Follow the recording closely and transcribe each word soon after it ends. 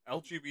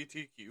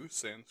LGBTQ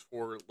stands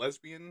for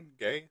lesbian,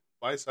 gay,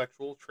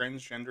 bisexual,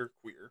 transgender,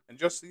 queer, and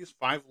just these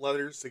five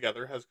letters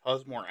together has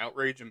caused more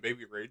outrage and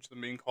baby rage than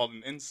being called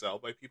an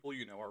incel by people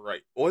you know are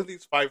right. But what do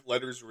these five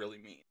letters really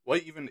mean?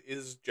 What even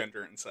is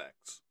gender and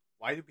sex?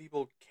 Why do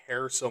people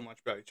care so much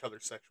about each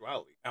other's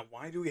sexuality? And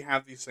why do we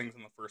have these things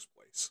in the first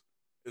place?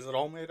 Is it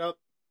all made up?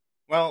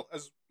 Well,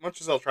 as much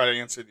as I'll try to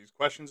answer these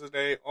questions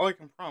today, all I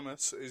can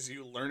promise is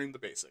you learning the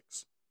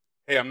basics.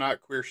 Hey, I'm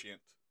not queerscient.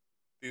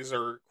 These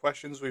are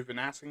questions we've been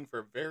asking for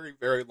a very,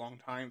 very long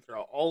time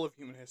throughout all of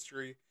human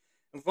history,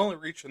 and we've only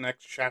reached the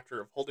next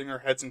chapter of holding our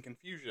heads in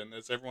confusion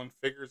as everyone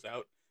figures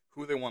out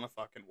who they want to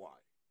fuck and why.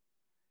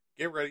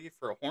 Get ready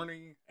for a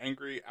horny,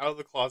 angry, out of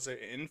the closet,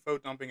 info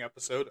dumping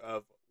episode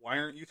of Why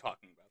Aren't You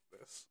Talking About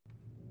This?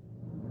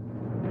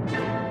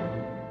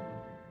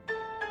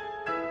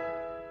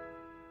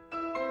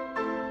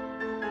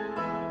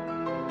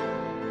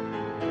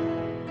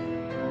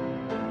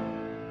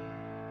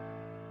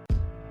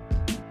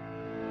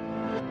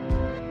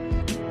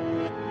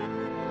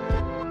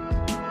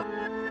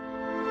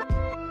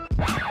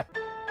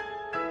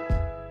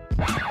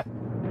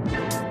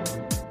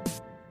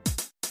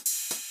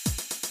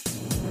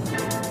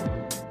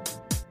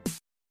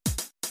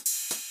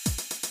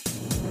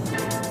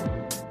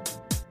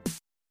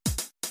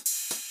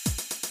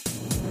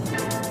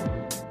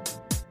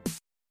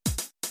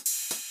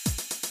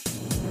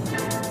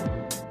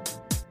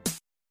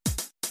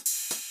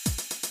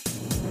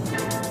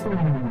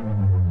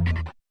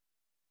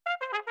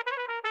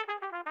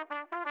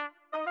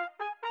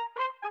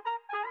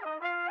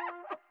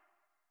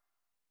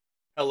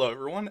 Hello,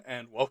 everyone,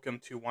 and welcome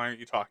to Why Aren't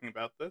You Talking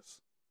About This?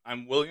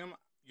 I'm William,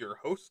 your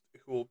host,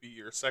 who will be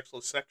your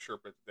sexless sex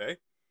Sherpa today.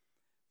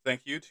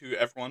 Thank you to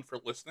everyone for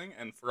listening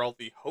and for all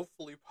the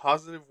hopefully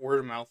positive word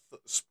of mouth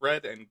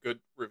spread and good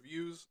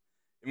reviews.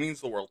 It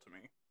means the world to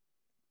me.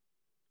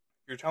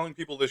 If you're telling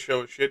people this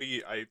show is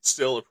shitty, I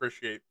still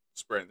appreciate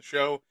spreading the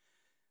show,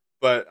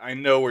 but I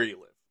know where you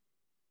live.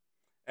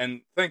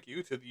 And thank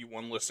you to the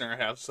one listener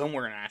I have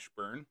somewhere in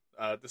Ashburn,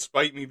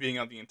 despite me being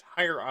on the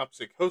entire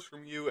opposite coast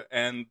from you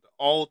and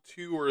all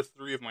two or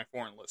three of my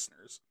foreign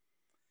listeners.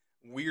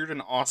 Weird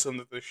and awesome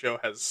that this show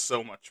has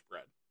so much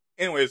spread.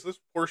 Anyways, this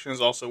portion is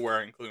also where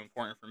I include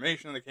important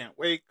information that can't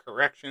wait,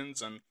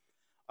 corrections, and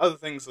other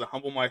things to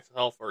humble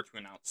myself or to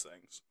announce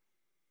things.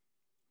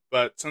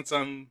 But since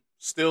I'm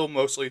still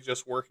mostly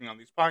just working on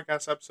these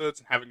podcast episodes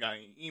and haven't got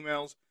any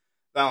emails,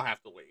 that'll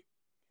have to wait.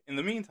 In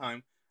the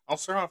meantime, I'll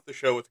start off the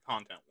show with a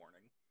content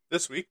warning.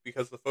 This week,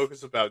 because the focus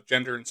is about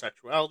gender and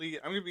sexuality,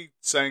 I'm going to be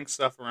saying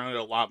stuff around it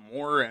a lot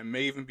more and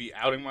may even be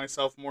outing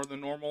myself more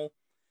than normal.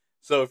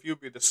 So if you'd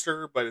be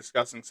disturbed by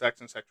discussing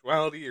sex and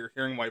sexuality or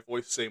hearing my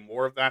voice say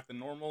more of that than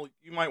normal,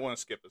 you might want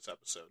to skip this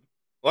episode.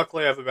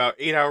 Luckily, I have about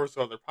 8 hours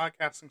of other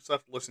podcasting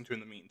stuff to listen to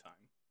in the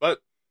meantime. But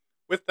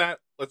with that,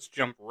 let's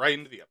jump right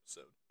into the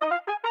episode.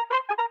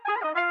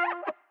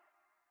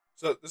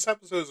 So this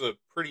episode is a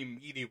pretty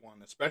meaty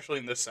one, especially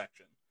in this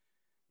section.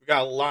 We've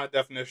got a lot of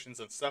definitions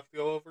and stuff to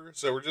go over,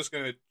 so we're just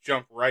going to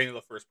jump right into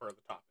the first part of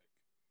the topic.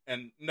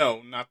 And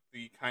no, not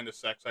the kind of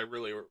sex I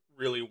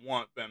really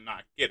want, but I'm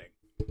not getting.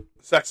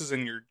 Sex is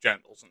in your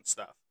genitals and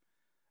stuff.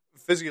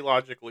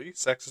 Physiologically,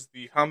 sex is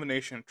the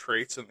combination of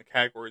traits in the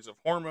categories of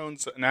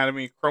hormones,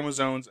 anatomy,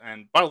 chromosomes,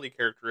 and bodily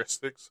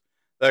characteristics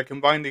that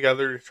combine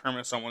together to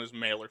determine if someone is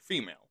male or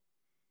female.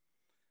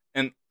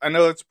 And I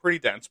know that's pretty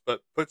dense,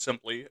 but put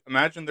simply,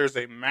 imagine there's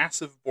a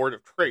massive board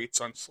of traits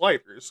on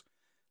sliders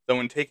that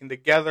when taken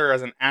together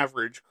as an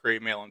average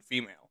create male and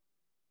female.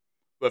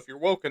 But if you're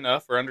woke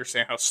enough or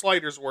understand how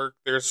sliders work,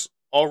 there's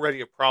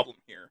already a problem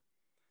here.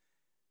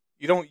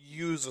 You don't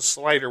use a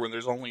slider when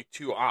there's only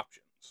two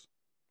options.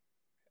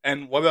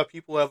 And what about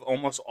people who have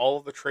almost all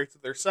of the traits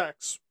of their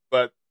sex,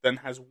 but then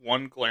has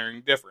one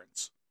glaring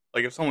difference?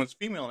 Like if someone's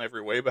female in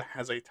every way, but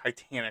has a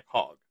titanic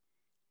hog.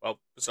 Well,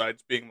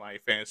 besides being my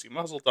fantasy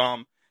muzzle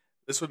dom,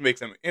 this would make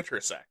them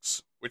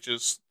intersex, which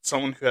is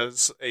someone who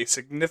has a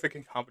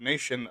significant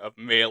combination of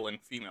male and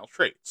female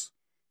traits.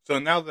 So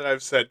now that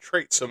I've said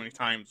traits so many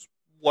times,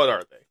 what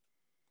are they?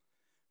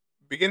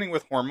 Beginning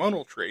with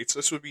hormonal traits,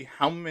 this would be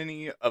how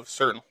many of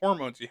certain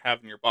hormones you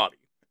have in your body.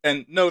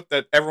 And note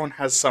that everyone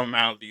has some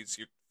amount of these,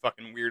 you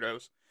fucking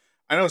weirdos.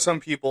 I know some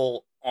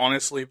people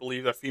honestly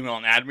believe that female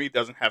anatomy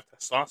doesn't have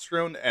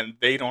testosterone and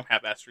they don't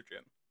have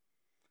estrogen.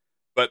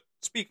 But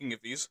speaking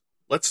of these,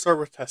 let's start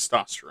with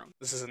testosterone.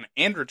 This is an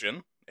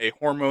androgen, a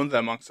hormone that,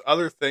 amongst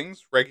other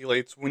things,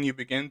 regulates when you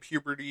begin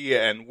puberty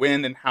and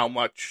when and how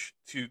much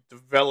to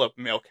develop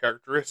male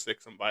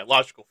characteristics and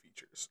biological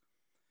features.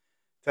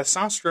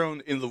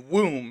 Testosterone in the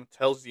womb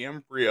tells the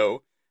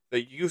embryo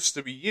that used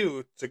to be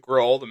you to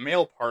grow all the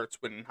male parts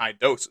but in high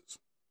doses.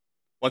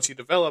 Once you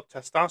develop,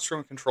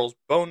 testosterone controls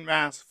bone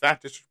mass,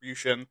 fat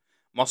distribution,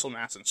 muscle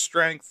mass and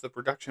strength, the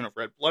production of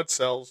red blood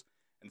cells,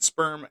 and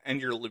sperm, and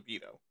your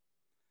libido.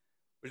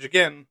 Which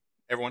again,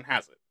 everyone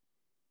has it.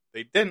 If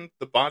they didn't,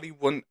 the body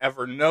wouldn't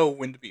ever know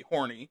when to be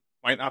horny,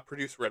 might not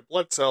produce red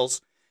blood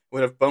cells,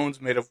 would have bones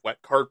made of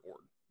wet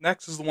cardboard.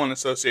 Next is the one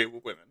associated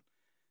with women.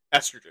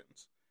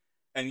 Estrogens.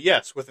 And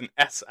yes, with an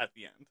S at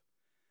the end.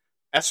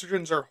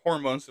 Estrogens are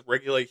hormones that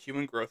regulate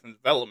human growth and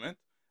development,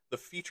 the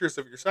features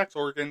of your sex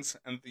organs,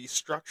 and the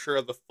structure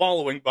of the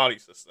following body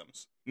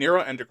systems: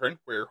 neuroendocrine,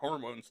 where your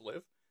hormones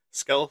live,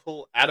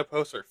 skeletal,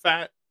 adipose or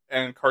fat,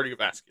 and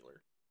cardiovascular.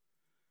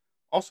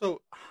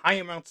 Also, high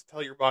amounts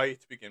tell your body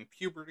to begin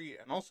puberty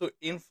and also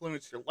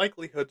influence your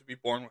likelihood to be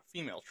born with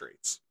female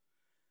traits.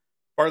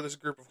 Part of this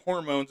group of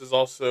hormones is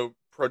also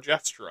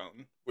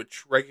progesterone,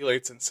 which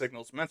regulates and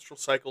signals menstrual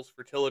cycles,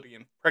 fertility,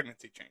 and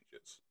pregnancy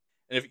changes.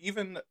 And if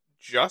even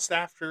just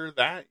after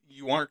that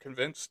you aren't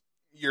convinced,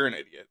 you're an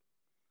idiot.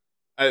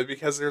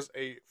 Because there's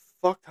a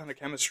fuck ton of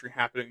chemistry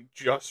happening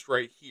just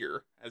right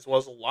here, as well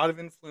as a lot of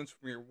influence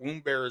from your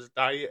womb bearer's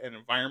diet and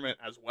environment,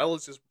 as well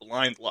as just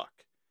blind luck.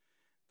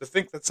 To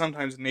think that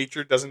sometimes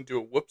nature doesn't do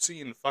a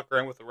whoopsie and fuck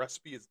around with a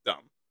recipe is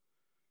dumb.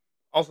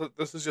 Also,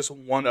 this is just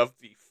one of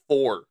the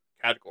 4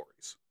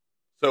 categories.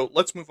 So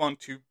let's move on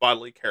to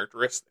bodily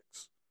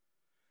characteristics.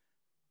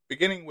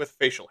 Beginning with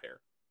facial hair.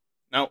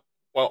 Now,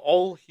 while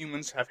all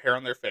humans have hair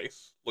on their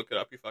face, look it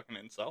up, you fucking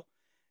incel,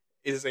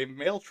 it is a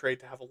male trait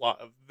to have a lot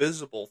of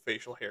visible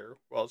facial hair,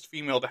 while it's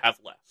female to have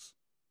less.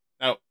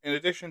 Now, in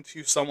addition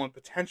to someone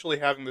potentially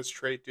having this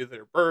trait due to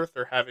their birth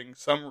or having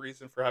some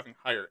reason for having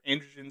higher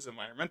androgens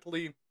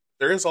environmentally,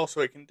 there is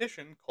also a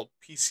condition called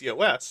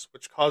PCOS,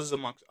 which causes,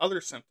 amongst other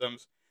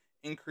symptoms,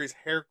 increased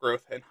hair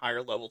growth and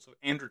higher levels of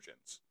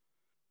androgens.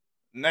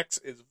 Next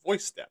is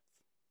voice depth.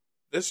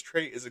 This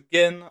trait is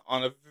again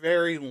on a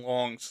very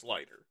long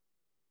slider.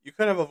 You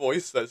could have a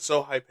voice that is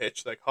so high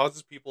pitched that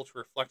causes people to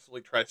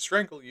reflexively try to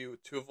strangle you,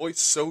 to a voice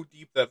so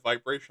deep that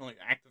vibrationally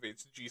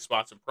activates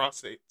G-spots and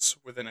prostates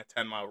within a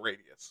 10-mile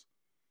radius.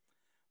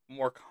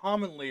 More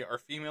commonly are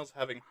females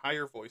having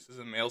higher voices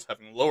and males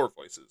having lower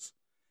voices,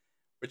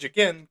 which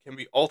again can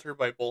be altered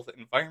by both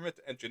environment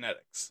and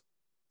genetics.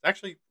 It's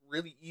actually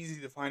really easy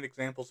to find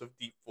examples of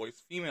deep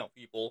voiced female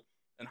people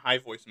and high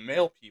voiced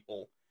male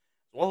people,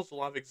 as well as a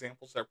lot of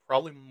examples that are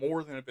probably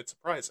more than a bit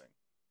surprising.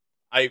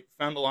 I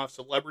found a lot of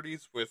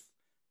celebrities with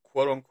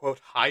quote-unquote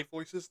high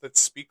voices that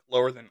speak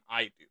lower than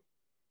I do.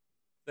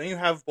 Then you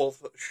have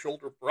both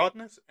shoulder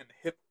broadness and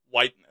hip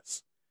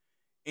wideness.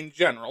 In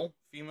general,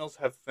 females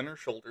have thinner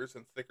shoulders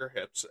and thicker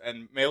hips,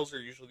 and males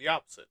are usually the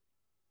opposite.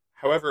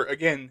 However,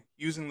 again,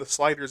 using the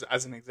sliders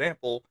as an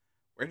example,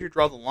 where do you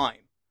draw the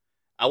line?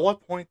 At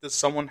what point does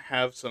someone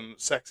have some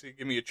sexy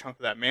give me a chunk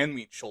of that man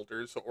meat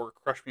shoulders or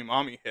crush me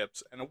mommy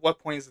hips, and at what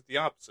point is it the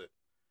opposite?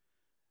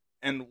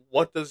 And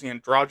what does the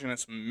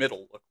androgynous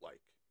middle look like?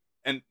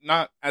 And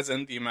not as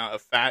in the amount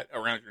of fat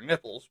around your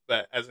nipples,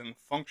 but as in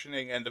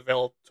functioning and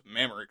developed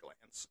mammary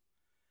glands.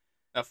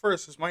 Now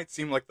first, this might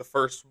seem like the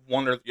first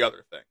one or the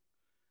other thing.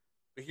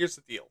 But here's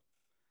the deal.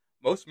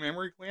 Most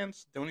mammary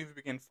glands don't even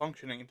begin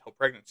functioning until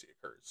pregnancy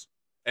occurs.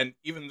 And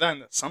even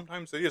then,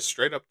 sometimes they just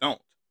straight up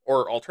don't.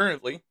 Or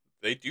alternatively,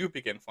 they do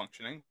begin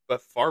functioning,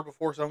 but far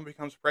before someone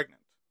becomes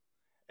pregnant.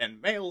 And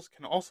males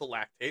can also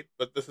lactate,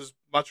 but this is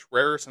much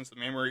rarer since the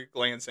mammary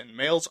glands in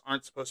males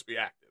aren't supposed to be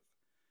active.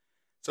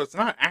 So it's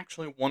not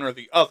actually one or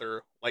the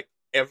other, like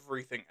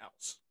everything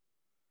else.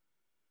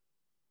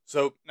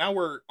 So now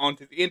we're on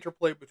to the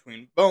interplay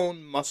between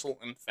bone, muscle,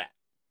 and fat.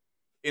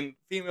 In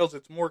females,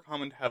 it's more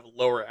common to have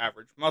lower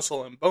average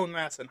muscle and bone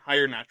mass and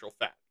higher natural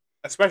fat,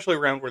 especially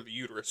around where the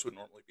uterus would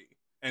normally be.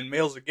 And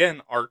males,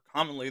 again, are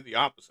commonly the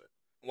opposite.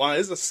 While it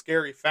is a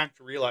scary fact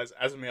to realize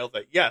as a male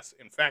that yes,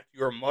 in fact,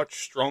 you are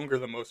much stronger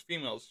than most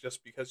females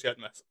just because you had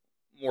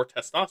more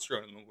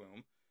testosterone in the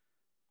womb,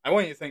 I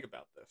want you to think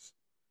about this.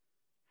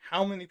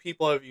 How many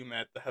people have you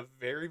met that have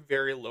very,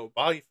 very low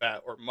body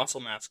fat or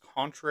muscle mass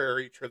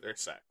contrary to their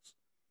sex?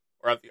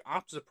 Or have the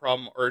opposite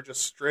problem or are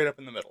just straight up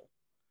in the middle?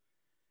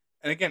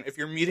 And again, if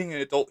you're meeting an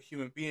adult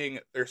human being,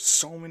 there's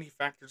so many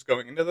factors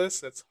going into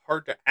this that's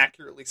hard to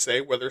accurately say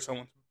whether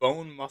someone's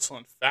bone, muscle,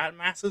 and fat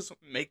masses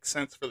make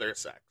sense for their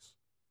sex.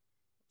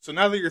 So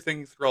now that you're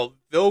thinking through all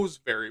those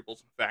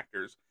variables and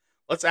factors,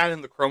 let's add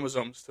in the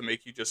chromosomes to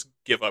make you just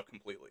give up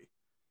completely.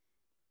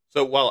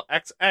 So while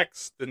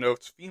XX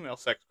denotes female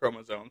sex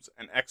chromosomes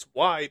and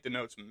XY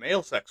denotes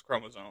male sex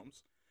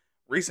chromosomes,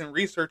 recent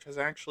research has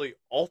actually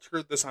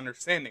altered this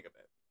understanding of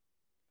it.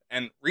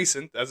 And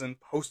recent, as in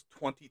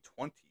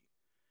post-2020.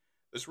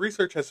 This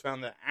research has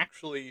found that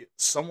actually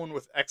someone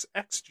with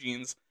XX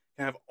genes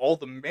can have all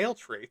the male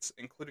traits,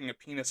 including a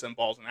penis and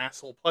balls and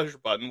asshole pleasure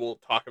button we'll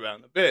talk about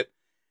in a bit,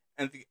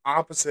 and the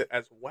opposite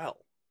as well.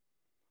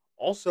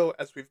 Also,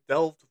 as we've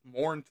delved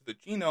more into the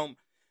genome,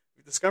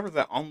 we've discovered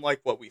that unlike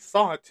what we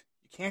thought,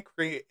 you can't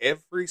create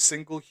every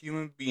single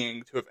human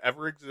being to have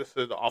ever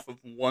existed off of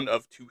one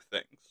of 2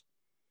 things.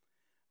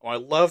 While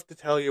I love to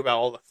tell you about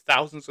all the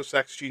thousands of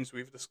sex genes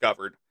we've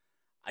discovered,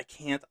 I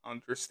can't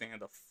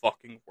understand a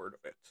fucking word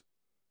of it.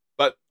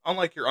 But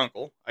unlike your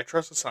uncle, I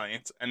trust the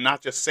science and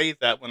not just say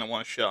that when I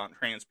want to shit on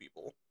trans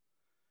people.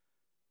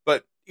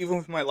 But even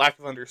with my lack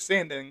of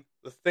understanding,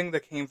 the thing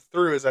that came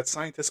through is that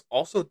scientists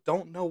also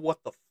don't know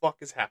what the fuck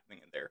is happening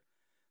in there.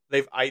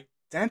 They've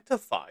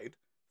identified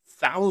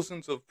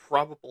thousands of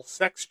probable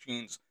sex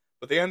genes,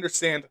 but they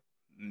understand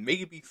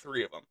maybe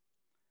 3 of them.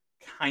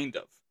 Kind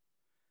of.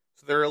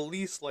 So there are at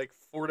least like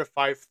 4 to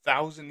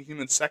 5,000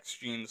 human sex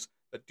genes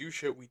that do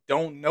shit we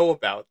don't know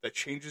about that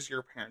changes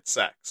your parent's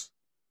sex.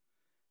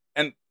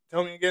 And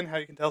tell me again how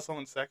you can tell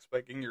someone's sex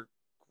by getting your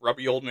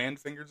grubby old man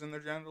fingers in their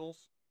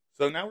genitals.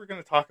 So now we're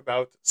going to talk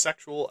about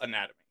sexual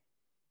anatomy.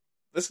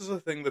 This is a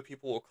thing that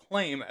people will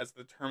claim as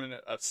the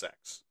determinant of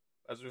sex.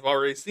 As we've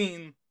already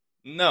seen,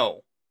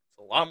 no. It's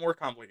a lot more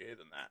complicated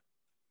than that.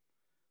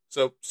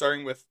 So,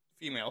 starting with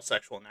female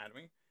sexual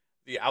anatomy,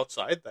 the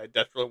outside that I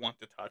desperately want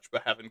to touch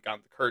but haven't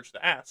gotten the courage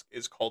to ask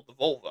is called the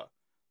vulva.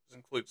 This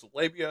includes the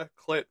labia,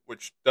 clit,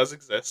 which does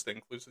exist, it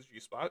includes the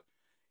G-spot,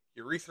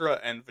 urethra,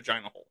 and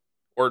vagina hole.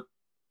 Or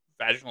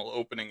vaginal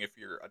opening if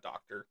you're a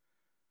doctor.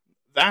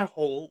 That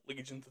hole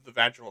leads into the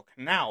vaginal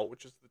canal,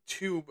 which is the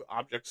tube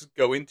objects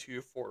go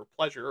into for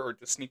pleasure or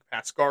to sneak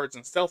past guards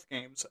in stealth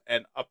games,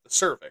 and up the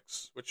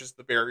cervix, which is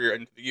the barrier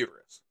into the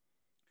uterus.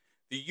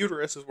 The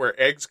uterus is where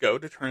eggs go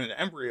to turn into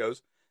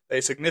embryos that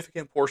a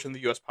significant portion of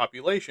the US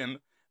population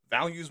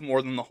values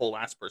more than the whole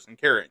last person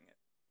carrying it.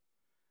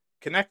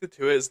 Connected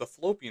to it is the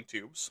fallopian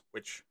tubes,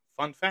 which,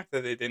 fun fact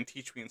that they didn't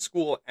teach me in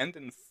school, end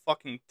in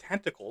fucking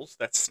tentacles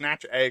that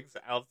snatch eggs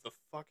out of the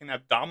fucking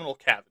abdominal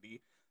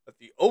cavity that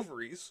the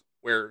ovaries,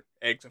 where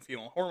eggs and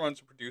female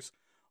hormones are produced,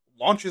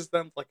 launches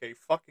them like a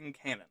fucking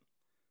cannon.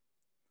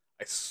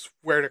 I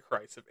swear to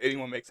Christ, if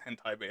anyone makes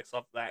hentai based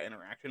off that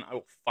interaction, I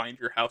will find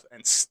your house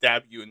and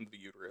stab you in the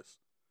uterus.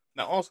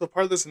 Now, also,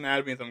 part of this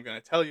anatomy that I'm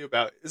going to tell you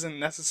about isn't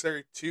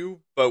necessary to,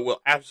 but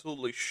will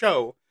absolutely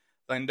show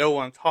that I know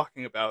what I'm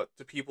talking about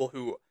to people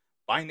who,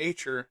 by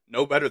nature,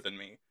 know better than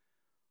me,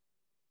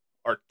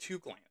 are two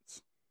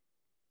glands.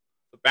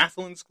 The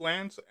Bartholin's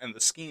glands and the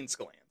Skene's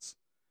glands.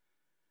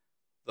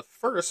 The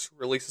first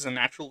releases a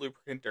natural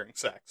lubricant during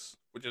sex,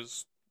 which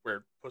is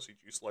where pussy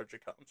juice largely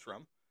comes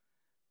from.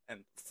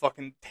 And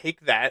fucking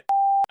take that,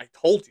 I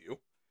told you.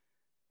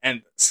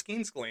 And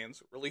Skene's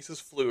glands releases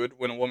fluid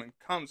when a woman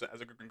comes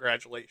as a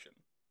congratulation.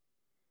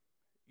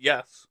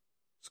 Yes,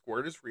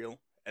 squirt is real,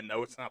 and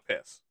no, it's not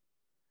piss.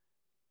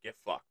 Get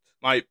fucked.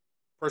 My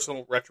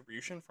personal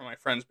retribution for my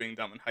friends being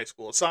dumb in high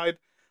school aside,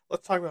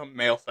 let's talk about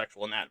male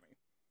sexual anatomy.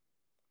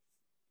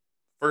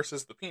 First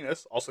is the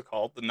penis, also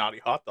called the naughty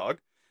hot dog,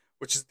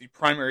 which is the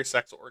primary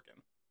sex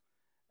organ.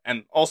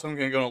 And also I'm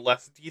going to go into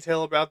less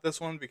detail about this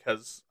one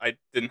because I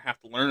didn't have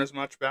to learn as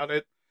much about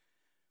it.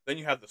 Then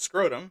you have the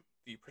scrotum,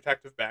 the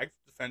protective bag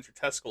that defends your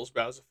testicles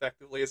about as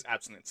effectively as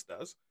abstinence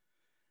does.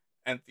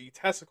 And the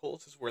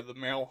testicles is where the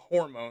male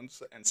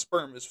hormones and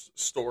sperm is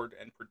stored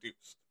and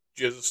produced.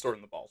 Jizz is stored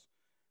in the balls.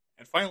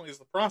 And finally is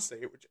the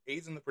prostate, which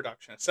aids in the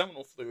production of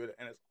seminal fluid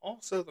and is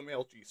also the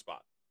male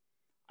G-spot.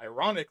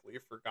 Ironically,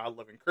 for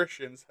God-loving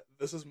Christians,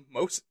 this is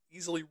most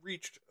easily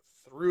reached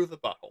through the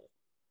butthole,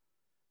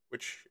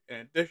 which, in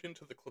addition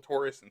to the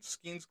clitoris and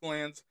Skene's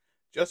glands,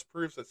 just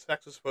proves that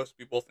sex is supposed to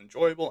be both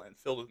enjoyable and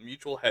filled with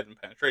mutual head and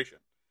penetration.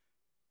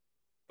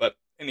 But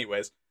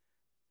anyways,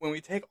 when we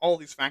take all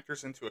these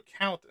factors into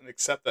account and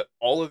accept that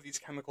all of these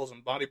chemicals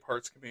and body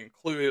parts can be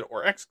included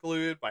or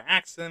excluded by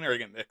accident or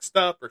get mixed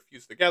up or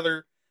fused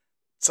together,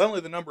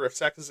 suddenly the number of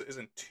sexes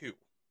isn't 2.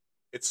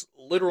 It's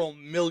literal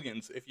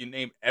millions if you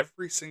name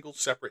every single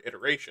separate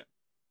iteration.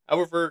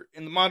 However,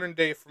 in the modern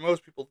day, for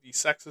most people, these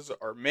sexes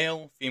are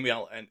male,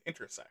 female, and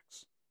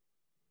intersex.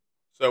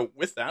 So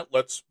with that,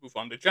 let's move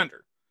on to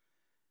gender.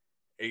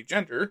 A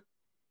gender,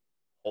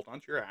 hold on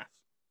to your ass,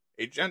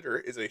 a gender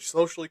is a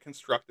socially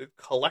constructed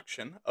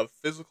collection of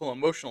physical and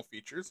emotional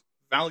features,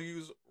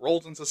 values,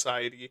 roles in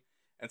society,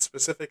 and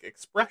specific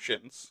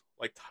expressions,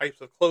 like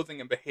types of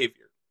clothing and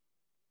behavior.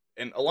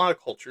 In a lot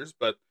of cultures,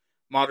 but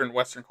modern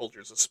Western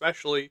cultures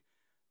especially,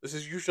 this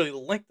is usually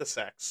linked to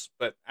sex,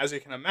 but as you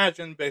can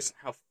imagine, based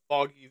on how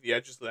foggy the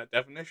edges of that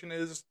definition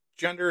is,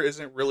 gender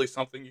isn't really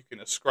something you can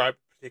ascribe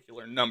a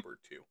particular number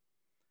to.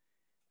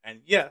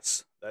 And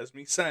yes, that is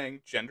me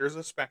saying gender is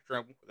a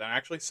spectrum without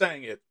actually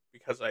saying it,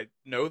 because I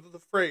know that the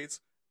phrase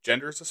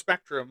gender is a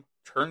spectrum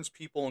turns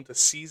people into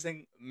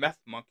seizing meth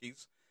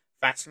monkeys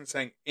faster than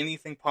saying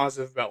anything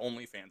positive about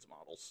OnlyFans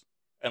models.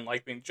 And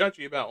like being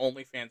judgy about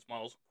OnlyFans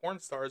models and porn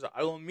stars,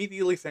 I will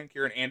immediately think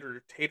you're an Andrew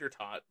Tater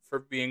Tot for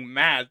being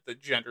mad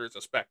that gender is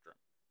a spectrum.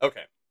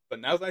 Okay,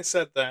 but now that I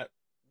said that,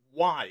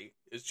 why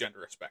is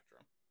gender a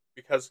spectrum?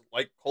 Because,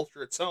 like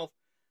culture itself,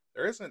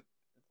 there isn't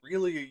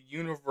really a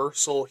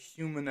universal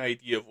human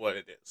idea of what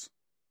it is.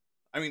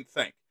 I mean,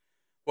 think.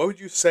 What would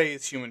you say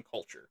is human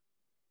culture?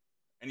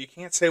 And you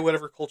can't say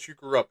whatever culture you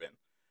grew up in.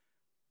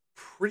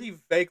 Pretty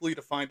vaguely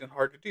defined and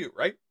hard to do,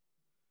 right?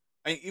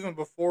 I mean, even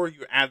before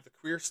you add the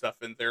queer stuff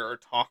in there or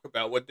talk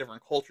about what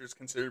different cultures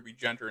consider to be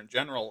gender in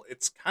general,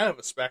 it's kind of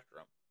a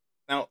spectrum.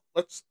 Now,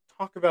 let's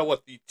talk about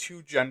what the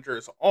two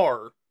genders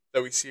are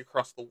that we see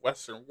across the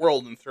Western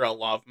world and throughout a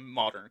lot of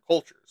modern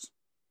cultures.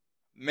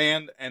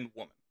 Man and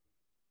woman.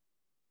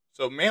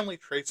 So manly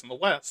traits in the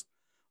West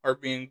are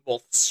being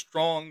both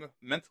strong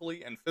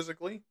mentally and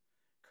physically,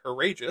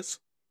 courageous,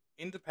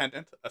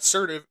 independent,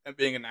 assertive, and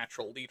being a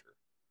natural leader.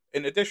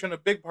 In addition, a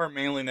big part of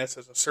manliness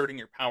is asserting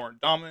your power and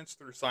dominance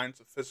through signs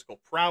of physical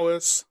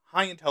prowess,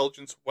 high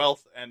intelligence,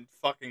 wealth, and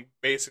fucking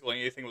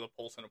basically anything with a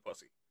pulse and a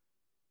pussy.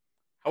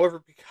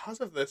 However,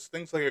 because of this,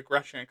 things like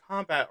aggression and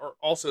combat are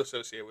also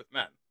associated with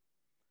men.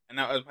 And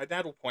now, as my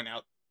dad will point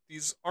out,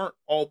 these aren't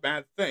all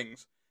bad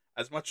things,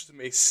 as much as it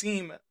may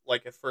seem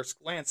like at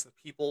first glance that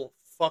people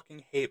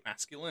fucking hate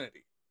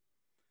masculinity.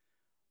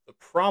 The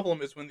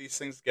problem is when these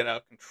things get out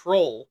of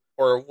control,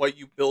 or what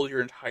you build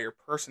your entire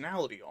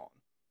personality on.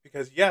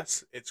 Because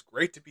yes, it's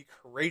great to be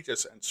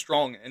courageous and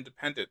strong and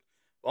independent,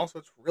 but also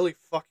it's really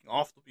fucking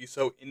awful to be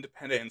so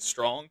independent and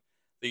strong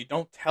that you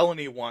don't tell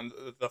anyone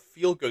that the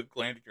feel-good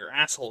gland in your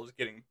asshole is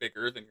getting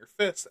bigger than your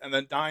fist and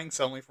then dying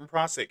suddenly from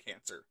prostate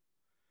cancer.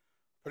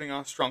 Putting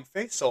on a strong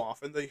face so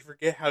often that you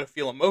forget how to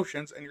feel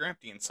emotions and you're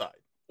empty inside.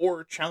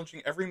 Or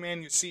challenging every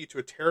man you see to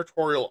a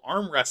territorial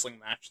arm wrestling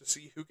match to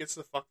see who gets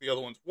to fuck the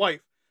other one's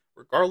wife,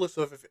 regardless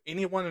of if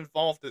anyone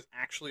involved is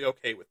actually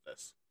okay with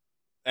this.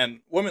 And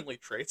womanly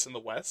traits in the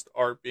West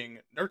are being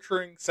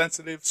nurturing,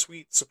 sensitive,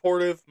 sweet,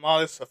 supportive,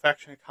 modest,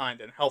 affectionate,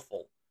 kind, and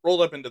helpful.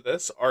 Rolled up into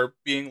this are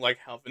being like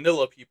how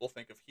vanilla people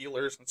think of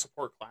healers and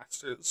support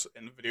classes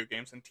in video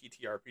games and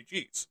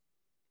TTRPGs.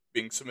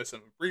 Being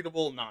submissive and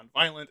breedable,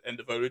 non-violent, and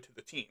devoted to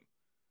the team.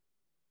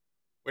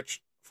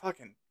 Which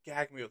fucking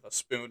gag me with a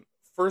spoon.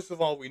 First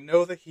of all, we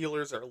know that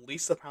healers are at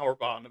least a power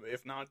bottom,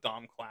 if not a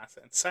dom class,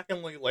 and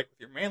secondly, like with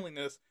your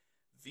manliness,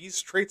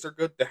 these traits are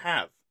good to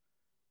have.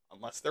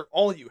 Unless they're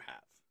all you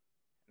have.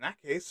 In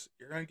that case,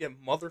 you're going to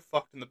get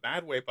motherfucked in the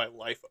bad way by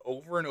life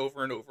over and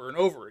over and over and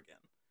over again.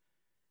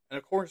 And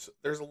of course,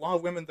 there's a lot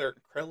of women that are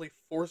incredibly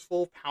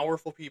forceful,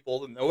 powerful people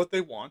that know what they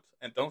want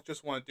and don't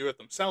just want to do it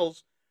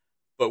themselves,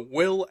 but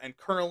will and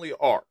currently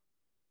are.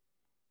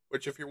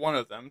 Which, if you're one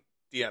of them,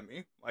 DM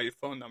me. My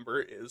phone number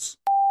is...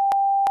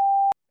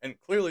 And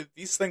clearly,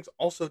 these things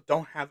also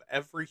don't have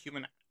every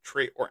human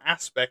trait or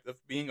aspect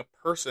of being a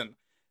person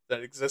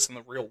that exists in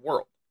the real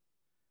world.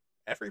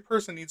 Every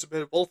person needs a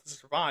bit of both to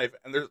survive,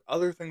 and there's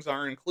other things that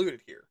aren't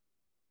included here.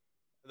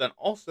 Then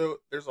also,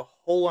 there's a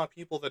whole lot of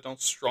people that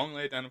don't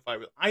strongly identify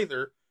with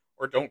either,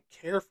 or don't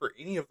care for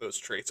any of those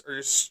traits, or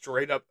just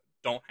straight up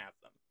don't have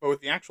them. But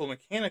with the actual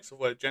mechanics of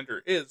what a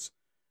gender is,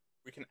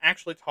 we can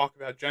actually talk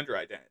about gender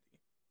identity.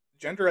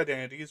 Gender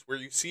identity is where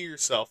you see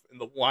yourself in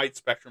the wide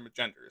spectrum of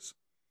genders.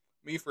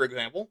 Me, for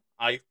example,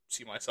 I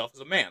see myself as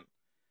a man.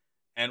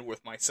 And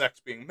with my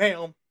sex being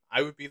male,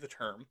 I would be the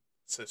term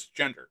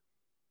cisgender.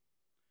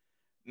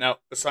 Now,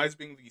 besides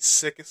being the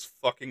sickest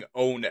fucking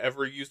own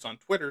ever used on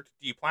Twitter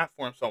to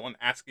deplatform someone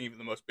asking even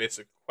the most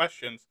basic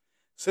questions,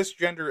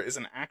 cisgender is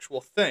an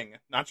actual thing,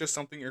 not just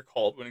something you're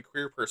called when a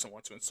queer person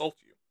wants to insult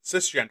you.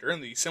 Cisgender,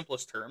 in the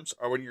simplest terms,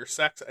 are when your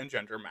sex and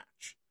gender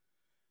match.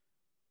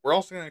 We're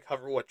also going to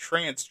cover what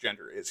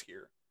transgender is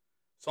here.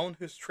 Someone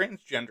who's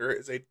transgender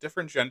is a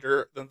different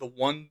gender than the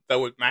one that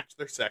would match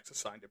their sex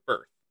assigned at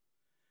birth.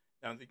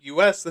 Now, in the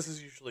US, this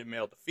is usually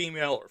male to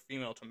female or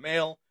female to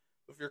male.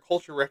 If your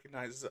culture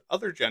recognizes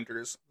other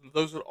genders,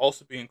 those would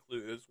also be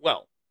included as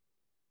well.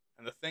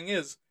 And the thing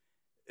is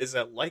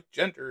that like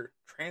gender,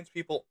 trans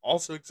people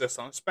also exist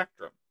on a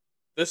spectrum.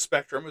 This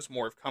spectrum is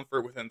more of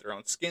comfort within their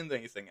own skin than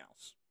anything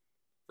else.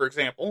 For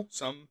example,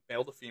 some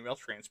male to female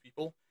trans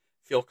people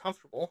feel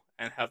comfortable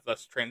and have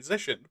thus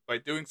transitioned by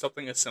doing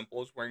something as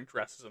simple as wearing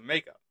dresses and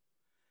makeup.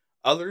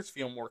 Others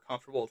feel more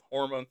comfortable with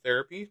hormone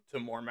therapy to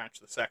more match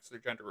the sex their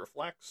gender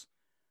reflects.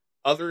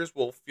 Others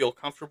will feel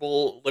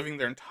comfortable living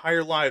their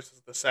entire lives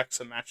as the sex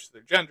that matches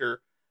their gender,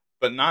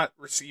 but not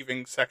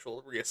receiving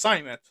sexual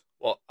reassignment,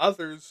 while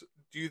others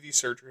do these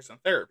surgeries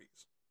and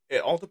therapies.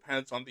 It all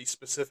depends on the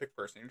specific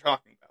person you're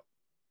talking about.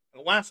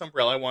 And the last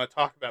umbrella I want to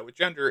talk about with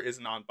gender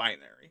is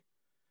non-binary.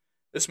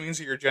 This means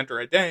that your gender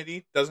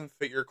identity doesn't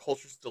fit your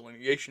culture's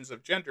delineations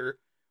of gender,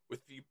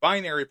 with the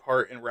binary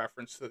part in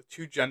reference to the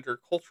two-gender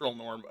cultural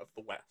norm of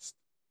the West.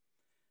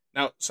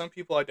 Now, some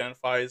people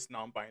identify as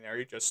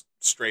non-binary just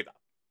straight up,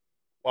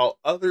 while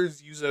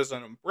others use it as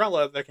an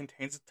umbrella that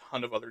contains a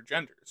ton of other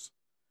genders.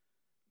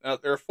 Now,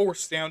 there are 4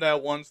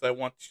 standout ones that I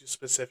want to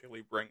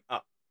specifically bring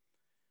up.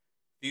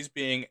 These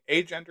being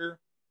agender,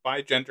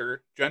 bigender,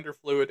 gender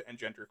fluid, and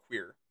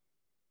genderqueer.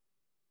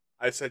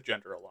 I said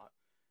gender a lot.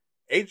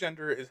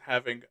 Agender is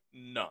having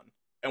none.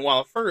 And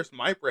while at first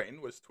my brain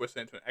was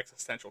twisted into an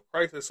existential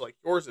crisis like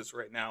yours is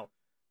right now,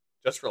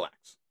 just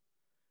relax.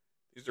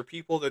 These are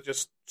people that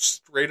just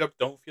straight up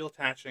don't feel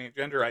attached to a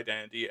gender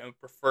identity and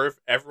prefer if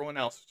everyone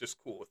else is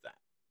just cool with that.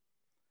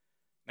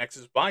 Next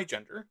is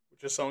bigender,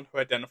 which is someone who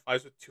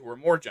identifies with 2 or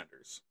more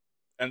genders.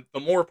 And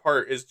the more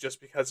part is just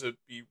because it would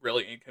be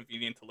really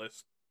inconvenient to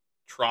list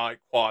tri,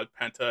 quad,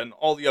 penta, and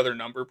all the other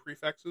number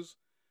prefixes.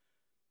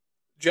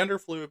 Gender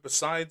fluid,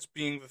 besides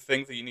being the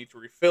thing that you need to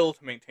refill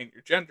to maintain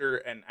your gender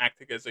and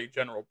acting as a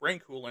general brain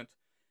coolant,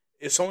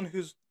 is someone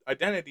whose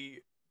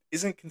identity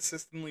isn't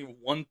consistently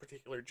one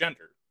particular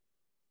gender.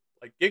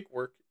 Like gig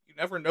work, you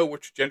never know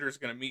which gender is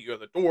going to meet you at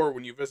the door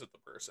when you visit the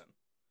person.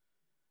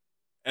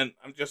 And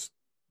I'm just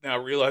now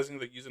realizing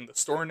that using the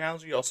store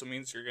analogy also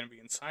means you're going to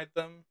be inside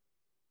them.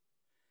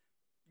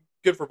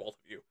 Good for both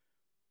of you.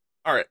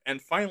 Alright,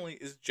 and finally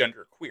is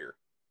genderqueer.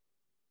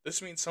 This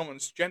means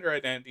someone's gender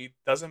identity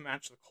doesn't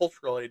match the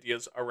cultural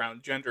ideas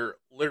around gender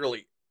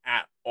literally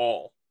at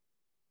all.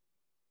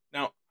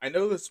 Now, I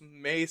know this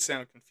may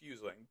sound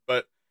confusing,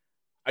 but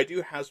I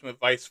do have some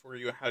advice for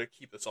you on how to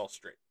keep this all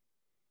straight.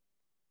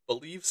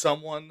 Believe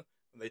someone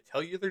when they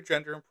tell you their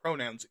gender and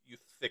pronouns, you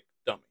thick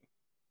dummy.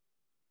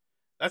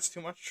 That's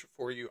too much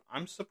for you.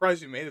 I'm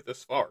surprised you made it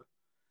this far,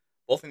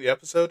 both in the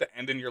episode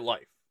and in your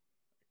life.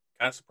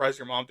 Kind of surprised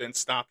your mom didn't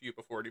stop you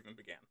before it even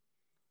began.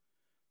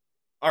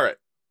 Alright,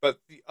 but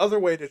the other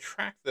way to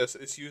track this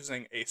is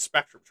using a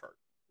spectrum chart,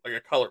 like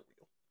a color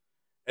wheel.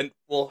 And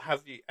we'll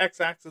have the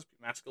x-axis be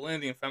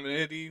masculinity and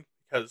femininity,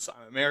 because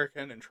I'm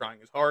American and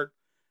trying is hard,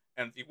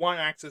 and the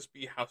y-axis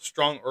be how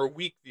strong or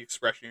weak the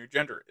expression of your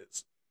gender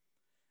is.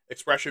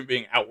 Expression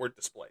being outward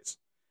displays.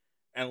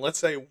 And let's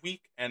say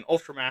weak and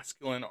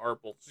ultra-masculine are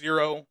both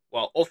 0,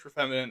 while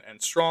ultra-feminine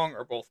and strong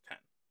are both 10.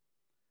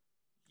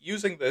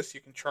 Using this,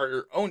 you can chart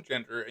your own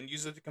gender and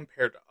use it to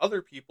compare to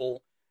other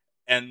people,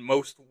 and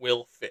most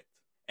will fit.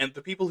 And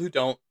the people who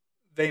don't,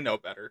 they know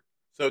better.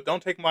 So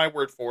don't take my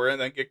word for it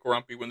and then get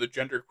grumpy when the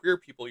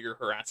genderqueer people you're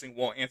harassing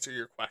won't answer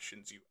your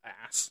questions, you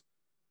ass.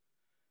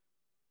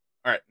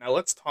 Alright, now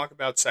let's talk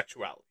about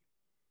sexuality.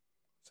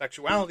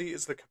 Sexuality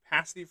is the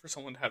capacity for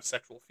someone to have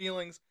sexual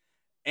feelings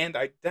and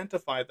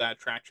identify that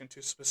attraction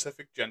to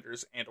specific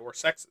genders and or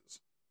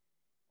sexes.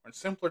 Or in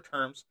simpler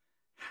terms,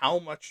 how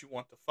much you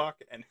want to fuck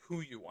and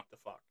who you want to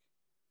fuck.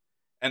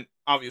 And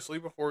obviously,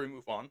 before we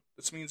move on,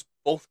 this means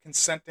both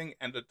consenting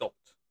and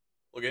adult.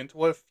 We'll get into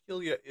what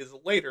philia is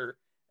later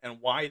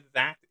and why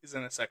that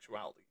isn't a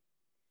sexuality.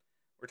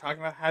 We're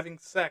talking about having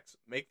sex.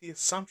 Make the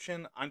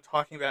assumption I'm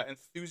talking about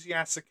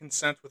enthusiastic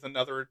consent with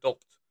another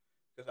adult.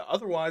 Because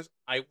otherwise,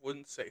 I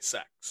wouldn't say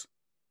sex.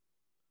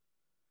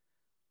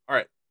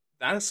 Alright,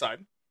 that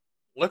aside,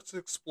 let's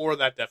explore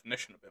that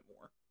definition a bit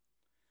more.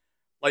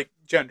 Like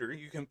gender,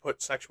 you can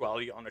put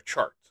sexuality on a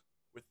chart,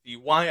 with the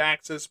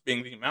y-axis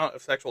being the amount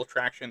of sexual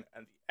attraction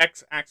and the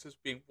x-axis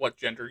being what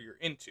gender you're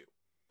into.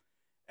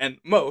 And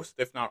most,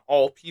 if not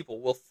all,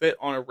 people will fit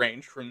on a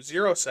range from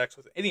 0 sex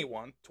with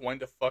anyone to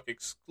wanting to fuck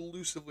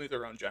exclusively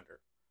their own gender.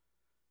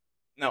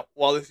 Now,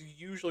 while this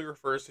usually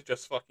refers to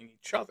just fucking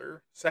each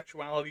other,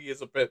 sexuality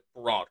is a bit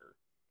broader.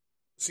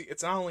 See,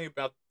 it's not only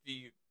about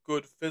the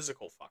good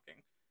physical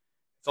fucking,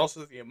 it's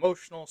also the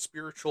emotional,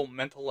 spiritual,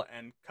 mental,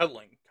 and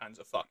cuddling kinds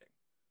of fucking.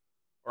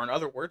 Or in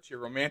other words, your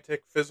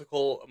romantic,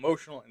 physical,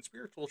 emotional, and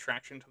spiritual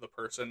attraction to the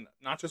person,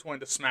 not just wanting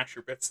to smash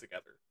your bits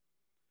together.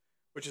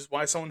 Which is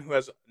why someone who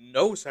has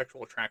no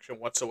sexual attraction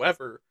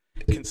whatsoever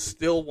can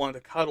still want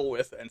to cuddle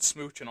with and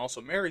smooch and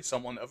also marry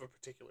someone of a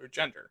particular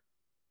gender.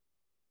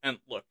 And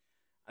look,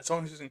 as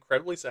someone who's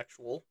incredibly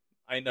sexual,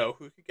 I know,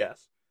 who could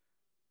guess,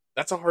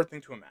 that's a hard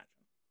thing to imagine.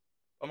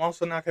 I'm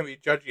also not going to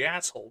be a judgy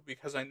asshole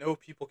because I know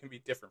people can be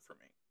different from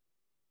me.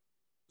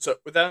 So,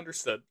 with that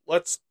understood,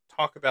 let's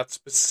talk about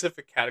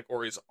specific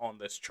categories on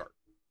this chart.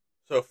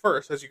 So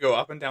first, as you go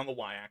up and down the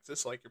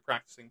y-axis, like you're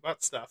practicing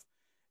butt stuff,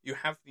 you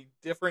have the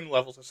differing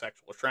levels of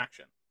sexual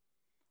attraction.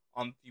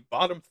 On the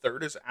bottom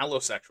third is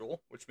allosexual,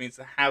 which means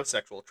to have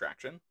sexual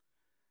attraction.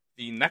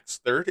 The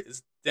next third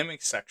is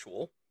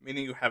demisexual,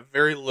 meaning you have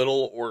very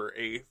little or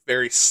a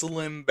very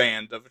slim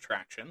band of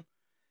attraction.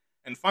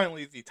 And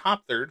finally, the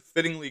top third,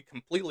 fittingly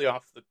completely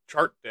off the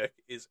chart dick,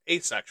 is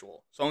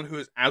asexual, someone who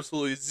has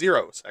absolutely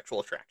 0 sexual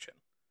attraction.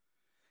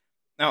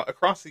 Now,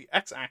 across the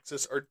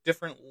x-axis are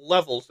different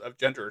levels of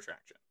gender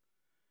attraction.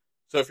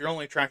 So if you're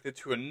only attracted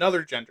to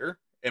another gender,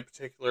 in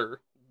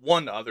particular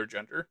one other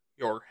gender,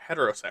 you're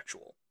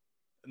heterosexual.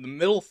 And the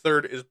middle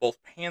third is both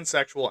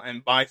pansexual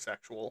and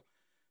bisexual,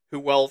 who,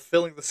 while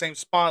filling the same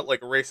spot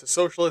like a racist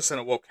socialist and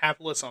a woke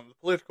capitalist on the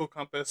political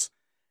compass,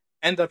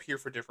 end up here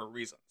for different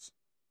reasons.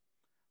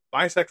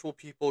 Bisexual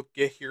people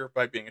get here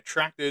by being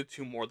attracted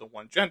to more than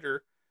one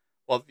gender,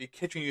 while the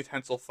kitchen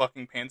utensil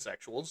fucking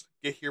pansexuals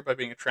get here by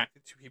being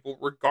attracted to people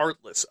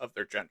regardless of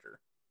their gender.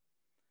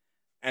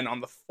 And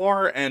on the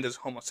far end is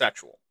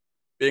homosexual,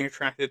 being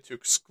attracted to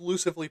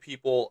exclusively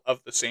people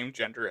of the same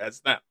gender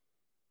as them.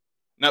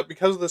 Now,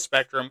 because of the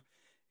spectrum,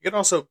 you can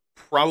also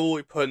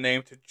probably put a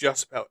name to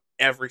just about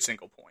every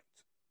single point.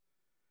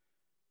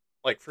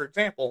 Like, for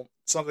example,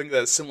 something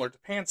that is similar to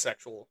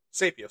pansexual,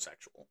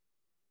 sapiosexual.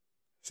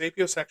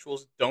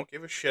 Sapiosexuals don't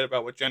give a shit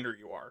about what gender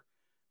you are.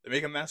 They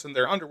make a mess in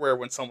their underwear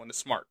when someone is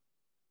smart.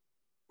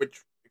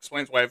 Which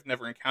explains why I've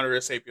never encountered a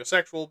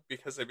sapiosexual,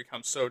 because they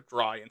become so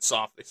dry and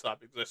soft they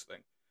stop existing.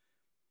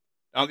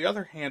 Now, on the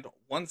other hand,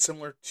 one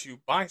similar to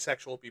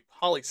bisexual would be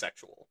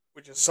polysexual,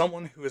 which is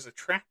someone who is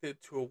attracted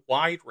to a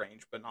wide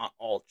range but not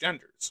all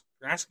genders.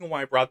 If you're asking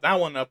why I brought that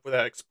one up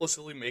without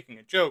explicitly making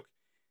a joke,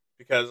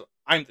 because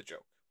I'm the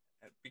joke.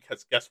 And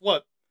because guess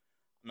what?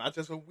 I'm not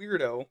just a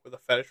weirdo with a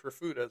fetish for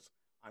fudas,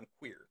 I'm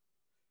queer.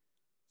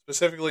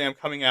 Specifically, I'm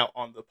coming out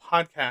on the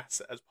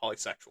podcast as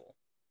polysexual.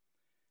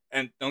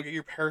 And don't get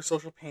your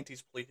parasocial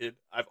panties pleated,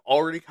 I've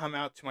already come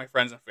out to my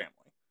friends and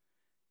family.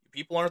 You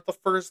people aren't the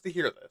first to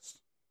hear this.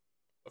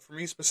 But for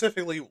me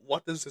specifically,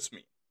 what does this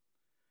mean?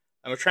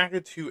 I'm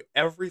attracted to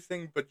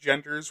everything but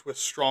genders with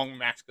strong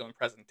masculine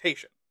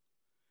presentation.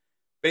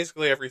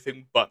 Basically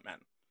everything but men.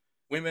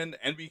 Women,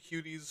 NB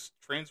cuties,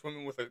 trans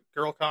women with a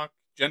girl cock,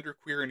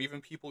 genderqueer, and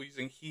even people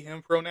using he,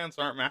 him pronouns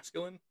aren't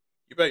masculine?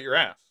 You bet your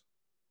ass.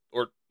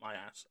 Or my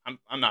ass. I'm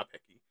not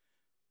picky.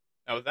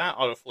 Now with that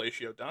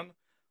autofellatio done,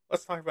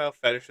 let's talk about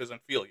fetishes and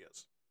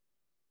philias.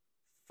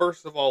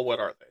 First of all, what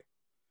are they?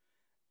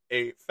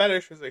 A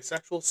fetish is a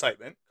sexual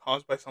excitement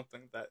caused by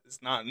something that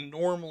is not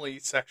normally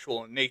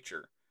sexual in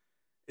nature,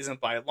 isn't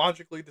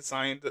biologically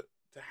designed to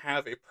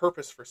have a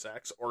purpose for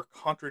sex, or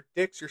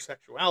contradicts your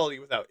sexuality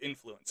without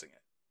influencing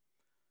it.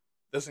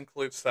 This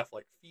includes stuff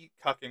like feet,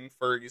 cucking,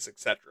 furries,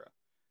 etc.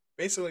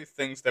 Basically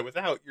things that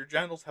without, your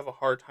genitals have a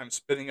hard time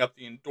spitting up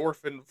the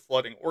endorphin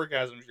flooding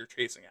orgasms you're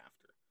chasing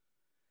after.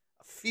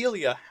 A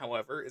philia,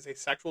 however, is a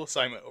sexual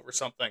assignment over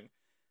something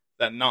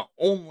that not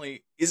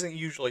only isn't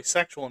usually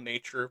sexual in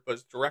nature, but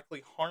is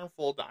directly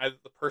harmful to either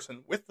the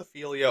person with the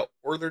philia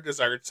or their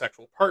desired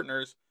sexual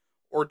partners,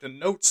 or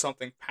denotes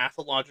something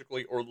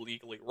pathologically or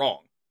legally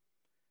wrong.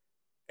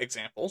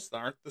 Examples that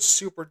aren't the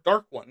super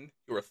dark one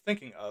you are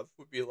thinking of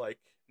would be like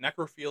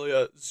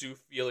necrophilia,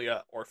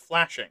 zoophilia, or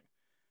flashing,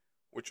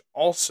 which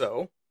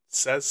also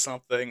says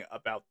something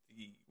about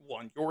the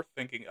one you're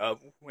thinking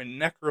of when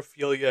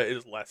necrophilia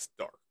is less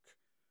dark.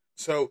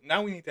 So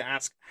now we need to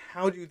ask,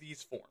 how do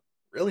these form?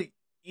 Really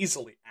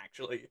easily,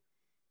 actually,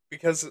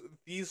 because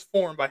these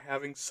form by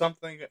having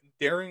something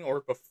during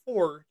or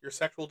before your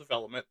sexual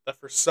development that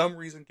for some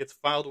reason gets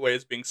filed away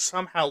as being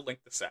somehow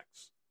linked to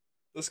sex.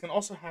 This can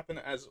also happen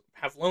as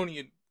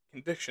Pavlovian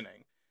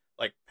conditioning,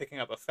 like picking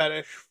up a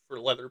fetish for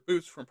leather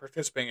boots from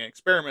participating in an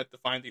experiment to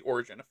find the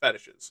origin of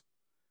fetishes.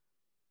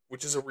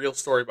 Which is a real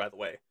story, by the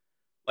way.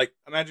 Like,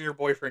 imagine your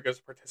boyfriend goes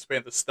to participate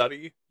in the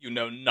study you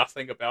know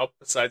nothing about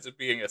besides it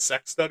being a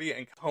sex study,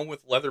 and come home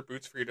with leather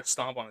boots for you to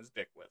stomp on his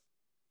dick with.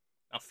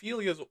 Now,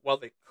 philias, while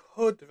they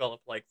could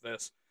develop like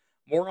this,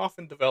 more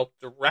often develop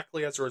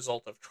directly as a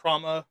result of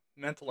trauma,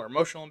 mental or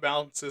emotional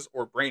imbalances,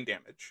 or brain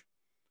damage.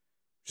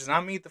 Which is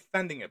not me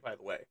defending it, by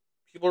the way.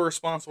 People are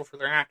responsible for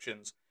their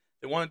actions.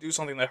 They want to do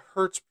something that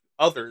hurts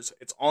others.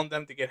 It's on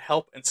them to get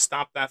help and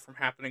stop that from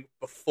happening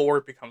before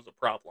it becomes a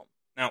problem.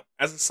 Now,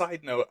 as a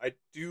side note, I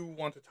do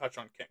want to touch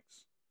on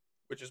kinks,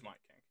 which is my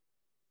kink.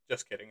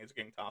 Just kidding, it's a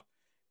kink top.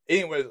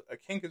 Anyways, a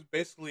kink is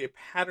basically a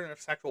pattern of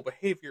sexual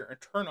behavior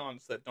and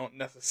turn-ons that don't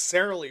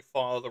necessarily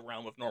follow the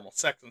realm of normal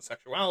sex and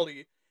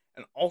sexuality,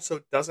 and also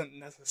doesn't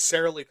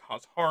necessarily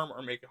cause harm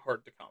or make it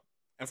hard to come.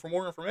 And for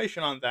more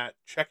information on that,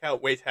 check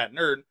out Waytat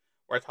Nerd,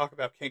 where I talk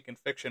about kink and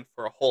fiction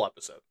for a whole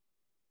episode.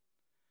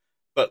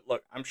 But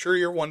look, I'm sure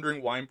you're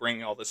wondering why I'm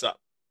bringing all this up.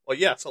 Well,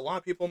 yes, a lot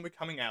of people have been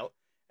coming out,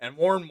 and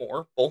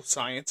more, both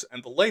science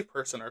and the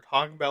layperson are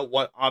talking about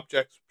what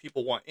objects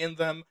people want in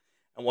them,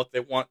 and what they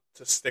want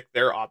to stick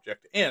their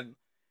object in.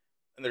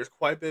 And there's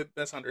quite a bit of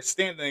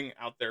misunderstanding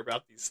out there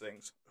about these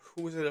things.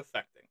 Who is it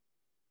affecting?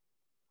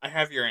 I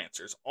have your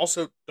answers.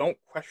 Also,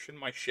 don't question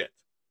my shit.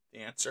 The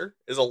answer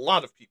is a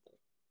lot of people.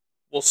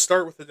 We'll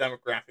start with the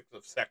demographics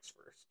of sex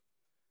first.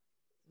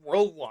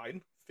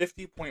 Worldwide,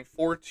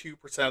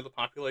 50.42% of the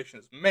population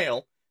is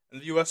male. In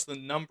the US, the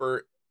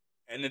number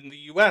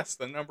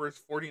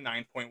is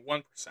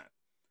 49.1%,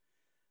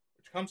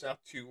 which comes out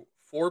to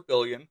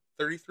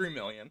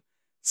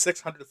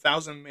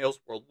 4,033,600,000 males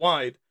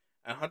worldwide,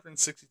 and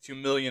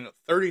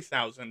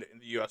 162,030,000 in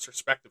the US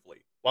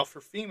respectively. While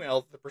for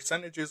female, the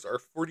percentages are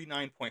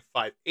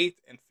 49.58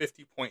 and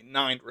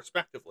 50.9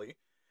 respectively,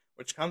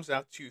 which comes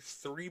out to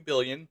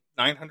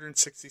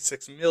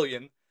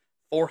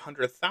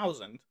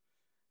 3,966,400,000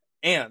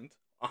 and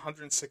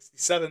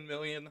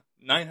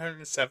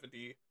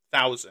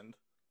 167,970,000,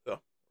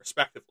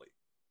 respectively.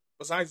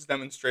 Besides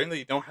demonstrating that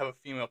you don't have a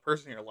female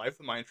person in your life,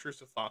 that my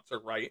intrusive thoughts are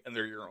right and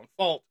they're your own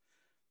fault,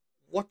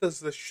 what does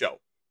this show?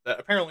 That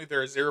apparently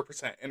there are 0%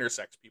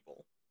 intersex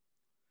people.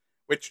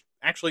 Which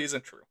actually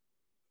isn't true.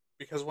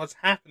 Because what's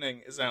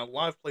happening is that in a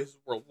lot of places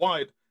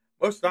worldwide,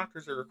 most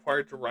doctors are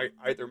required to write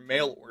either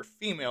male or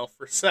female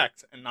for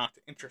sex and not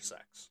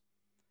intersex.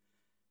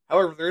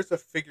 However, there is a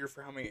figure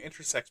for how many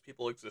intersex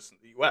people exist in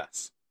the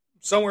US.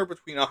 Somewhere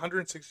between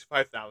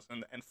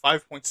 165,000 and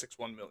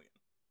 5.61 million.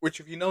 Which,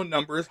 if you know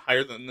numbers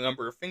higher than the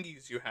number of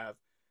fingies you have,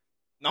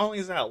 not only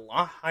is that a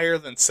lot higher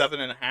than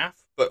 7.5,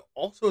 but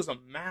also is a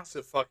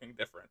massive fucking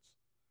difference.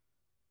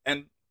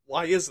 And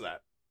why is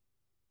that?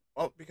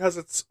 Well, because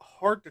it's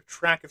hard to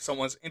track if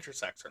someone's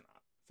intersex or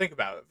not. Think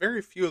about it.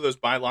 Very few of those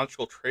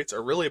biological traits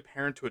are really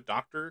apparent to a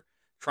doctor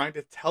trying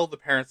to tell the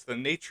parents the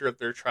nature of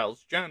their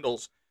child's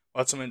genitals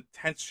without some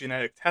intense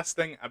genetic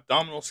testing,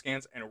 abdominal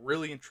scans, and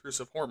really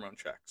intrusive hormone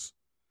checks.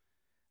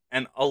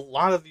 And a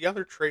lot of the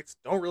other traits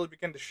don't really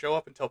begin to show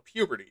up until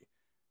puberty,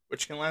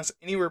 which can last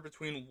anywhere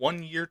between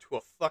 1 year to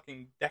a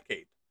fucking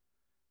decade.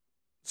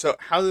 So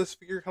how did this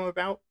figure come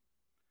about?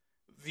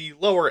 The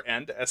lower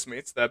end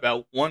estimates that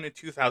about 1 in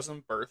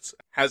 2,000 births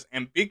has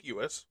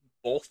ambiguous,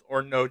 both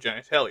or no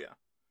genitalia.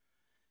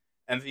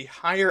 And the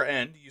higher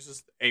end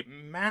uses a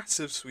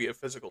massive suite of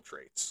physical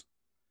traits.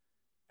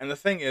 And the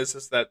thing is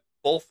that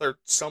both are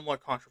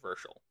somewhat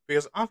controversial,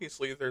 because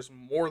obviously there's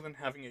more than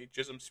having a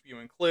jism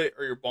spewing clit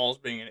or your balls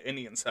being an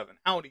Indian 7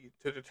 Audi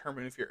to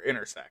determine if you're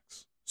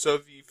intersex. So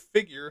the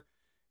figure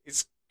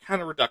is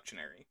kind of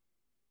reductionary.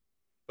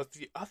 But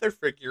the other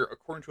figure,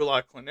 according to a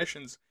lot of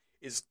clinicians,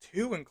 is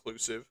too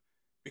inclusive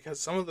because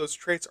some of those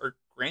traits are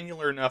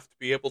granular enough to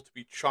be able to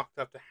be chalked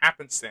up to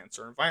happenstance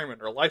or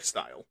environment or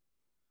lifestyle.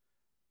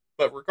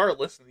 But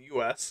regardless, in the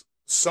US,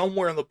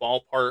 somewhere in the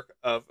ballpark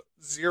of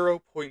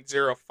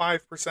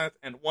 0.05%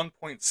 and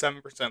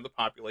 1.7% of the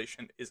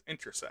population is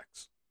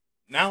intersex.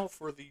 Now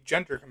for the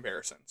gender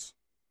comparisons.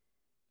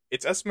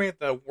 It's estimated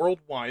that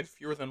worldwide,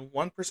 fewer than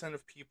 1%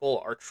 of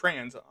people are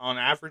trans. On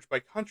average by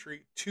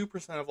country,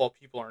 2% of all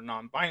people are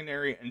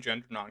non-binary and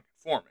gender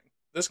non-conforming.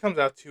 This comes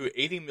out to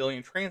 80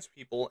 million trans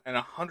people and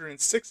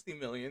 160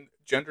 million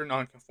gender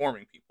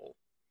non-conforming people,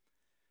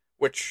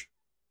 which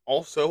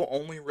also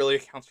only really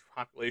accounts for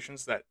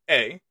populations that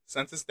A,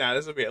 census data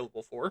is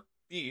available for,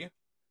 B,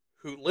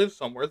 who live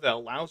somewhere that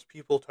allows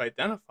people to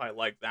identify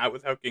like that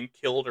without getting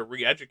killed or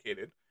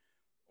re-educated,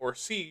 or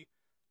C,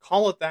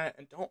 call it that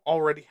and don't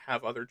already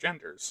have other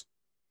genders.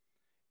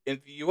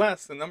 In the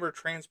US, the number of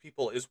trans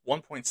people is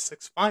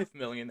 1.65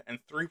 million and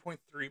 3.3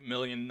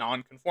 million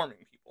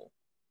non-conforming people.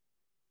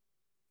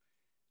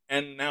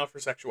 And now for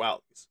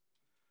sexualities.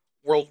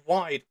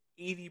 Worldwide,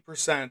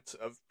 80%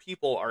 of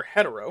people are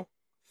hetero,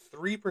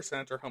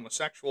 3% are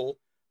homosexual,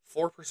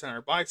 4%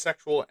 are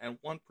bisexual, and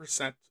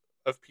 1%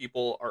 of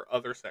people are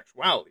other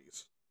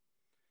sexualities.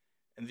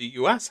 In the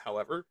US,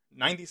 however,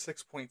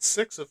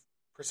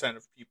 96.6%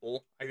 of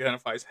people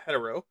identify as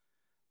hetero,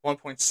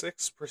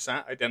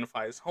 1.6%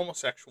 identify as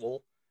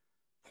homosexual,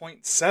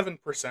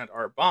 0.7%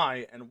 are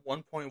bi, and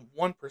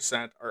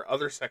 1.1% are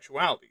other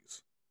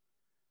sexualities.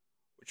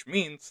 Which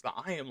means that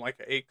I am like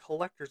a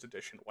collector's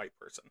edition white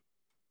person.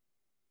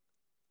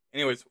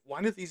 Anyways,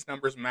 why do these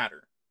numbers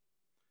matter?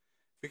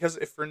 Because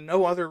if for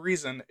no other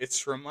reason,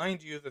 it's to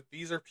remind you that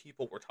these are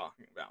people we're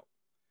talking about.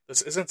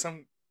 This isn't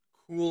some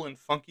cool and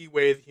funky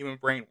way the human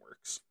brain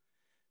works.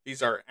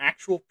 These are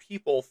actual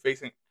people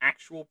facing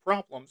actual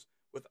problems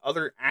with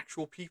other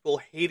actual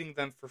people hating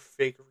them for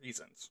fake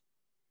reasons.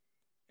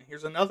 And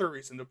here's another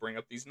reason to bring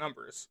up these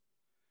numbers.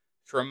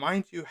 To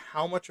remind you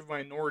how much of a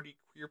minority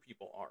queer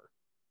people are.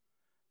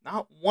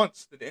 Not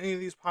once did any of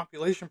these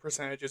population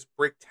percentages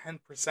break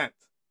 10%.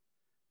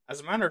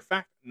 As a matter of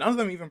fact, none of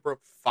them even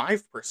broke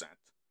 5%.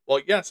 While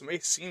yes, it may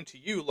seem to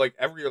you like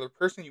every other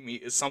person you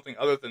meet is something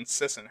other than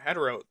cis and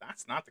hetero,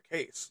 that's not the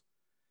case.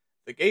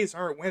 The gays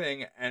aren't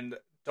winning and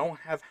don't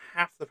have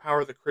half the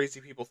power that crazy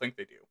people think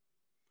they do.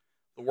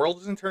 The world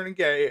isn't turning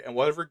gay, and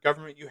whatever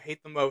government you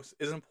hate the most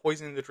isn't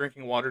poisoning the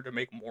drinking water to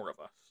make more of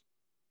us.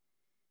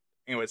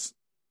 Anyways,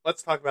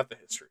 let's talk about the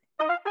history.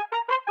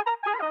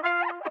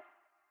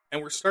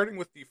 And we're starting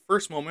with the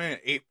first moment an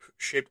ape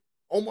shaped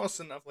almost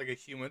enough like a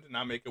human to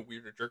not make a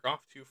weird or jerk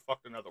off to fuck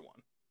another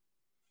one.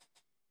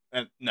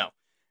 And no.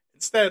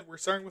 Instead, we're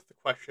starting with the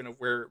question of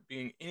where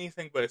being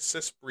anything but a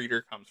cis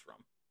breeder comes from.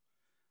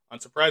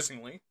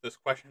 Unsurprisingly, this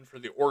question for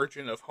the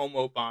origin of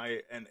homo,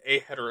 bi, and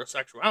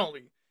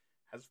aheterosexuality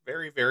has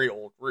very, very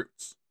old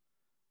roots.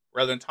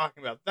 Rather than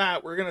talking about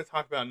that, we're going to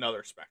talk about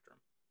another spectrum.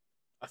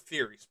 A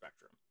theory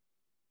spectrum.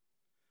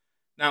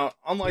 Now,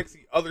 unlike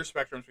the other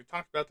spectrums we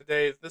talked about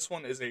today, this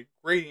one is a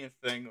gradient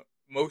thing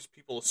most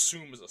people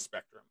assume is a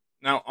spectrum.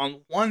 Now,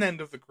 on one end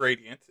of the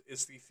gradient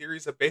is the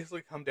theories that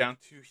basically come down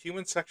to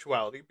human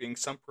sexuality being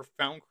some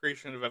profound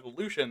creation of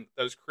evolution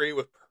that is created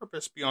with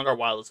purpose beyond our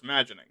wildest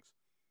imaginings.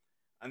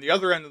 On the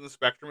other end of the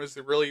spectrum is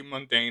the really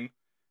mundane,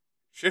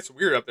 shit's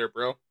weird up there,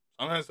 bro.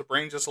 Sometimes the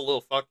brain's just a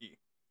little fucky.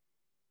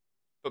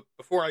 But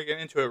before I get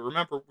into it,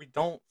 remember, we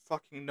don't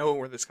fucking know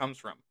where this comes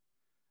from.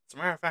 As a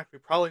matter of fact, we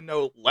probably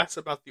know less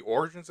about the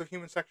origins of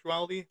human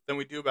sexuality than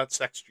we do about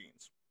sex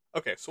genes.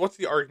 Okay, so what's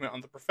the argument on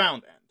the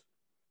profound end?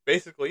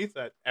 Basically,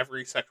 that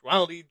every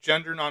sexuality,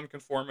 gender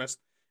nonconformist,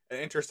 and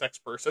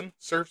intersex person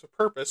serves a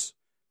purpose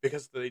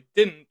because if they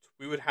didn't,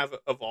 we would have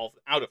evolved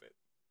out of it.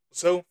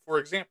 So, for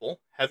example,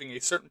 having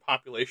a certain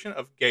population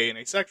of gay and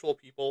asexual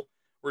people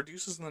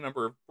reduces the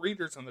number of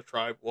breeders in the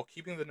tribe while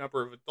keeping the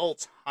number of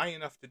adults high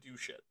enough to do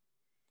shit.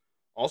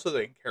 Also,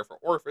 they can care for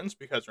orphans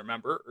because,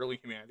 remember, early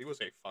humanity was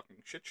a fucking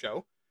shit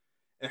show.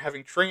 And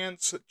having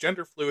trans,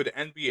 gender fluid,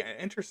 NB,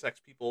 and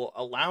intersex people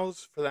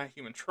allows for that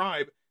human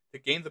tribe to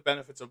gain the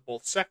benefits of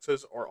both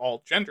sexes or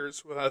all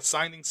genders without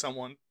assigning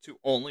someone to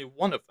only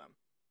one of them.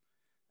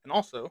 And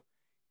also,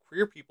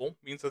 queer people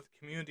means that the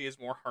community is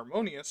more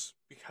harmonious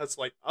because,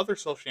 like other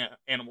social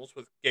animals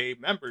with gay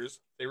members,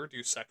 they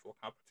reduce sexual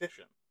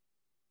competition.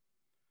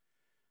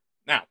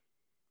 Now,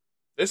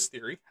 this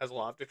theory has a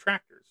lot of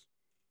detractors,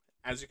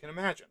 as you can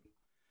imagine.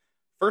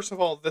 First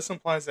of all, this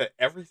implies that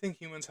everything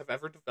humans have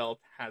ever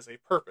developed has a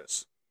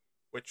purpose.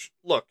 Which,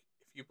 look,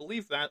 if you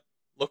believe that,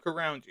 look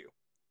around you.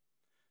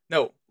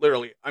 No,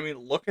 literally, I mean,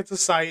 look at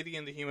society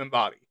and the human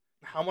body.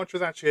 How much of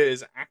that shit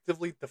is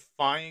actively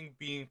defying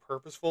being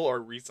purposeful or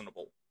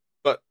reasonable?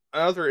 But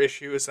another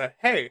issue is that,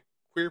 hey,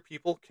 queer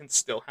people can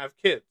still have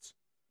kids.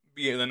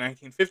 Be it the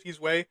 1950s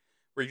way,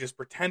 where you just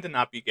pretend to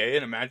not be gay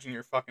and imagine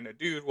you're fucking a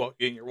dude while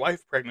getting your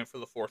wife pregnant for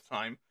the 4th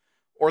time,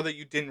 or that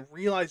you didn't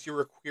realize you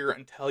were queer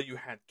until you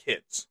had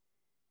kids.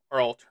 Or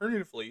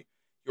alternatively,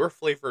 your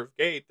flavor of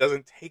gay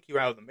doesn't take you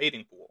out of the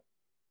mating pool.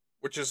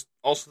 which is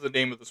also the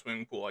name of the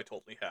swimming pool I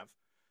totally have.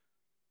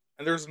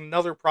 And there's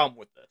another problem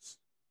with this.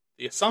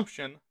 The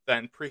assumption that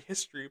in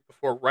prehistory,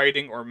 before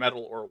writing or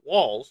metal or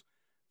walls,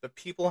 the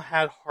people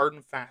had hard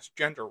and fast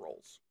gender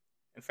roles.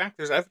 In fact,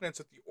 there's evidence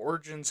that the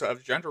origins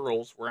of gender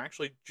roles were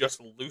actually just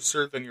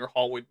looser than your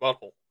hallway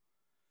butthole.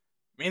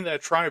 Meaning that a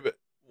tribe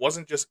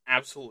wasn't just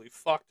absolutely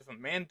fucked if a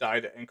man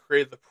died and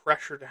created the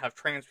pressure to have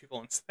trans people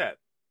instead.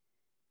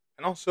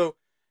 And also,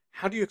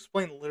 how do you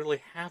explain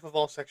literally half of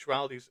all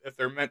sexualities if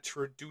they're meant to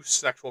reduce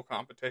sexual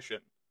competition?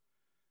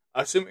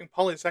 Assuming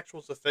polysexual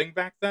is a thing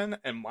back then,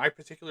 and my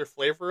particular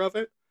flavor of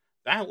it,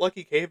 that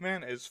lucky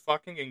caveman is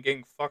fucking and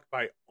getting fucked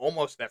by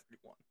almost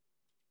everyone.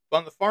 But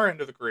on the far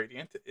end of the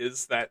gradient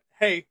is that,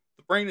 hey,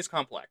 the brain is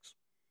complex.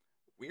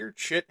 Weird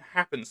shit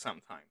happens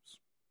sometimes.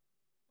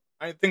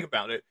 I think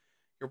about it,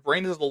 your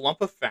brain is a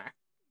lump of fat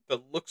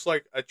that looks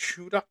like a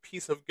chewed up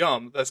piece of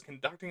gum that's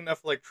conducting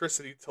enough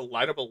electricity to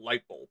light up a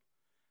light bulb.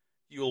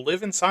 You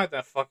live inside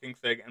that fucking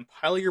thing and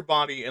pilot your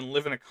body and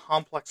live in a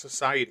complex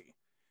society.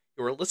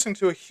 You are listening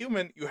to a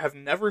human you have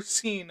never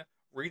seen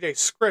read a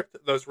script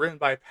that was written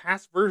by a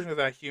past version of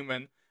that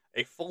human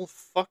a full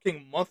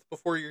fucking month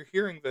before you're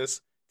hearing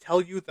this tell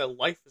you that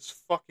life is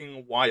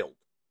fucking wild.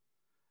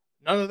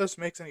 None of this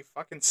makes any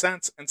fucking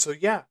sense, and so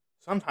yeah,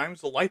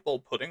 sometimes the light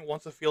bulb pudding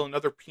wants to feel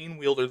another peen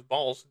wielder's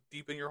balls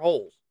deep in your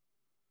holes.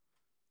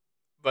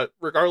 But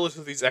regardless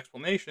of these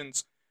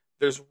explanations,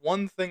 there's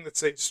one thing that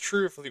stays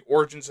true for the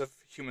origins of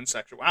human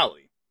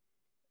sexuality.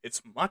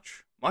 It's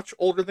much, much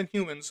older than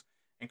humans,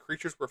 and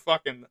creatures were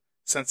fucking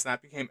since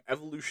that became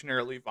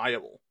evolutionarily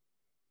viable.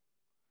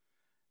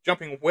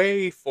 Jumping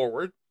way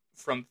forward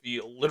from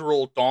the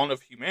literal dawn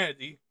of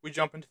humanity, we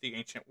jump into the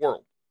ancient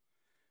world.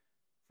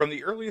 From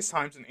the earliest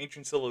times in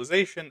ancient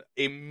civilization,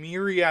 a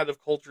myriad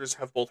of cultures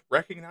have both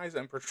recognized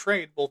and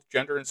portrayed both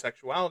gender and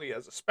sexuality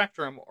as a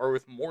spectrum or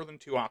with more than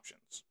two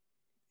options,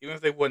 even if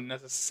they wouldn't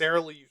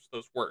necessarily use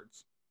those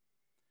words.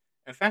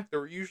 In fact, there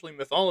were usually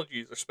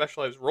mythologies or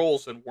specialized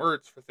roles and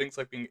words for things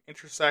like being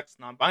intersex,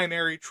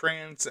 non-binary,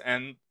 trans,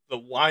 and the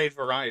wide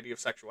variety of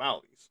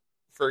sexualities.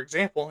 For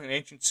example, in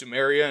ancient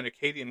Sumeria and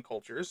Akkadian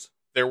cultures,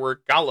 there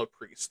were Gala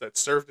priests that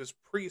served as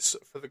priests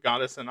for the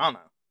goddess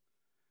Inanna.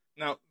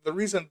 Now, the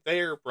reason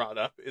they're brought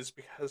up is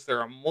because there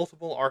are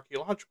multiple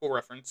archaeological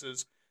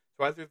references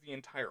to either the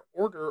entire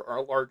order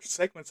or large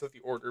segments of the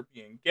order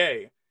being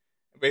gay,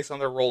 and based on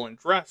their role and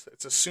dress,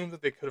 it's assumed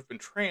that they could have been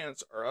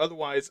trans or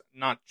otherwise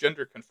not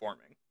gender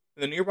conforming.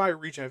 In the nearby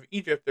region of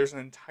Egypt, there's an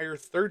entire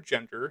third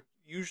gender,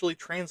 usually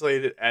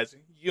translated as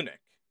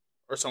eunuch,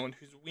 or someone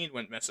whose ween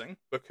went missing,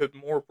 but could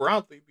more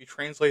broadly be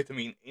translated to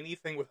mean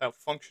anything without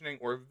functioning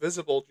or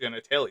visible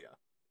genitalia.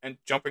 And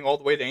jumping all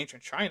the way to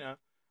ancient China,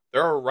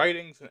 there are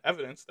writings and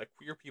evidence that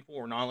queer people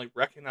were not only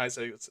recognized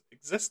as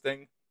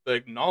existing, but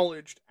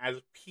acknowledged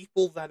as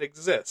people that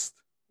exist,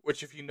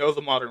 which if you know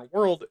the modern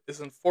world,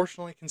 is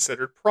unfortunately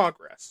considered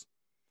progress.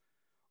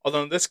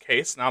 Although in this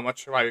case, not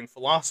much surviving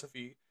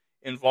philosophy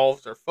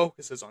involves or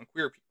focuses on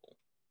queer people.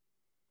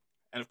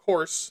 And of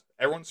course,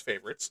 everyone's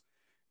favorites,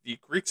 the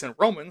Greeks and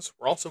Romans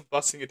were also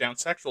busting it down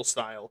sexual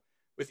style,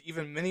 with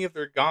even many of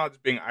their gods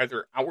being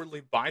either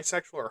outwardly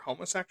bisexual or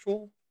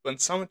homosexual, but in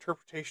some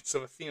interpretations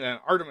of Athena and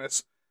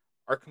Artemis,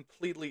 are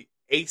completely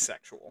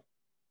asexual.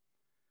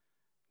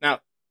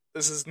 Now,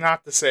 this is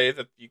not to say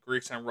that the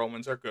Greeks and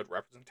Romans are good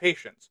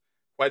representations.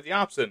 Quite the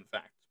opposite, in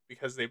fact,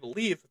 because they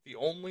believe that the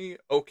only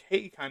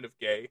okay kind of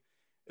gay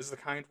is the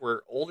kind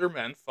where older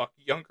men fuck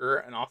younger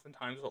and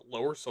oftentimes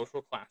lower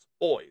social class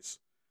boys.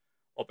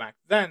 Well, back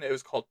then it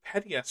was called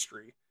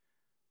pederasty.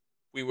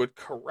 We would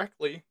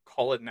correctly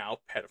call it now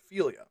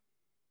pedophilia.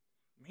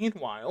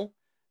 Meanwhile,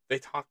 they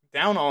talk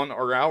down on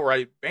or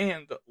outright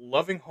banned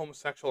loving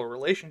homosexual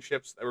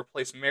relationships that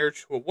replace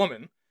marriage to a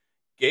woman,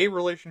 gay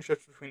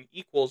relationships between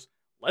equals,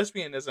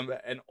 lesbianism,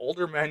 and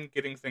older men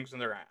getting things in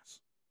their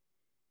ass.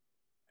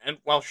 And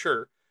while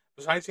sure,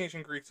 besides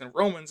ancient Greeks and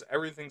Romans,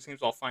 everything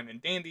seems all fine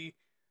and dandy,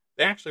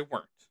 they actually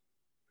weren't.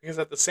 Because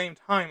at the same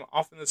time,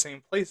 often in the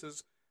same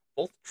places,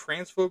 both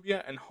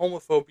transphobia and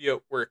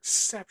homophobia were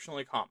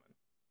exceptionally common.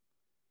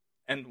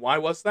 And why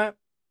was that?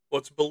 Well,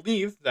 it's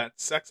believed that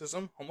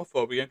sexism,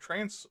 homophobia, and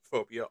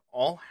transphobia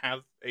all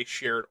have a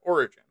shared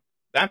origin.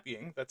 That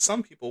being that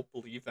some people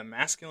believe that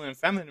masculine and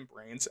feminine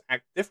brains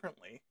act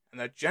differently, and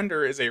that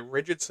gender is a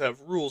rigid set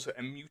of rules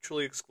and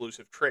mutually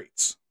exclusive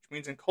traits. Which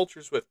means in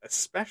cultures with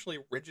especially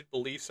rigid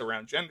beliefs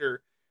around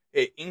gender,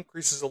 it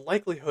increases the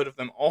likelihood of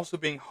them also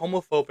being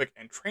homophobic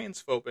and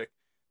transphobic,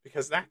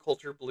 because that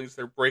culture believes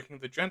they're breaking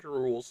the gender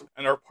rules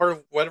and are part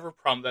of whatever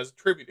problem that is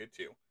attributed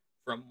to,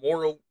 from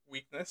moral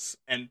weakness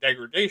and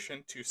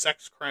degradation to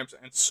sex crimes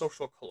and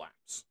social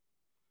collapse.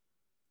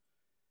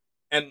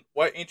 And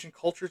what ancient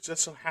cultures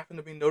just so happen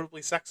to be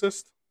notably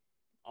sexist?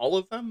 All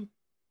of them?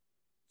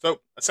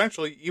 So,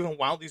 essentially, even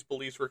while these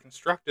beliefs were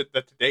constructed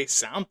that today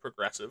sound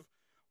progressive,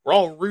 were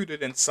all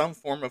rooted in some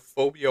form of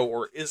phobia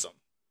or ism.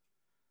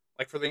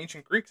 Like for the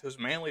ancient Greeks, it was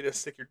manly to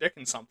stick your dick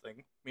in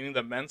something, meaning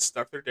that men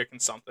stuck their dick in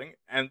something,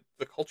 and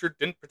the culture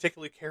didn't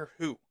particularly care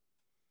who.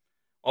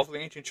 While for the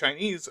ancient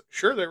Chinese,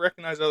 sure they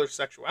recognized other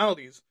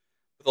sexualities,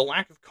 The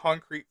lack of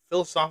concrete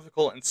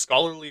philosophical and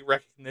scholarly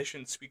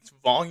recognition speaks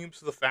volumes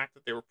to the fact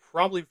that they were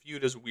probably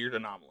viewed as weird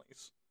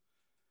anomalies.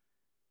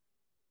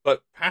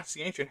 But past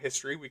the ancient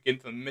history, we get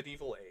into the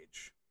medieval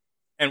age.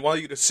 And while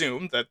you'd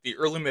assume that the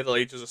early Middle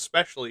Ages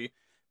especially,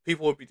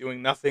 people would be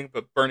doing nothing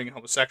but burning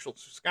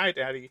homosexuals to Sky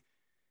Daddy,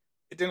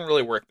 it didn't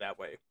really work that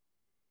way.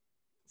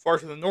 Far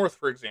to the north,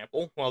 for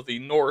example, while the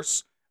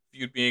Norse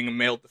viewed being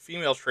male to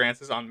female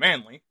trans as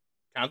unmanly,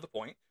 kind of the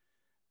point,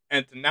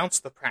 and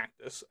denounced the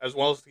practice, as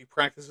well as the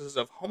practices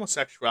of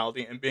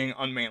homosexuality and being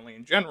unmanly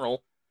in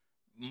general,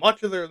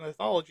 much of their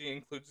mythology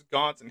includes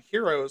gods and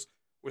heroes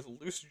with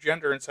loose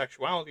gender and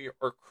sexuality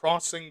or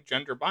crossing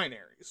gender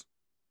binaries.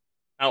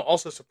 Now,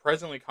 also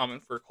surprisingly common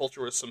for a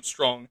culture with some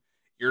strong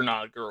 "you're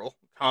not a girl"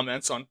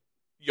 comments on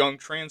young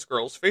trans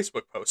girls'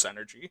 Facebook posts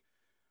energy,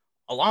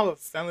 a lot of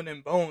feminine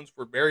bones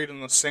were buried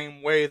in the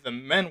same way the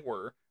men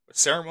were, with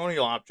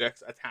ceremonial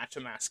objects attached to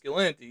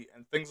masculinity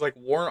and things like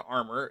war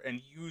armor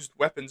and used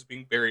weapons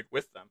being buried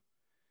with them,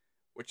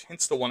 which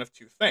hints to one of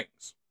two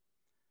things.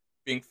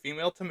 Being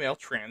female to male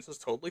trans is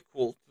totally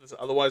cool to this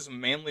otherwise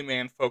manly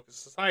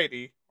man-focused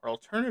society, or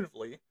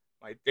alternatively,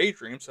 my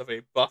daydreams of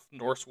a buff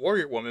Norse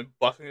warrior woman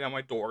busting down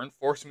my door and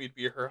forcing me to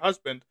be her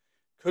husband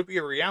could be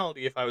a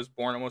reality if I was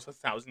born almost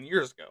 1,000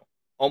 years ago.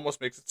 Almost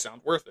makes it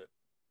sound worth it.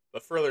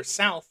 But further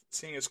south,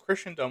 seeing as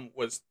Christendom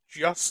was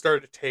just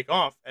starting to take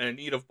off and in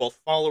need of both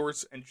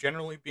followers and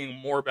generally being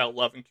more about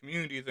love and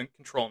community than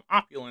control and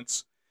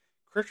opulence,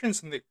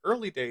 Christians in the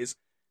early days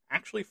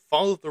actually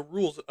followed the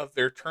rules of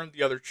their turn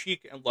the other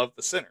cheek and love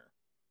the sinner.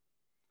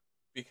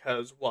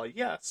 Because, while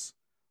yes,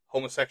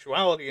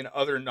 homosexuality and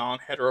other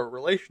non-hetero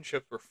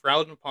relationships were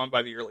frowned upon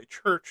by the early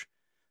church,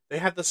 they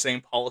had the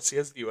same policy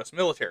as the US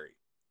military.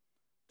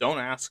 Don't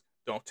ask,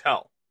 don't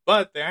tell.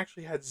 But they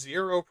actually had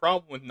zero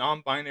problem with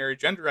non-binary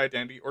gender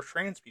identity or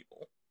trans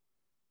people.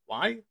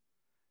 Why?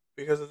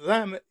 Because of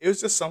them, it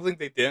was just something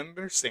they didn't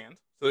understand,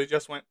 so they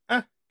just went,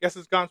 guess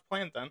it's God's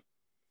plan then.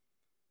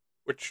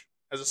 Which,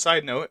 as a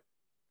side note,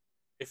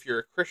 if you're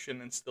a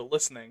Christian and still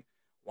listening,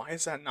 why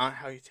is that not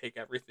how you take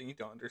everything you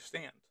don't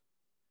understand?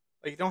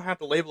 Like, you don't have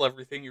to label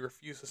everything you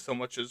refuse to so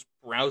much as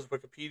browse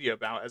Wikipedia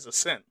about as a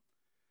sin.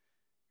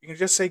 You can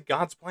just say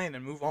God's plan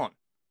and move on.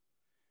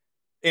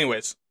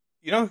 Anyways,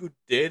 you know who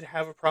did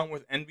have a problem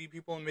with NB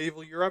people in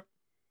medieval Europe?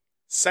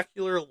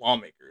 Secular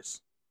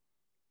lawmakers.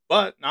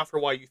 But not for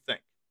why you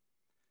think.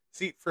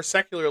 See, for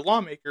secular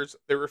lawmakers,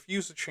 they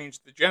refuse to change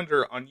the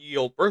gender on ye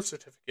olde birth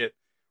certificate,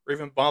 or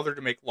even bother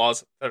to make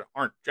laws that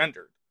aren't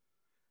gendered.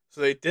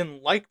 So they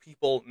didn't like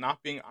people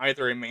not being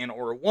either a man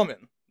or a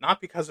woman,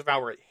 not because of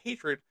outright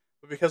hatred,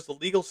 but because the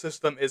legal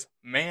system is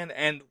man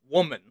and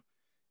woman,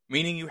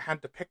 meaning you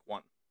had to pick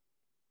one.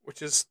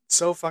 Which is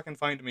so fucking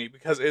funny to me,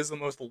 because it is the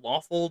most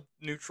lawful,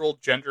 neutral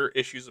gender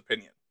issues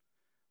opinion.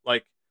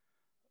 Like,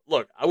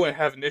 look, I wouldn't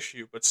have an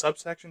issue, but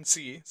subsection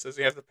C says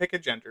you have to pick a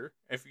gender,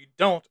 and if you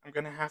don't, I'm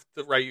going to have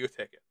to write you a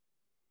ticket.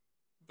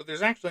 But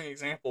there's actually an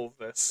example of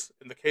this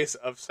in the case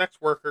of sex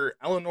worker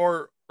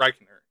Eleanor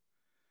Reichner,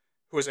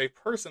 who is a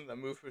person that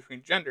moved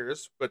between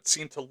genders, but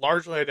seemed to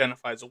largely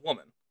identify as a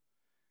woman.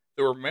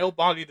 They were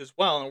male-bodied as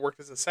well and worked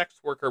as a sex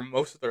worker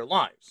most of their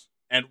lives.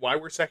 And why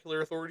were secular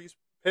authorities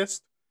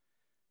pissed?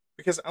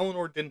 Because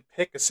Eleanor didn't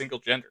pick a single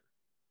gender.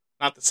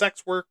 Not the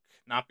sex work,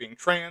 not being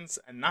trans,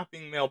 and not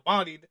being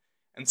male-bodied,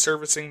 and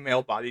servicing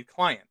male-bodied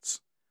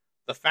clients.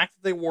 The fact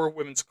that they wore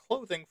women's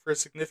clothing for a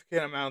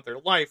significant amount of their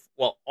life,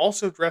 while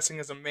also dressing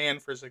as a man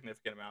for a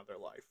significant amount of their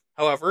life.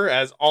 However,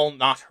 as all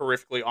not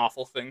horrifically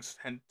awful things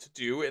tend to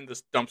do in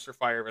this dumpster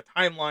fire of a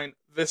timeline,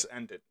 this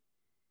ended.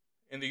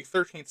 In the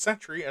 13th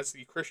century, as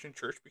the Christian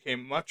church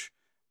became much,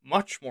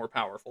 much more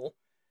powerful,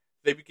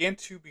 they began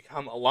to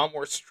become a lot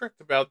more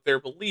strict about their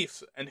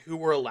beliefs and who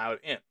were allowed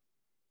in.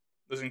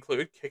 This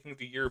included kicking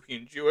the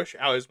European Jewish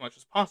out as much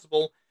as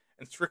possible,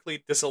 and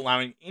strictly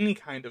disallowing any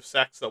kind of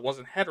sex that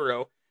wasn't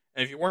hetero,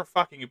 and if you weren't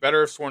fucking, you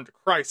better have sworn to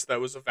Christ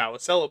that was a vow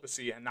of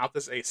celibacy and not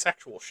this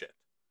asexual shit.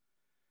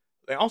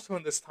 They also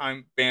in this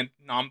time banned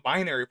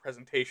non-binary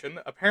presentation,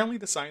 apparently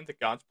deciding that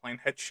God's plan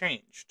had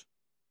changed.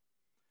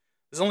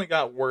 This only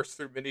got worse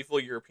through medieval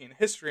European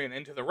history and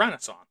into the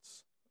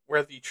Renaissance,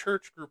 where the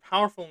church grew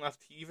powerful enough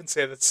to even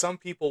say that some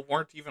people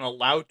weren't even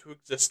allowed to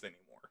exist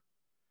anymore.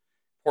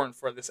 Important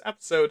for this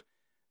episode,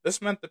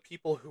 this meant that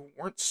people who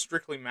weren't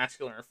strictly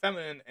masculine or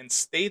feminine and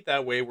stayed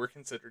that way were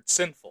considered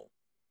sinful.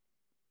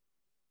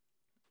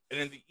 And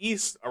in the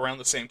East, around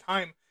the same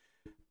time,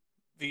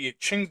 the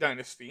Qing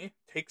dynasty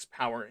takes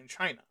power in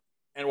China.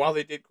 And while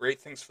they did great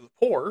things for the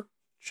poor,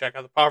 check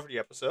out the poverty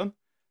episode,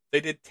 they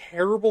did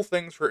terrible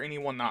things for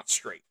anyone not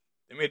straight.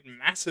 They made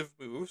massive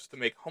moves to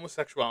make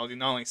homosexuality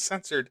not only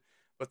censored,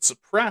 but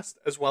suppressed,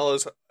 as well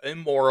as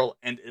immoral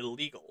and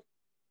illegal.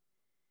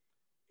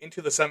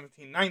 Into the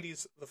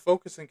 1790s, the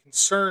focus and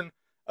concern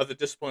of the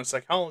discipline of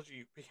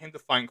psychology became to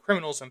find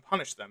criminals and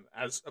punish them,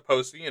 as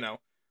opposed to,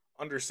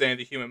 understanding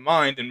the human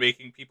mind and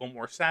making people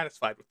more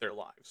satisfied with their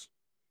lives.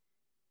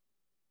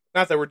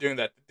 Not that we're doing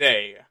that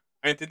today.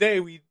 Today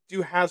we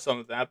do have some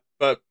of that,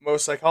 but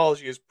most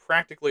psychology is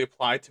practically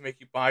applied to make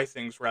you buy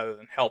things rather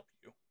than help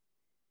you.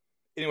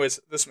 Anyways,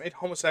 this made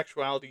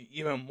homosexuality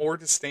even more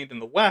disdained in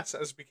the West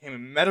as it became a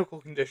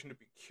medical condition to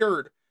be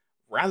cured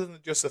rather than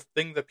just a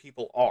thing that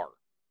people are.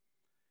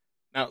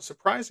 Now,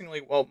 surprisingly,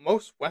 while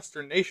most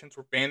Western nations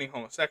were banning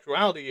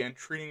homosexuality and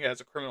treating it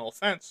as a criminal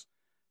offense,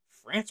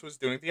 France was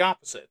doing the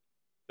opposite.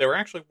 They were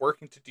actually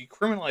working to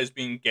decriminalize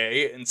being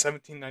gay in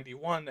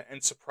 1791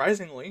 and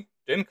surprisingly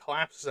didn't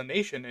collapse as a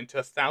nation into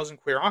 1,000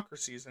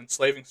 queerocracies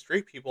enslaving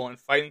straight people and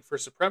fighting for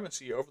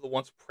supremacy over the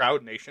once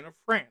proud nation of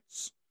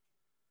France.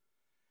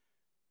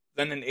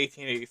 Then in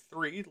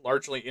 1883,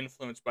 largely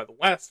influenced by the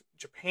West,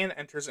 Japan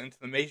enters into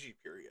the Meiji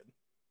period.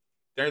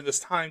 During this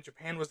time,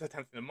 Japan was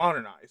attempting to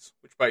modernize,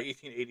 which by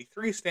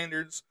 1883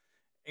 standards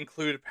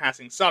included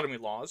passing sodomy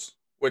laws,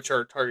 which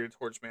are targeted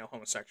towards male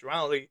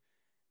homosexuality,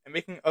 and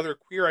making other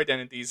queer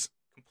identities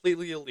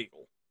completely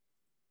illegal.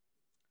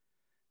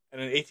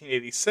 And in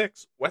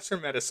 1886,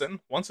 Western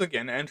medicine once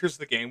again enters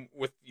the game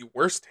with the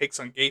worst takes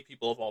on gay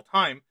people of all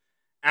time,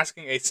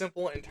 asking a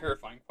simple and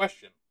terrifying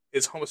question.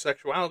 Is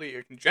homosexuality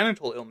a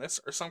congenital illness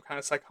or some kind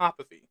of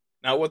psychopathy?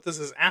 Now, what this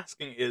is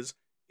asking is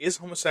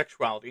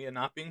homosexuality and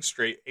not being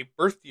straight a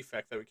birth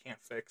defect that we can't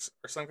fix,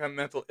 or some kind of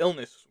mental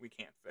illness we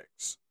can't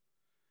fix?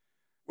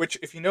 Which,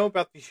 if you know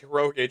about the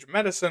heroic age of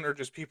medicine, or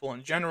just people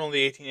in general in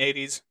the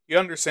 1880s, you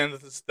understand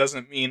that this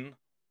doesn't mean,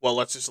 well,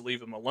 let's just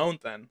leave them alone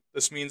then.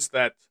 This means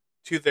that,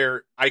 to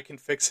their I can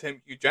fix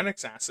him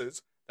eugenics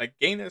asses, that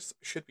gayness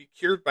should be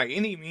cured by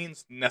any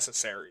means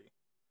necessary.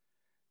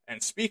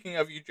 And speaking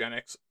of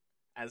eugenics,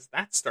 as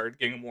that started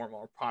getting more and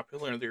more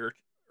popular in the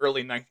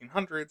early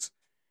 1900s,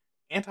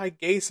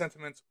 anti-gay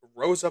sentiments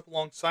rose up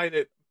alongside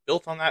it,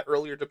 built on that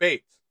earlier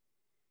debate.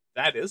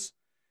 That is,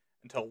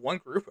 until one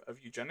group of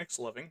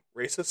eugenics-loving,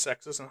 racist,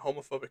 sexist, and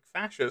homophobic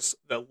fascists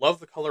that love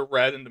the color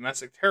red and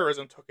domestic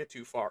terrorism took it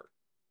too far.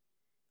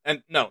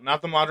 And no,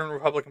 not the modern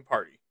Republican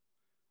Party.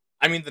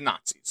 I mean the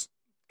Nazis.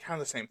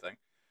 Kind of the same thing.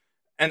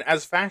 And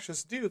as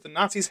fascists do, the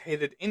Nazis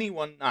hated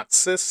anyone not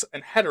cis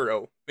and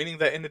hetero, meaning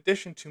that in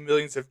addition to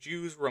millions of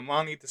Jews,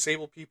 Romani,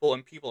 disabled people,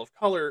 and people of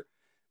color,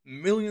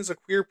 millions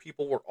of queer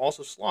people were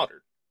also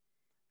slaughtered.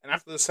 And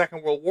after the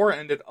Second World War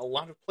ended, a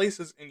lot of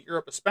places, in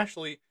Europe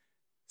especially,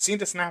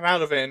 seemed to snap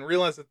out of it and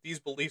realize that these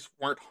beliefs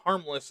weren't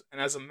harmless,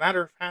 and as a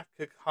matter of fact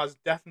could cause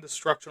death and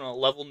destruction on a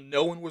level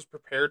no one was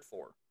prepared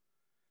for.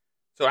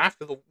 So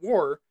after the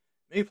war,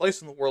 many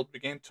places in the world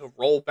began to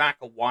roll back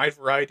a wide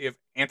variety of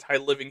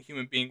anti-living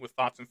human being with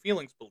thoughts and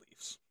feelings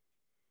beliefs.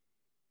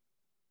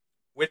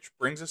 Which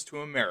brings us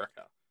to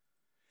America.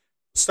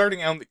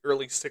 Starting out in the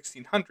early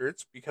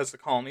 1600s, because the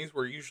colonies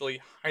were usually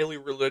highly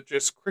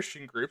religious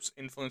Christian groups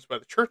influenced by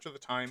the church of the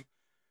time,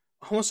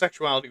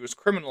 homosexuality was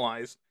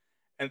criminalized,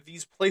 and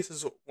these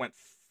places went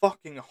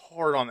fucking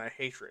hard on that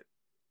hatred,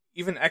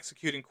 even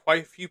executing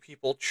quite a few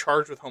people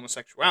charged with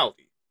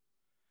homosexuality.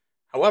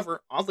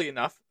 However, oddly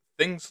enough,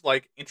 things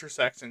like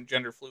intersex and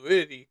gender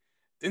fluidity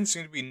didn't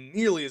seem to be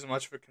nearly as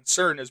much of a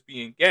concern as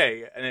being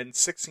gay, and in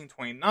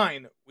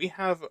 1629, we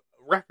have a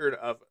record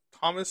of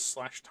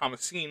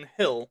Thomasine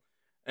Hill,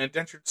 an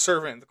indentured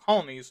servant in the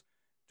colonies,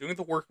 doing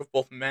the work of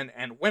both men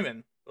and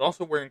women, but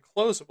also wearing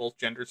clothes of both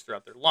genders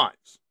throughout their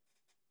lives.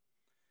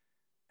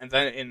 And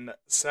then in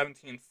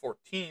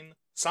 1714,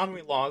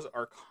 sodomy laws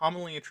are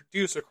commonly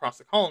introduced across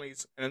the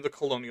colonies and in the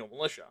colonial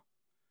militia.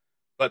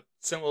 But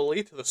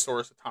similarly to the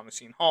source of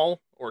Thomasine Hall,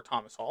 or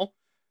Thomas Hall,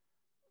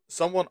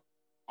 someone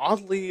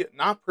oddly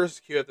not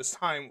persecuted at this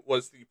time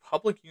was the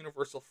Public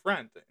Universal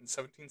Friend in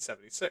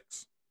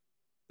 1776.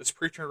 This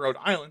preacher in Rhode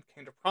Island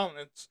came to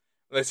prominence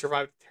when they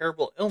survived a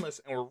terrible illness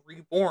and were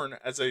reborn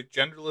as a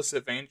genderless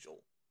evangel.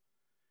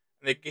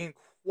 And they gained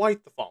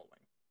quite the following.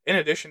 In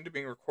addition to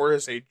being recorded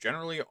as a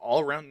generally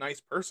all-around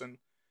nice person,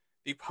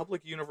 the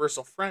Public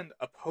Universal Friend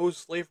opposed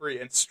slavery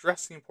and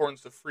stressed the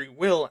importance of free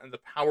will and the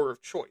power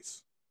of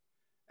choice.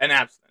 And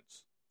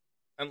abstinence.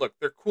 And look,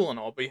 they're cool and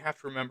all, but you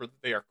have to remember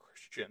that they are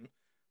Christian.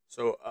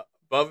 So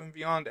above and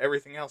beyond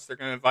everything else, they're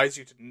going to advise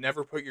you to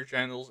never put your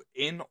genitals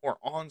in or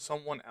on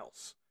someone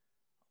else.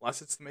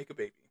 Unless it's to make a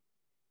baby.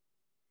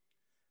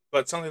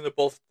 But something that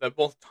both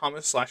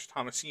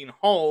Thomasine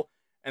Hall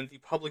and the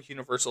Public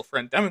Universal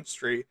Friend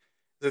demonstrate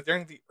is that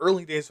during the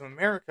early days of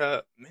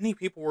America, many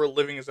people were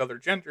living as other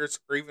genders,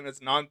 or even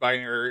as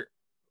non-binary,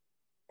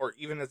 or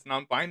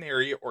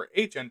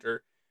agender,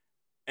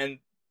 and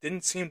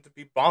didn't seem to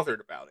be bothered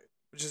about it,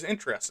 which is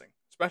interesting,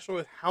 especially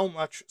with how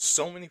much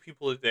so many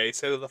people today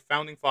say that the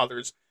Founding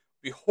Fathers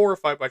would be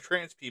horrified by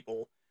trans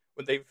people,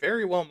 when they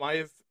very well might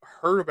have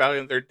heard about it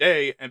in their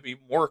day and be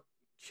more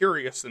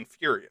curious than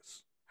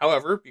furious.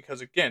 However,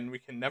 because again, we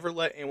can never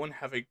let anyone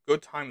have a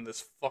good time in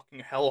this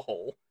fucking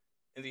hellhole,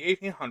 in the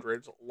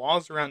 1800s,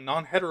 laws around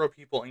non-hetero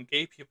people and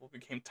gay people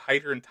became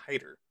tighter and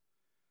tighter.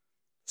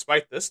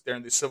 Despite this,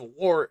 during the Civil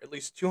War, at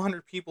least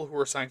 200 people who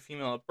were assigned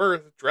female at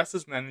birth dressed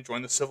as men and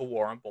joined the Civil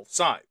War on both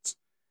sides.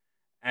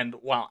 And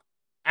while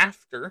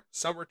after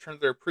some returned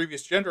to their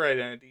previous gender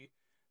identity,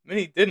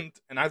 many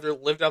didn't and either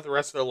lived out the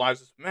rest of their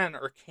lives as men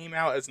or came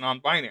out as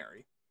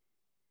non-binary.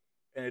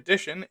 In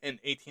addition, in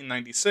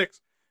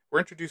 1896, we're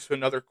introduced to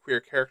another queer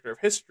character of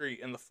history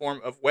in the form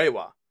of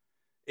Wewa.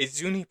 a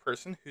Zuni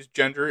person whose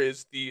gender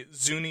is the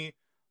Zuni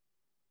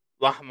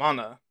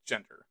Lahmana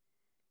gender.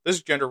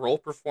 This gender role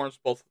performs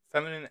both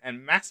feminine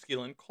and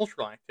masculine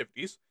cultural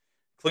activities,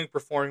 including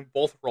performing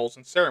both roles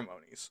in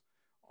ceremonies.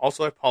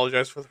 Also, I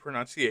apologize for the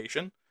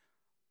pronunciation.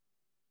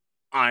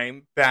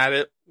 I'm bad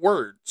at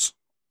words.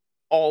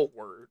 All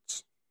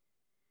words.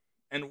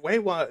 And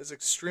Weiwa is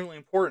extremely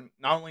important,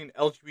 not only in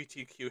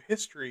LGBTQ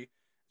history,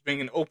 as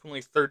being an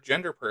openly third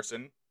gender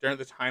person during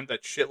the time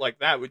that shit like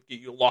that would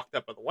get you locked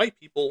up by the white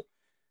people,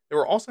 they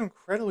were also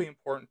incredibly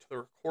important to the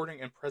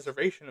recording and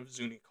preservation of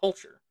Zuni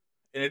culture.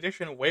 In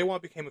addition,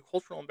 Weiwa became a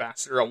cultural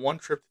ambassador on one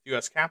trip to the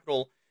U.S.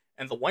 Capitol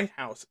and the White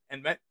House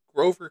and met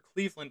Grover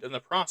Cleveland in the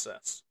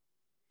process,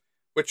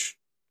 which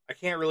I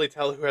can't really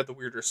tell who had the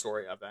weirder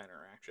story of that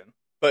interaction.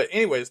 But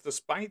anyways,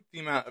 despite the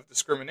amount of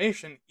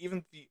discrimination,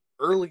 even the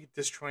early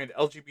disjointed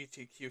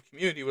LGBTQ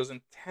community was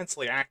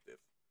intensely active.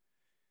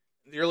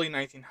 In the early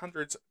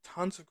 1900s,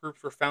 tons of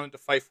groups were founded to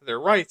fight for their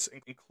rights,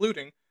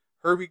 including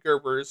Herbie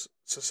Gerber's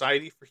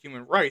Society for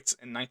Human Rights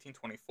in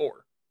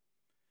 1924.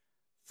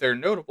 They're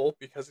notable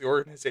because the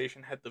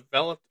organization had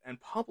developed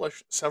and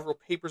published several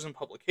papers and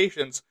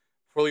publications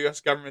before the US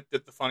government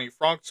did the funny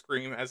frog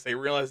scream as they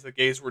realized the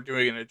gays were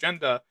doing an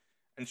agenda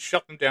and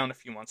shut them down a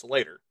few months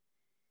later.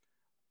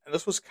 And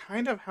this was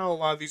kind of how a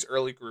lot of these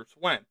early groups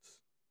went.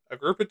 A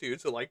group of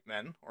dudes that liked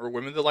men, or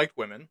women that liked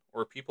women,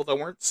 or people that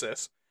weren't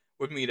cis,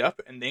 would meet up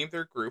and name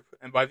their group,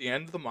 and by the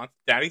end of the month,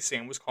 Daddy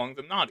Sam was calling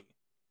them naughty.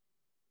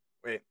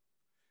 Wait.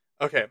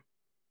 Okay.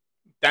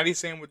 Daddy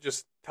Sam would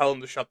just tell them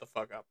to shut the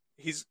fuck up.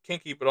 He's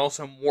kinky, but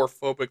also more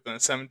phobic than a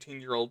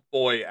 17-year-old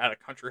boy at a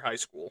country high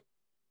school.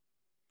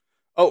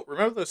 Oh,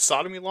 remember those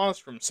sodomy laws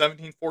from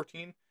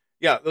 1714?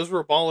 Yeah, those were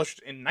abolished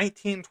in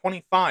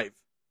 1925.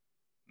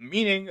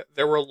 Meaning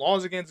there were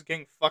laws against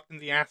getting fucked in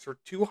the ass for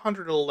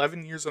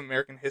 211 years of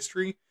American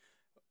history,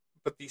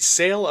 but the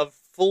sale of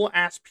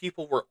full-ass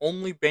people were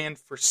only banned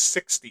for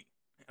 60.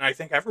 And I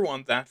think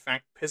everyone that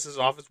fact pisses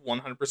off is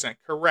 100%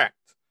 correct.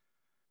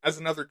 As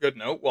another good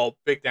note, while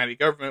Big Daddy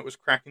government was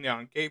cracking down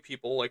on gay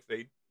people like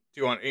they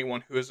do on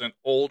anyone who isn't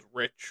old,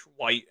 rich,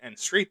 white, and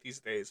straight these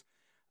days,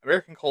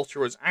 American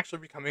culture was actually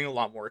becoming a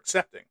lot more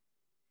accepting.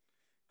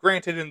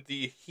 Granted, in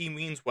the he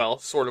means well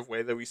sort of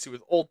way that we see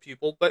with old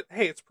people, but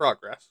hey, it's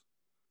progress.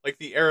 Like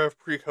the era of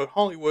pre-code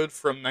Hollywood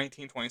from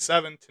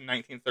 1927 to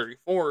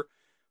 1934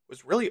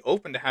 was really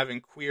open to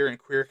having queer and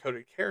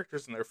queer-coded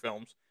characters in their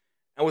films,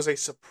 and was a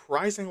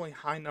surprisingly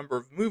high number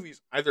of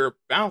movies either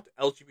about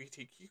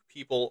LGBTQ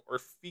people or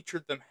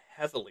featured them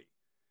heavily.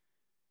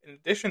 In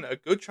addition, a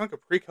good chunk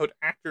of pre-code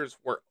actors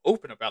were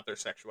open about their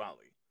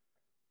sexuality.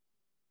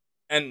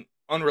 And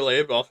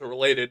unrelated, but also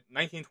related,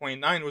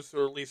 1929 was the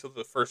release of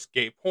the first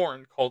gay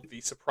porn called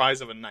The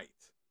Surprise of a Night,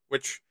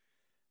 which,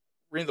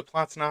 reading the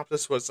plot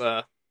synopsis, was,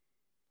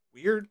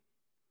 weird.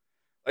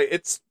 Like,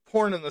 it's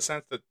porn in the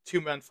sense that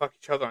two men fuck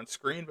each other on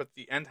screen, but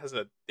the end has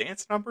a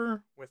dance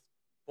number with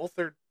both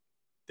their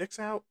dicks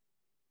out.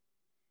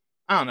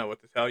 I don't know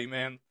what to tell you,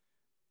 man.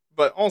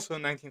 But also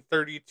in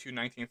 1930 to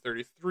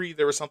 1933,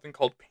 there was something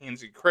called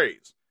pansy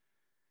craze.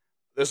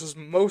 This was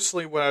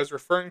mostly what I was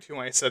referring to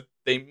when I said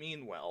they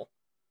mean well.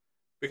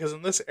 Because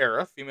in this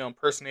era, female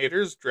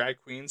impersonators,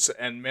 drag queens,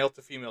 and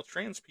male-to-female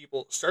trans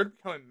people started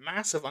becoming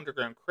massive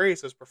underground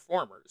craze as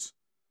performers.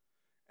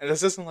 And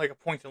this isn't like a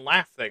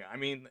point-and-laugh thing. I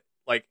mean,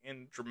 like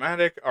in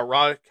dramatic,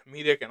 erotic,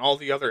 comedic, and all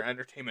the other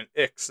entertainment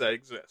icks that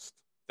exist.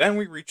 Then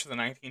we reach the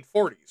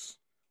 1940s,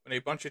 when a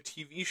bunch of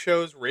TV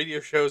shows, radio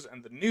shows,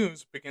 and the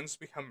news begins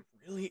to become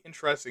really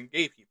interested in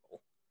gay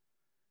people.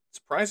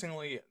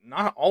 Surprisingly,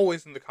 not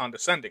always in the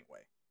condescending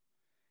way.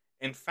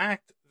 In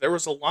fact, there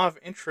was a lot of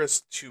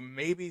interest to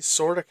maybe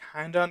sorta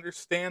kinda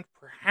understand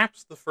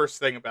perhaps the first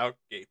thing about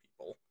gay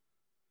people.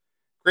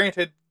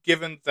 Granted,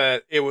 given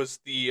that it was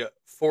the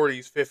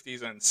 40s,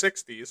 50s, and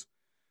 60s,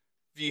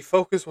 the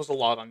focus was a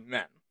lot on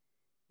men.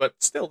 But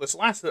still, this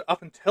lasted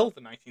up until the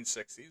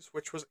 1960s,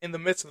 which was in the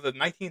midst of the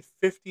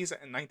 1950s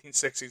and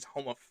 1960s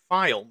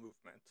homophile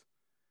movement.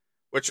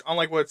 Which,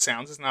 unlike what it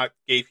sounds, is not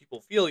gay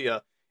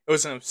peoplephilia, it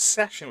was an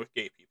obsession with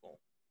gay people.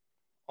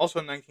 Also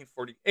in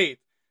 1948,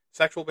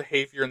 Sexual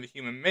Behavior in the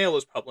Human Male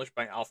was published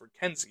by Alfred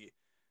Kinsey,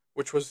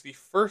 which was the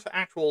first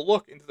actual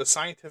look into the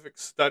scientific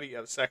study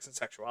of sex and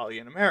sexuality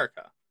in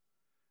America.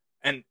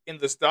 And in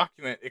this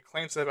document, it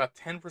claims that about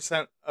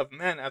 10% of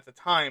men at the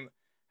time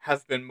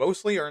have been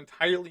mostly or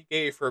entirely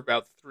gay for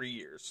about 3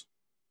 years.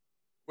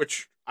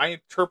 Which I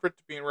interpret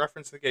to be in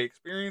reference to gay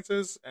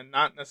experiences, and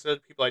not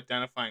necessarily people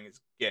identifying as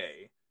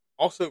gay.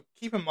 Also,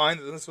 keep in mind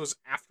that this was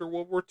after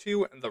World War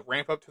II and the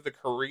ramp up to the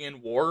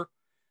Korean War,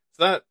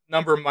 so that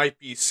number might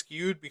be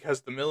skewed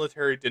because the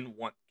military didn't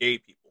want gay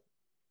people.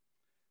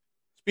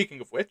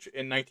 Speaking of which,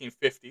 in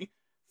 1950,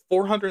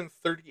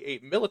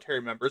 438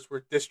 military members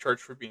were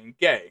discharged for being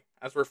gay,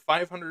 as were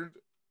 500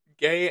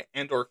 gay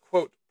and or,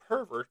 quote,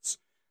 perverts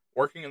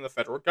working in the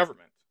federal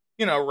government.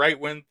 You know, right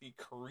when the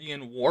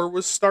Korean War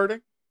was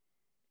starting?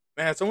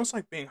 Man, it's almost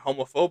like being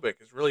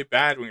homophobic is really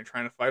bad when you're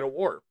trying to fight a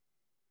war.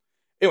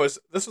 Anyways,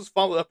 this was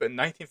followed up in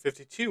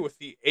 1952 with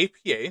the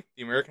APA,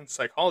 the American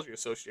Psychology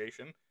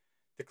Association,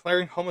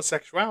 declaring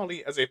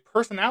homosexuality as a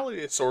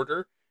personality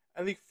disorder,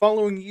 and the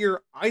following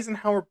year,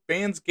 Eisenhower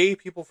bans gay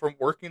people from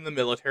working in the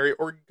military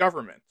or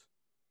government.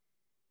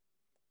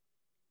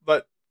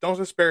 But don't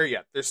despair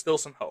yet, there's still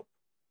some hope.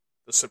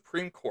 The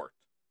Supreme Court.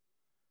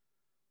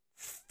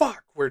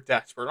 Fuck, we're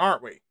desperate,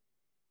 aren't we?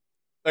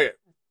 Like,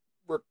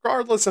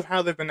 regardless of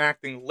how they've been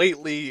acting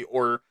lately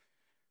or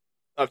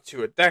up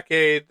to a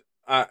decade,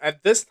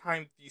 at this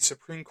time, the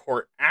Supreme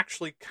Court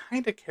actually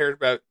kind of cared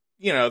about,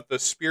 the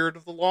spirit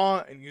of the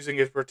law and using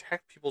it to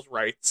protect people's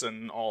rights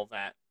and all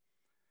that.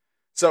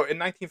 So in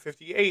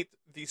 1958,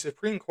 the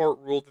Supreme Court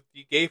ruled that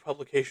the gay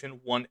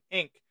publication One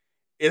Inc.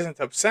 isn't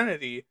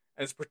obscenity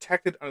and is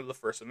protected under the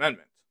First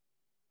Amendment.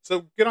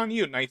 So good on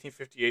you,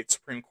 1958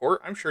 Supreme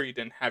Court. I'm sure you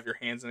didn't have your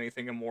hands in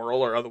anything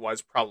immoral or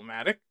otherwise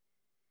problematic.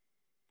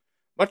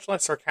 Much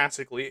less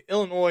sarcastically,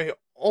 Illinois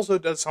also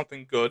does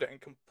something good and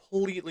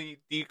completely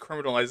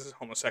decriminalizes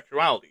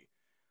homosexuality,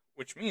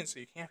 which means that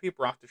you can't be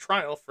brought to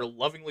trial for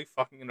lovingly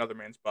fucking another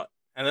man's butt.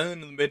 And then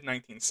in the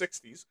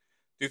mid-1960s,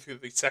 due to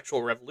the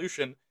sexual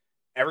revolution,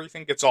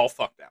 everything gets all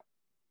fucked out.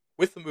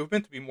 With the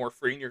movement to be more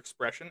free in your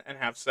expression and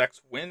have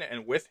sex when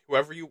and with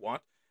whoever you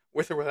want,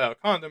 with or without a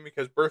condom,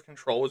 because birth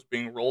control was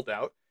being rolled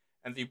out,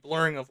 and the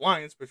blurring of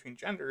lines between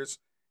genders,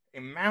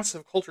 a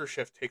massive culture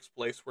shift takes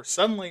place where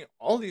suddenly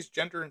all these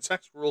gender and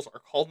sex rules are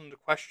called into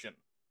question.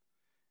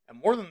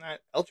 And more than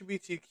that,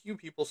 LGBTQ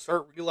people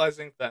start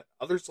realizing that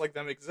others like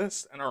them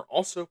exist and are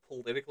also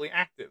politically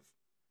active.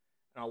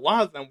 And a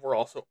lot of them were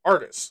also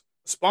artists,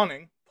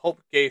 spawning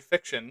pulp gay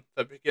fiction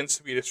that begins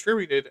to be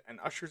distributed and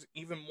ushers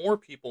even more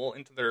people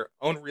into their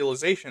own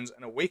realizations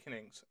and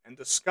awakenings and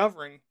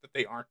discovering that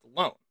they aren't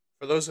alone.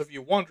 For those of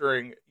you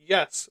wondering,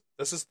 yes,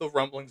 this is the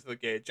rumblings of the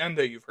gay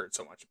agenda you've heard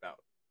so much about.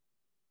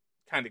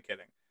 Kind of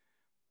kidding.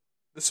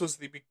 This was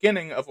the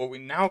beginning of what we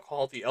now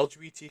call the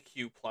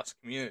LGBTQ plus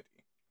community.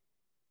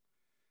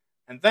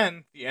 And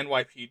then, the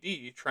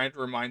NYPD, trying to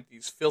remind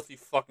these filthy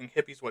fucking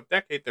hippies what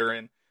decade they're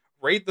in,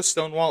 raid the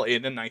Stonewall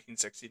Inn in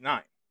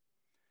 1969.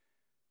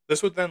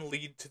 This would then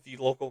lead to the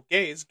local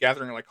gays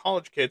gathering like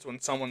college kids when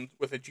someone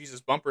with a Jesus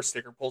bumper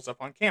sticker pulls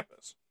up on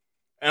campus.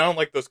 And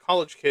unlike those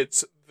college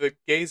kids, the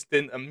gays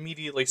didn't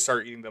immediately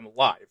start eating them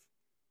alive.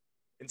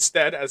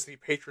 Instead, as the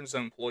patrons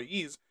and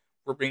employees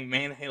were being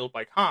manhandled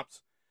by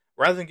cops,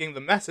 rather than getting the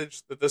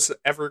message that this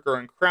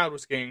ever-growing crowd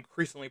was getting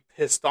increasingly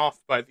pissed off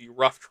by the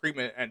rough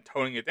treatment and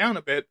toning it down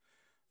a bit,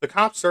 the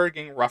cops started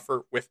getting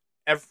rougher with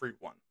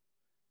everyone,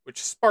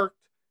 which sparked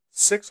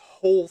 6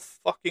 whole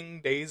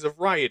fucking days of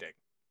rioting.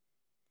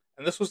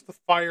 And this was the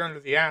fire under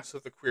the ass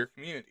of the queer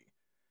community.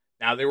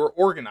 Now they were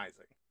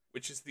organizing,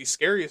 which is the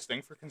scariest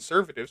thing for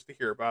conservatives to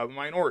hear about a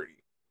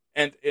minority.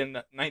 And in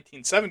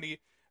 1970,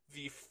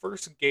 the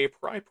first gay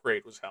pride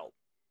parade was held.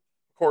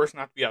 Of course,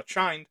 not to be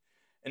outshined,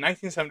 in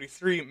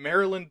 1973,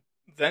 Maryland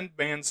then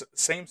bans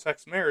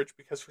same-sex marriage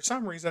because for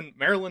some reason,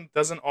 Maryland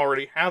doesn't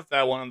already have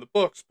that one on the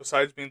books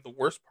besides being the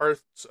worst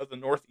parts of the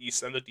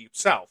Northeast and the Deep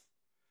South.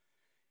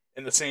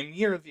 In the same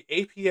year, the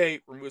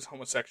APA removes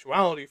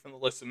homosexuality from the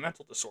list of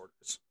mental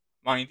disorders.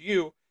 Mind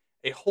you,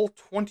 a whole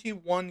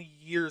 21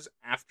 years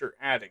after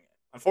adding it.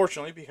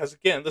 Unfortunately, because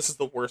again, this is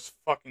the worst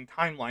fucking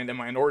timeline and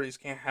minorities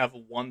can't have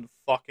one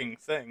fucking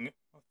thing,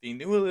 the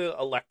newly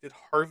elected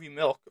Harvey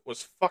Milk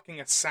was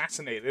fucking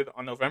assassinated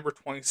on November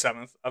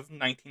 27th of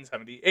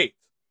 1978.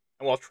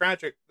 And while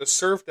tragic, this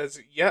served as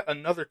yet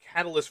another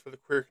catalyst for the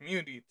queer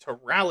community to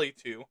rally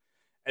to,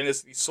 and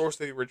is the source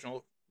of the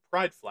original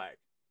pride flag,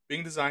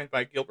 being designed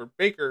by Gilbert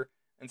Baker,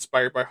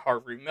 inspired by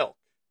Harvey Milk.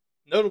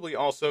 Notably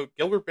also,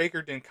 Gilbert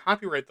Baker didn't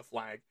copyright the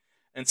flag,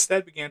 and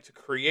instead began to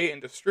create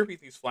and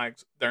distribute these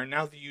flags that are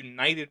now the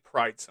United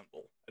Pride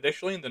symbol.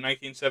 Additionally, in the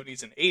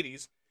 1970s and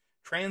 80s,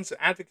 trans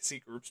advocacy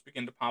groups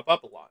began to pop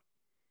up a lot,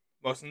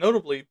 most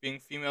notably being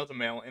Female to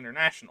Male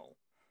International.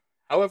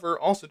 However,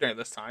 also during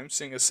this time,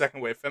 seeing as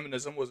second wave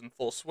feminism was in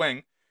full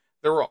swing,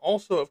 there were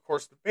also, of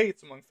course,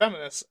 debates among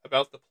feminists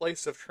about the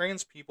place of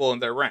trans people in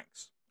their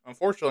ranks.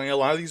 Unfortunately, a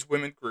lot of these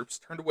women groups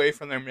turned away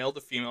from their male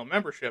to female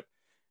membership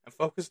and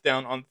focused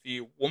down on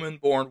the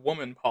woman-born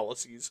woman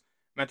policies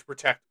meant to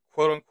protect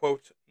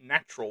quote-unquote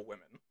natural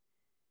women.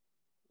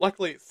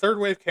 Luckily, third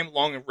wave came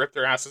along and ripped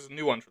their asses a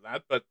new one for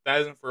that, but that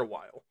isn't for a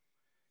while.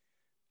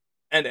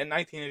 And in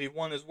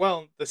 1981 as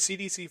well, the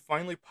CDC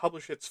finally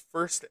published its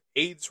first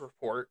AIDS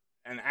report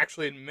and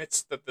actually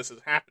admits that this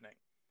is happening.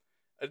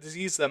 A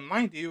disease that,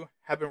 mind you,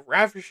 had been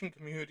ravaging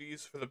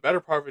communities for the better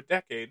part of a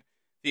decade,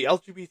 the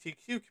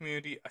LGBTQ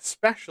community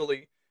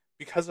especially,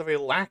 because of a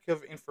lack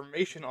of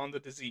information on the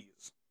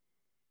disease.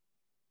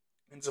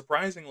 And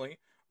surprisingly,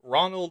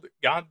 Ronald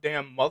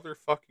goddamn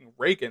motherfucking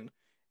Reagan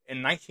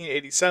in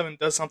 1987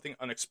 does something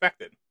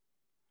unexpected.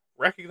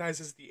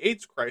 Recognizes the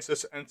AIDS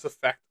crisis and its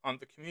effect on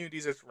the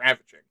communities it's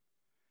ravaging.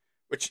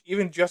 Which,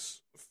 even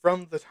just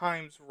from the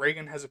times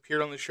Reagan has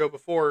appeared on the show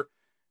before,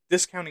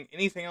 discounting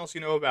anything else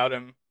you know about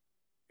him,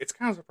 it's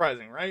kind of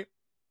surprising, right?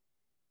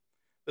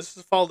 This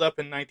is followed up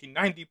in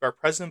 1990 by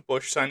President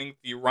Bush signing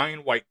the Ryan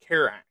White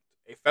Care Act,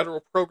 a federal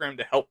program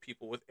to help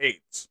people with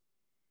AIDS.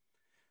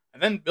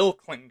 And then Bill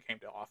Clinton came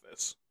to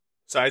office.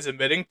 Besides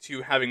admitting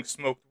to having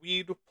smoked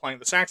weed, playing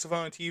the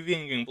saxophone on TV,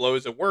 and getting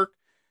blows at work,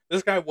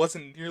 this guy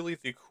wasn't nearly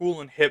the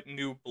cool and hip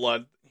new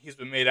blood he's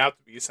been made out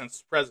to be since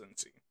his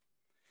presidency.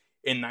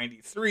 In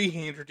 '93,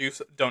 he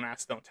introduced Don't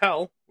Ask, Don't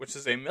Tell, which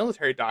is a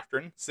military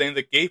doctrine saying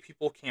that gay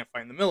people can't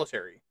fight in the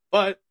military,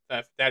 but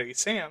that if Daddy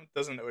Sam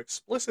doesn't know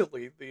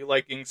explicitly that you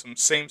like getting some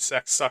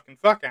same-sex suck and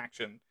fuck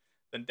action,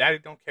 then Daddy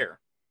don't care.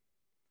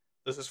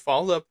 This is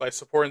followed up by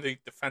supporting the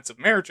Defense of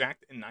Marriage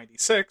Act in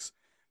 '96,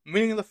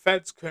 meaning the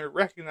feds couldn't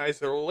recognize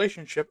the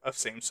relationship of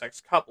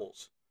same-sex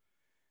couples.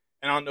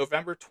 And on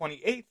November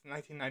 28,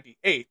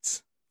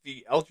 1998,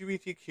 the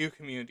LGBTQ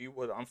community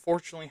would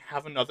unfortunately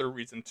have another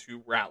reason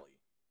to rally.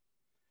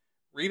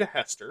 Rita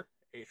Hester,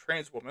 a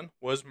trans woman,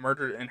 was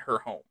murdered in her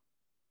home.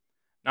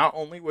 Not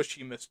only was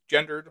she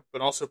misgendered,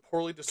 but also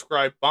poorly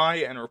described by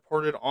and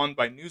reported on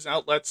by news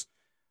outlets,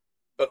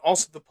 but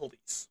also the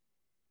police.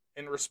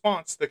 In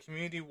response, the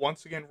community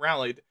once again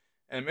rallied,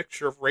 and a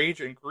mixture of rage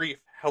and grief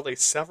held a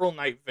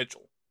several-night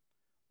vigil.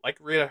 Like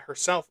Rita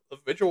herself, the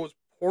vigil was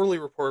poorly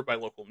reported by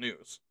local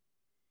news.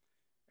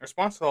 In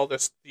response to all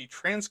this, the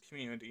trans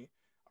community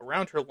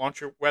around her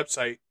launched a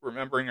website,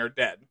 Remembering Our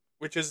Dead,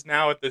 which is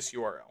now at this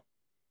URL.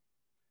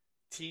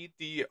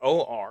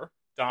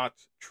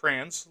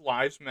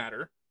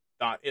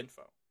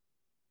 tdor.translivesmatter.info,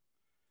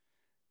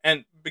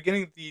 and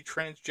beginning the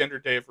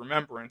Transgender Day of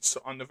Remembrance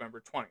on November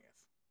 20th.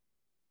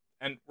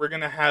 And we're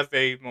going to have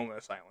a moment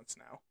of silence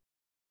now.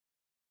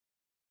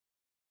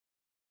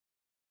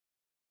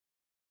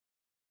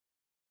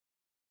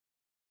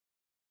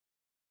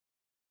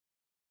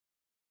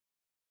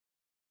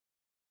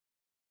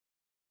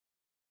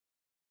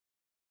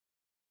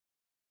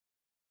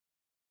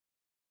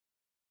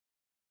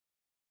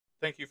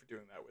 Thank you for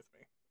doing that with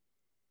me.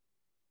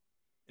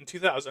 In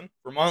 2000,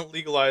 Vermont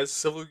legalized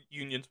civil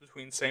unions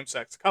between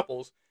same-sex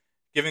couples,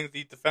 giving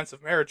the Defense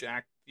of Marriage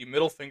Act the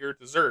middle finger it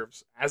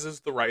deserves, as is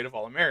the right of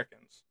all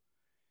Americans.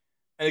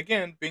 And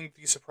again, being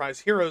the surprise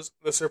heroes,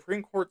 the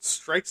Supreme Court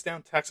strikes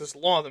down Texas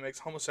law that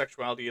makes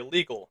homosexuality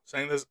illegal,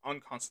 saying that it's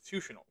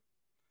unconstitutional.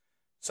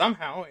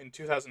 Somehow, in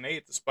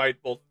 2008,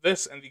 despite both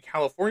this and the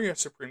California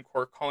Supreme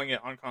Court calling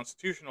it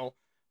unconstitutional,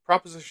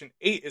 Proposition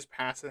 8 is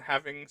passed and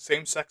having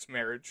same-sex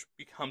marriage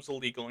becomes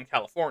illegal in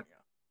California.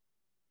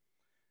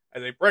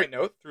 As a bright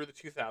note, through the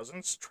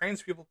 2000s,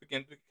 trans people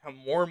begin to become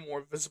more and more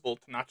visible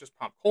to not just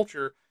pop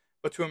culture,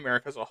 but to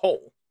America as a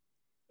whole.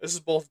 This is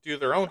both due to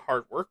their own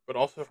hard work, but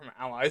also from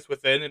allies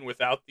within and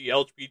without the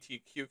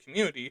LGBTQ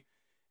community,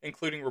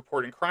 including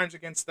reporting crimes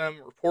against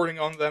them, reporting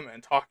on them,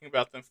 and talking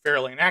about them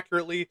fairly and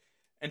accurately,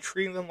 and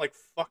treating them like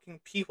fucking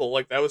people,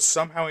 like that was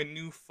somehow a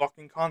new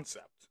fucking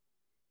concept.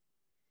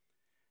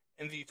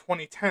 In the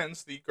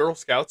 2010s, the Girl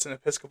Scouts and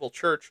Episcopal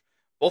Church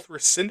both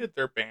rescinded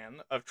their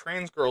ban of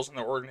trans girls in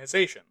their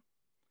organization.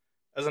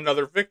 As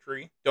another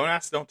victory, Don't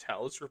Ask, Don't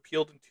Tell is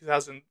repealed in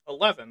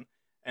 2011,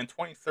 and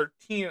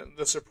 2013,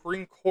 the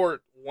Supreme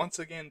Court once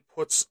again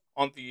puts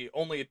on the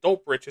only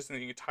adult britches in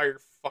the entire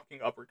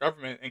fucking upper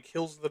government and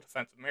kills the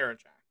Defense of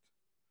Marriage Act.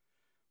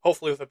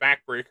 Hopefully with a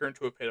backbreaker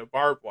into a pit of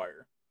barbed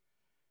wire.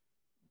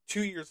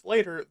 2 years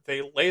later,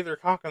 they lay their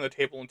cock on the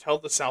table and tell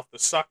the South to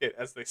suck it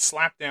as they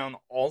slap down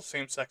all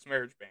same-sex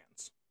marriage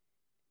bans.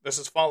 This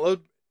is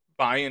followed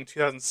by, in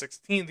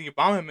 2016, the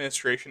Obama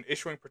administration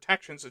issuing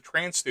protections to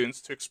trans students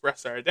to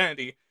express their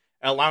identity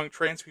and allowing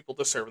trans people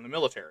to serve in the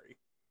military.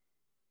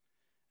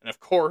 And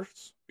of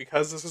course,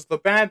 because this is the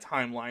bad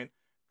timeline,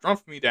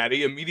 Trump Me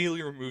Daddy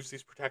immediately removes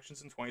these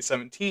protections in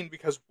 2017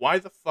 because why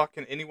the fuck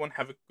can anyone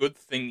have a good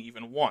thing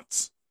even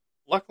once?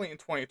 Luckily, in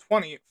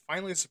 2020,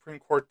 finally the Supreme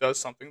Court does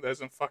something that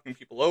isn't fucking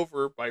people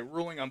over by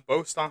ruling on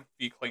Bostock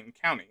v. Clayton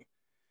County,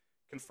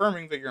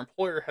 confirming that your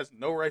employer has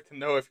no right to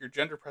know if your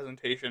gender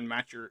presentation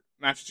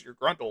matches your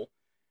grundle,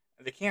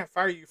 and they can't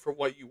fire you for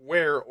what you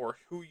wear or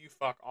who you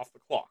fuck off the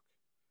clock.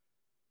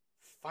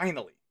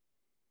 Finally.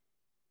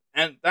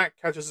 And that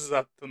catches us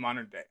up to the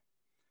modern day.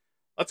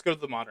 Let's go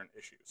to the modern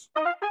issues.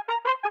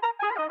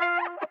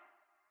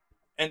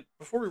 And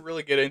before we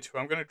really get into it,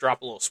 I'm going to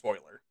drop a little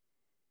spoiler.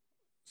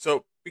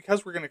 So,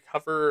 because we're going to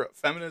cover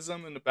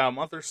feminism in about a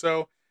month or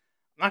so,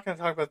 I'm not going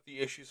to talk about the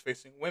issues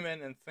facing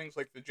women and things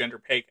like the gender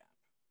pay gap.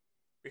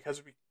 Because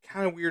it would be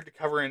kind of weird to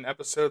cover an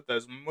episode that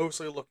is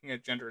mostly looking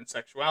at gender and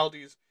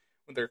sexualities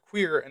when they're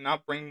queer and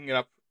not bringing it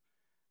up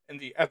in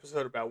the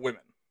episode about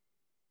women.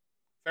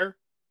 Fair?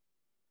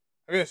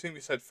 I'm going to assume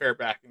you said fair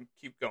back and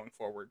keep going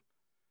forward.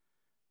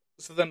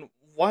 So then,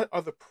 what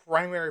are the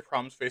primary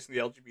problems facing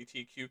the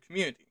LGBTQ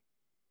community?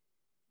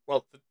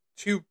 Well, the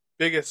two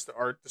biggest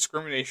are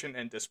discrimination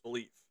and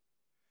disbelief.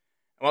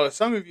 And while to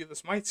some of you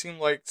this might seem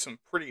like some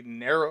pretty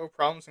narrow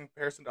problems in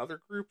comparison to other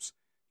groups,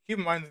 keep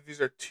in mind that these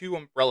are two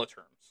umbrella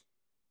terms.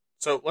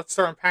 So let's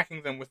start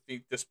unpacking them with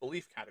the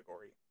disbelief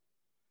category.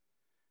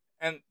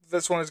 And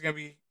this one is going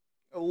to be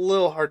a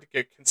little hard to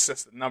get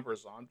consistent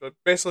numbers on,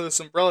 but basically this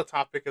umbrella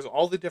topic is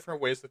all the different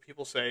ways that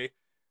people say,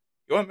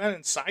 "You want men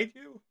inside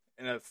you?"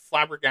 in a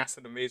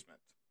flabbergasted amazement.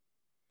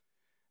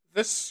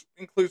 This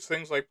includes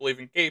things like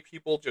believing gay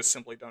people just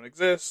simply don't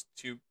exist,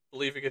 to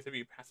believing it to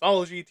be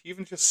pathology, to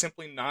even just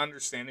simply not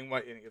understanding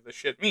what any of this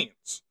shit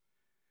means.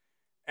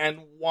 And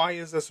why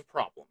is this a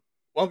problem?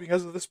 Well,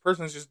 because if this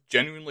person is just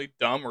genuinely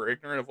dumb or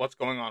ignorant of what's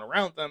going on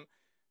around them,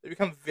 they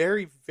become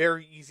very,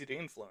 very easy to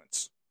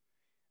influence.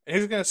 And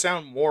who's going to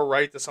sound more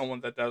right to someone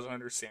that doesn't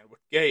understand what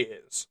gay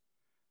is?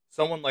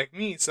 Someone like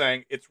me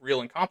saying it's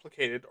real and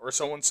complicated, or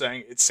someone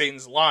saying it's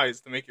Satan's lies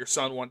to make your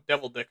son want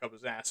devil dick up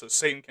his ass so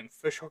Satan can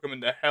fishhook him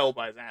into hell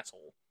by his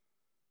asshole.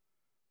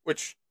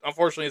 Which,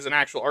 unfortunately, is an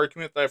actual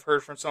argument that I've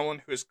heard from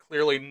someone who has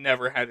clearly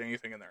never had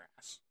anything in their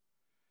ass.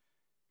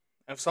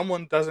 And if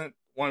someone doesn't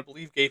want to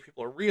believe gay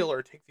people are real,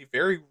 or take the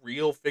very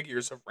real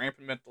figures of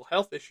rampant mental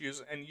health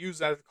issues and use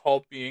that to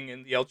call being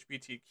in the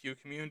LGBTQ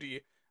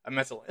community a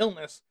mental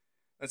illness,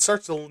 then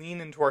starts to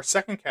lean into our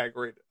second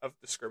category of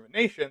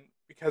discrimination,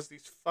 because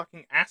these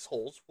fucking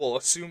assholes will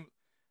assume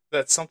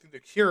that it's something to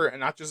cure and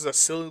not just a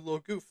silly little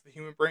goof the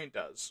human brain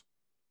does.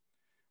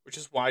 Which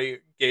is why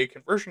gay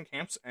conversion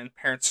camps and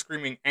parents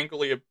screaming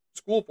angrily at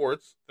school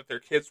boards that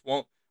their kids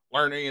won't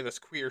learn any of this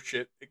queer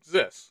shit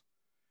exists.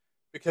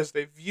 Because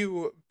they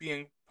view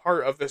being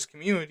part of this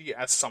community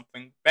as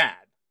something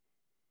bad.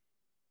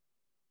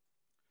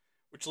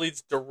 Which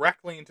leads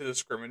directly into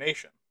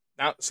discrimination.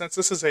 Now, since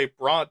this is a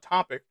broad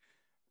topic,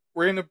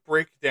 we're going to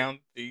break down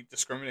the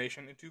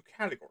discrimination into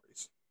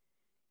categories.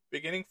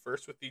 Beginning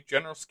first with the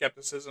general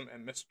skepticism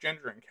and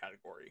misgendering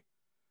category.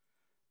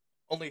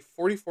 Only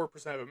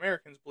 44% of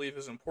Americans believe it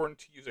is important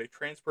to use a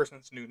trans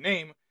person's new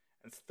name,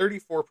 and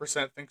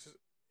 34% thinks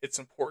it's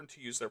important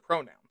to use their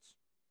pronouns.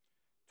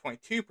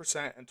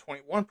 22% and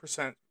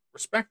 21%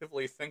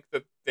 respectively think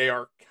that they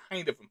are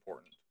kind of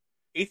important.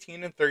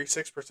 18 and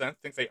 36%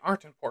 think they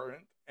aren't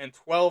important, and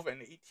 12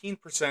 and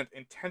 18%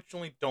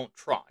 intentionally don't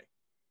try.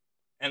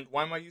 And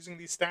why am I using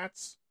these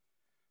stats?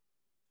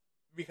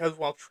 Because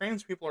while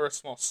trans people are a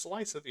small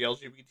slice of the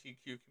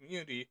LGBTQ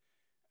community,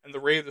 and the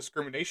rate of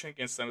discrimination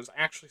against them is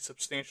actually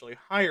substantially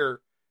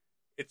higher,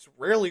 it's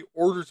rarely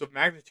orders of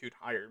magnitude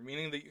higher,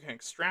 meaning that you can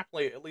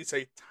extrapolate at least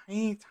a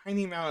tiny,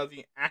 tiny amount of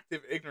the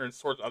active ignorance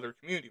towards other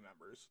community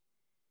members.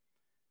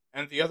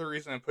 And the other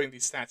reason I'm putting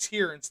these stats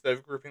here instead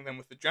of grouping them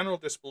with the general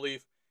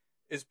disbelief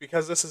is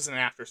because this is an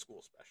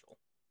after-school special.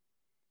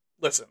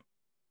 Listen,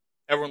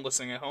 everyone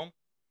listening at home,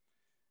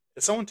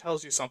 if someone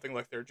tells you something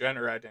like their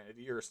gender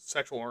identity or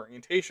sexual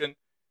orientation,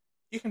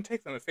 you can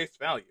take them at face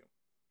value.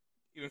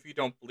 Even if you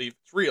don't believe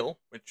it's real,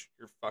 which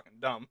you're fucking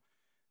dumb,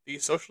 the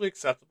socially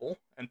acceptable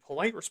and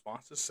polite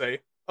responses say,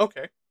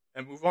 okay,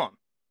 and move on.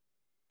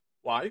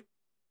 Why?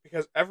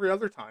 Because every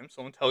other time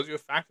someone tells you a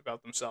fact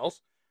about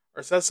themselves,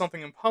 or says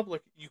something in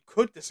public you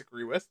could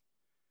disagree with,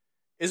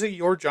 is it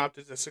your job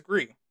to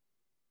disagree?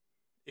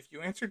 If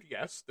you answered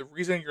yes, the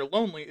reason you're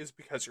lonely is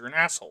because you're an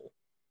asshole.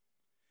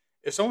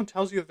 If someone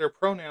tells you their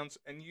pronouns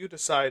and you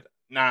decide,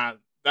 nah,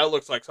 that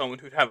looks like someone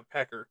who'd have a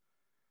pecker,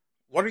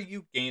 what are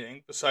you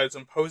gaining besides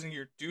imposing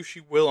your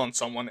douchey will on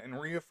someone and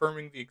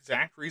reaffirming the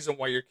exact reason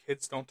why your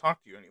kids don't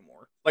talk to you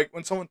anymore? Like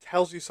when someone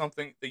tells you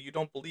something that you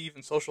don't believe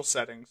in social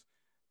settings,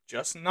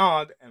 just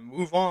nod and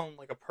move on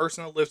like a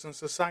person that lives in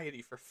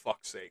society, for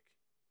fuck's sake.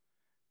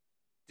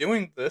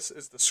 Doing this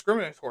is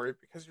discriminatory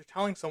because you're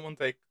telling someone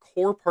that a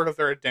core part of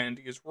their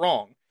identity is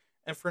wrong,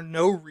 and for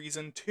no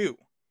reason too.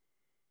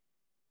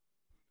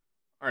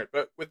 Alright,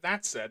 but with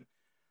that said,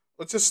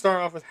 let's just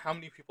start off with how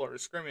many people are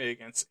discriminated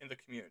against in the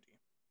community.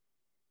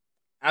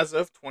 As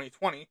of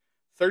 2020,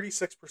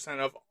 36%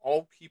 of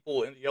all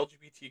people in the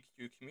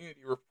LGBTQ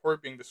community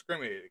report being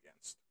discriminated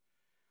against.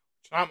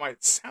 Which not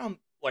might sound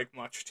like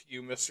much to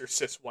you, Mr.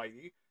 Cis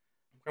Whitey.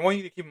 I want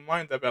you to keep in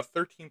mind that about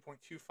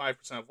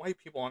 13.25% of white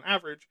people on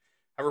average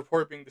have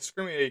reported being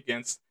discriminated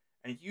against,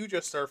 and you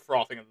just start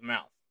frothing at the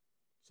mouth.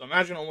 So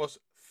imagine almost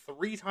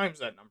 3 times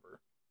that number.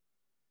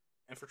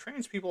 And for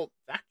trans people,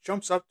 that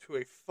jumps up to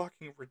a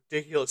fucking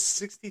ridiculous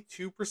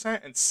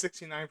 62% and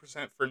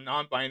 69% for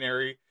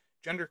non-binary,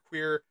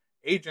 genderqueer,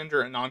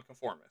 agender, and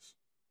nonconformists.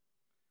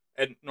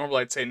 And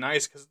normally I'd say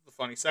nice because it's the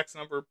funny sex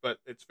number, but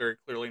it's very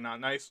clearly not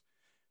nice.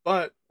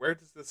 But where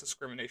does this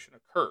discrimination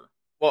occur?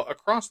 Well,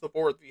 across the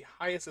board, the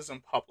highest is in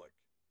public,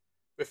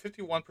 with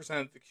 51%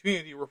 of the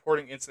community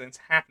reporting incidents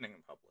happening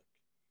in public.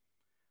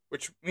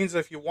 Which means that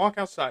if you walk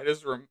outside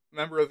as a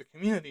member of the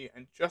community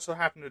and just so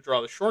happen to draw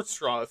the short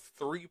straw of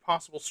 3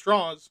 possible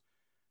straws,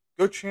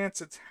 good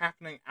chance it's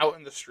happening out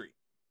in the street.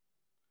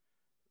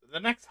 The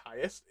next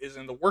highest is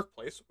in the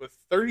workplace, with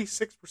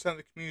 36% of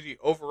the community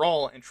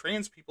overall, and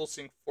trans people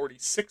seeing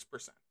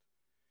 46%.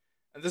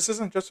 And this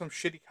isn't just from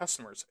shitty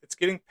customers, it's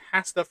getting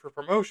passed up for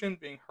promotion,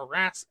 being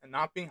harassed, and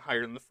not being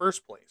hired in the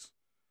first place.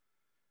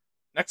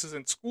 Next is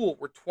in school,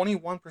 where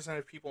 21%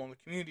 of people in the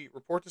community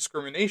report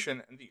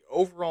discrimination, and the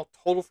overall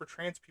total for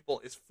trans people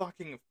is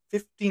fucking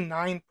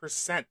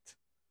 59%.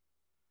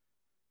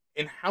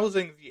 In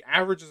housing, the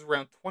average is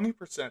around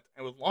 20%,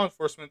 and with law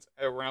enforcement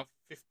at around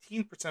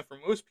 15% for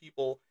most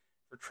people.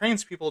 For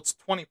trans people, it's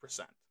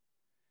 20%.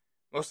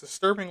 Most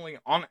disturbingly,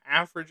 on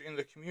average in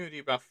the community,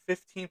 about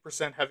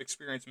 15% have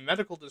experienced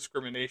medical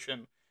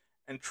discrimination,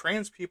 and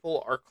trans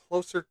people are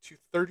closer to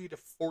 30 to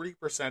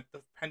 40%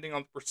 depending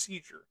on the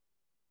procedure.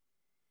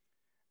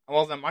 And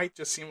while that might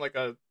just seem like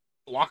a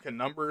block of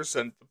numbers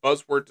and the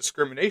buzzword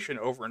discrimination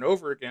over and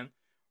over again,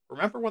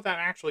 remember what that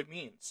actually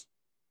means.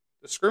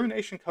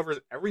 Discrimination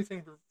covers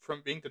everything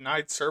from being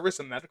denied service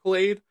and medical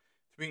aid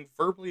to being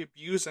verbally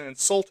abused and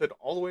insulted,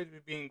 all the way to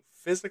being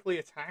physically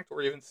attacked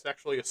or even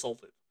sexually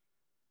assaulted.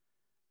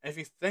 And if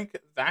you think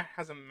that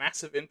has a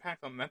massive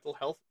impact on mental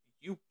health,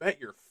 you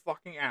bet your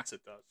fucking ass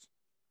it does.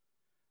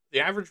 The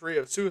average rate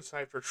of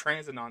suicide for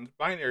trans and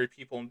non-binary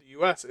people in the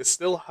US is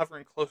still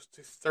hovering close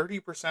to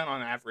 30%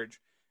 on average.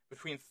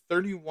 Between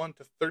 31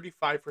 to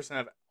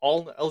 35% of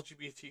all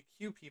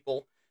LGBTQ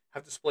people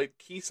have displayed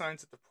key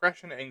signs of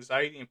depression,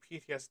 anxiety, and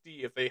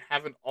PTSD if they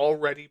haven't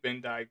already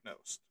been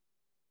diagnosed.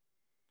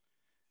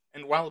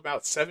 And while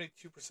about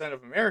 72%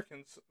 of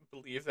Americans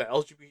believe that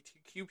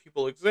LGBTQ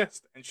people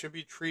exist and should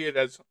be treated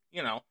as,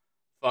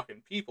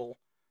 fucking people,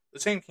 the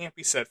same can't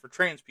be said for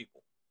trans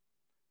people,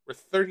 where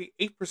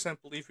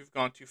 38% believe we've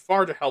gone too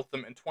far to help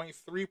them, and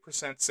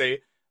 23%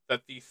 say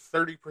that the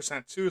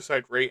 30%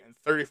 suicide rate and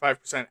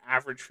 35%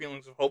 average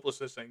feelings of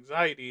hopelessness and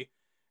anxiety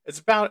is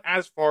about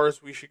as far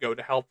as we should go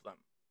to help them.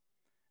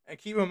 And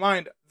keep in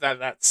mind that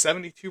that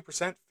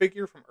 72%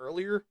 figure from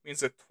earlier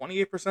means that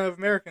 28% of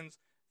Americans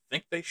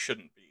think they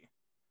shouldn't be.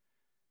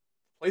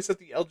 The place that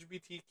the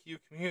LGBTQ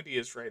community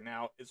is right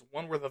now is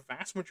one where the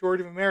vast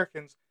majority of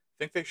Americans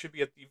think they should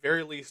be at the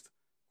very least,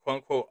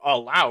 quote-unquote,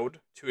 allowed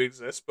to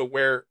exist, but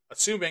where,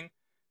 assuming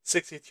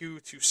 62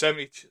 to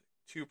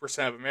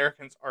 72% of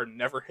Americans are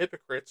never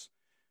hypocrites,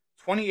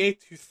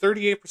 28 to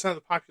 38% of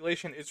the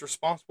population is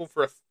responsible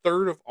for a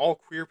third of all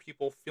queer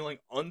people feeling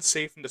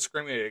unsafe and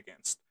discriminated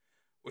against,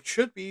 which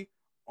should be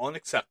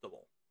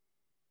unacceptable.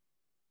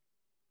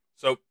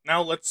 So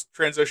now let's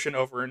transition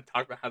over and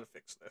talk about how to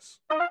fix this.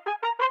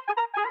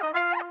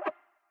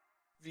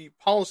 The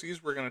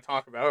policies we're going to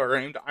talk about are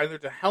aimed either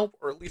to help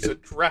or at least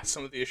address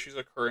some of the issues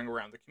occurring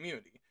around the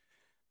community,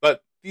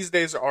 but these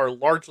days are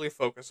largely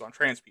focused on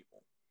trans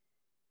people.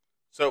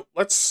 So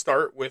let's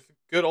start with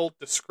good old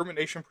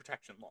discrimination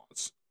protection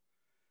laws.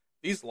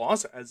 These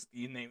laws, as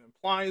the name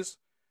implies,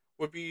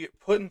 would be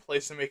put in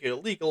place to make it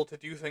illegal to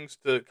do things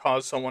to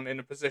cause someone in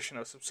a position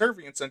of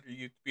subservience under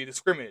you to be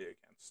discriminated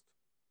against.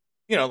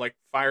 Like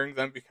firing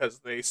them because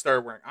they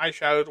started wearing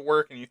eyeshadow to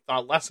work and you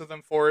thought less of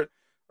them for it,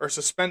 or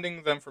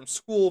suspending them from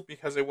school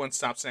because they wouldn't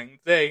stop saying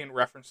they in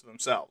reference to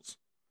themselves.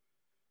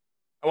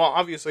 And while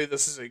obviously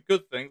this is a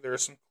good thing, there are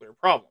some clear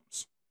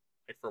problems.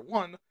 Like, for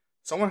one,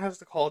 someone has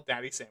to call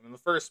Daddy Sam in the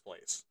first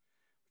place,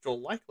 which will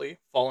likely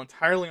fall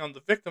entirely on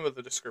the victim of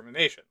the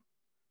discrimination.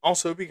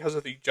 Also, because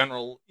of the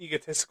general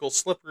egotistical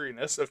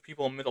slipperiness of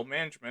people in middle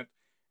management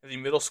and the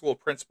middle school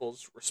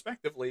principals,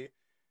 respectively,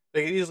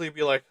 they could easily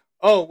be like,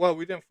 oh, well,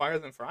 we didn't fire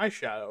them for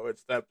eyeshadow.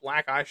 It's that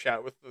black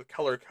eyeshadow with the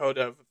color code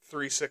of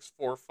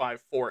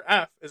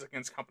 36454F is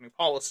against company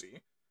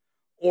policy.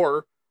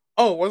 Or,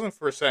 oh, it wasn't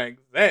for saying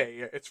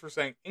they, it's for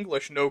saying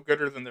English no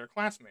gooder than their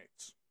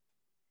classmates.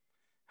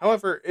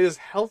 However, it is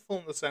helpful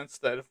in the sense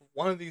that if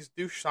one of these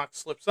douche socks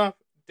slips up,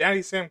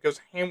 Daddy Sam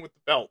goes ham with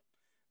the belt,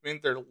 meaning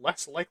they're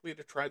less likely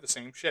to try the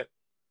same shit.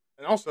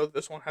 And also,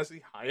 this one has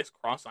the highest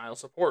cross-aisle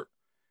support,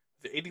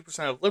 with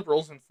 80% of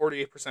liberals and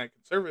 48%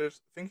 conservatives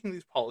thinking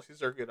these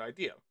policies are a good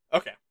idea.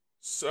 Okay,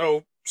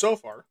 so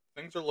far,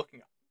 things are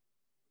looking up.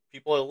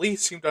 People at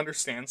least seem to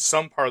understand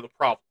some part of the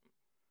problem.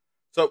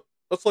 So,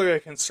 let's look at a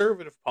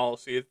conservative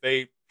policy that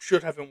they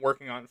should have been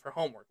working on for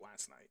homework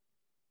last night.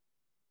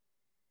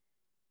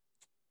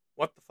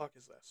 What the fuck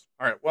is this?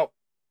 Alright, well,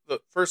 the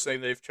first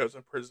thing they've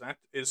chosen to present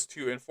is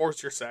to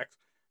enforce your sex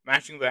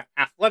matching the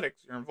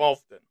athletics you're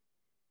involved in.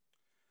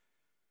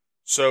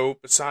 So,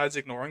 besides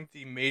ignoring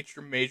the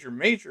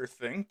major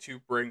thing to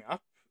bring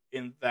up,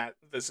 in that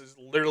this is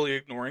literally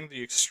ignoring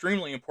the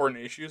extremely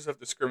important issues of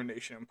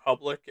discrimination in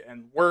public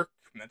and work,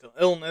 mental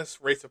illness,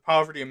 rates of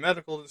poverty, and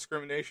medical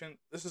discrimination,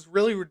 this is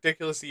really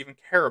ridiculous to even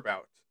care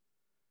about.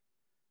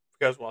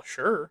 Because while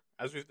sure,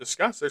 as we've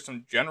discussed, there's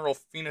some general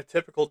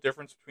phenotypical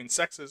difference between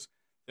sexes,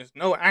 there's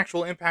no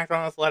actual impact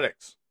on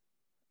athletics.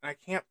 And I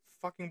can't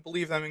fucking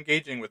believe I'm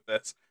engaging with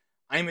this.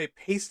 I'm a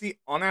pasty,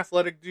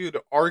 unathletic dude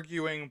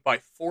arguing by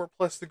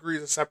 4+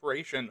 degrees of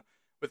separation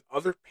with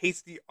other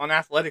pasty,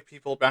 unathletic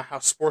people about how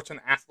sports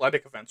and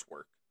athletic events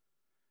work.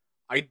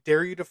 I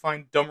dare you to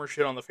find dumber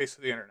shit on the face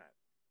of the internet.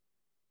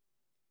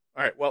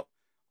 Alright, well,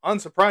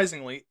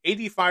 unsurprisingly,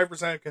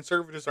 85% of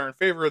conservatives are in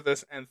favor of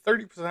this, and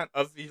 30%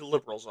 of the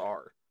liberals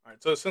are.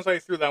 Alright, so since I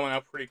threw that one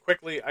out pretty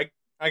quickly,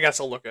 I guess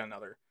I'll look at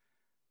another.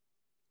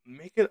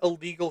 Make it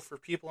illegal for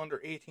people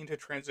under 18 to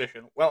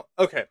transition. Well,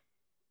 okay.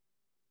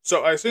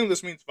 So I assume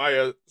this means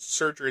via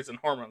surgeries and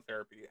hormone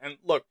therapy. And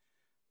look,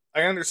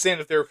 I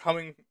understand if they're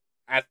coming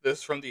at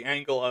this from the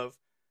angle of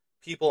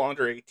people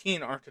under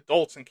 18 aren't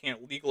adults and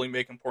can't legally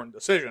make important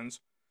decisions.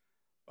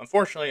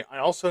 Unfortunately, I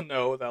also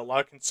know that a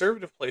lot of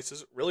conservative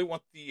places really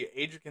want the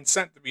age of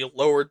consent to be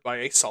lowered by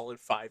a solid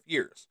 5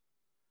 years.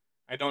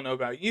 I don't know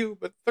about you,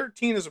 but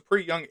 13 is a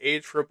pretty young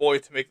age for a boy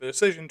to make the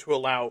decision to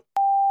allow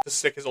to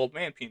stick his old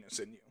man penis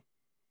in you.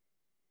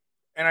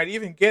 And I'd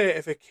even get it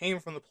if it came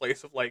from the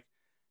place of like,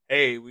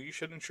 hey, we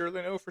should ensure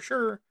they know for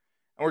sure.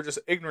 and we're just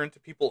ignorant to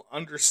people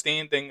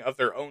understanding of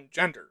their own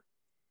gender.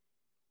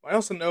 I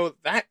also know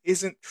that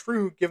isn't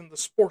true given the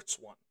sports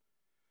one.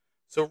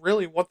 So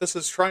really what this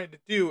is trying to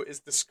do is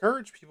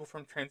discourage people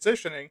from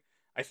transitioning.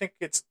 I think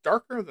it's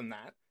darker than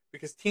that,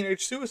 because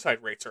teenage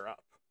suicide rates are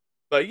up.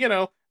 But,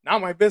 not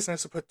my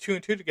business to put two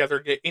and two together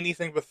and get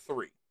anything but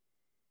three.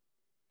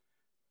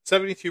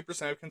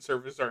 72% of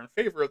conservatives are in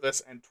favor of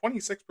this, and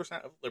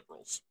 26% of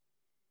liberals.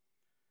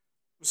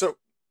 So,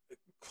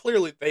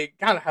 clearly they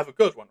gotta have a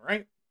good one,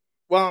 right?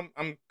 Well,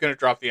 I'm gonna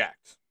drop the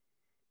axe.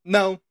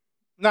 No,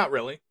 not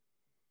really.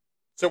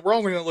 So we're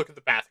only gonna look at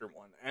the bathroom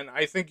one, and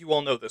I think you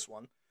all know this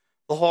one.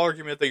 The whole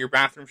argument that your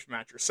bathroom should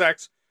match your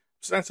sex,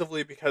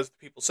 ostensibly because the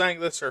people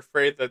saying this are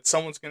afraid that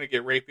someone's going to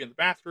get rapey in the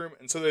bathroom,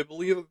 and so they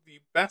believe that the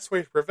best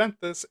way to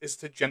prevent this is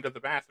to gender the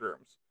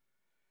bathrooms.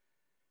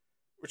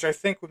 Which I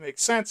think would make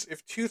sense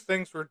if two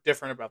things were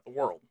different about the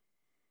world.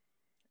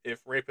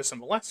 If rapists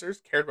and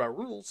molesters cared about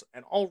rules,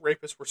 and all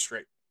rapists were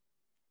straight.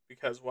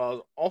 Because while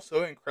it's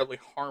also an incredibly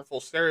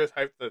harmful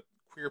stereotype that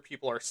queer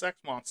people are sex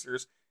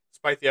monsters,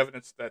 despite the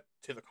evidence that,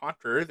 to the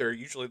contrary, they're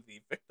usually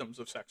the victims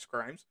of sex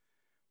crimes,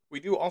 we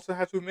do also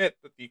have to admit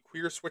that the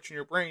queer switch in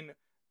your brain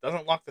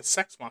doesn't lock the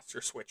sex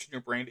monster switch in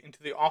your brain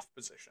into the off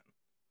position.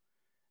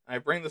 And I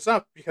bring this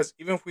up because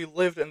even if we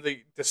lived in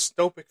the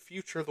dystopic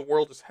future the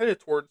world is headed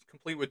towards,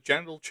 complete with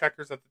genital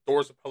checkers at the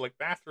doors of public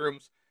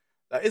bathrooms,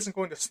 that isn't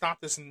going to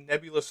stop this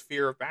nebulous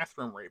fear of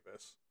bathroom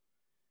rapists.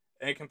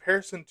 And in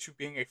comparison to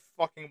being a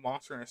fucking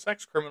monster and a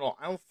sex criminal,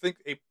 I don't think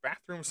a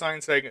bathroom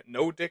sign saying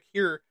 "no dick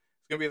here"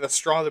 is going to be the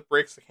straw that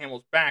breaks the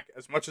camel's back,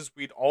 as much as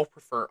we'd all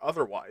prefer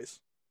otherwise.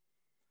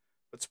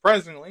 But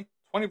surprisingly,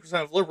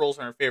 20% of liberals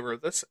are in favor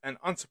of this, and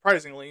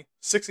unsurprisingly,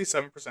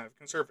 67% of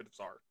conservatives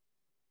are.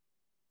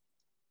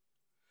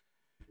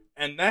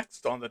 And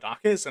next on the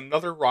docket is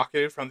another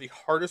rocketed from the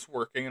hardest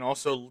working and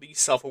also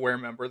least self-aware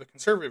member of the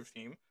conservative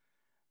team: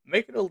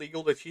 make it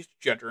illegal to teach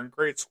gender in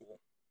grade school.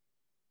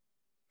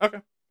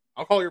 Okay,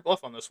 I'll call your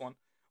bluff on this one.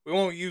 We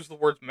won't use the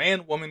words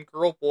man, woman,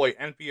 girl, boy,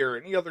 NP, or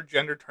any other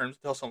gender terms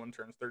until someone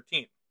turns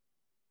 13.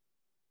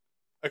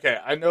 Okay,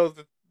 I know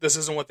that this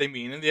isn't what they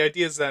mean, and the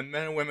idea is that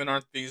men and women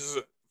aren't these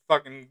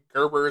fucking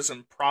Gerbers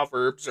and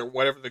Proverbs or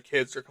whatever the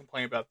kids are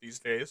complaining about these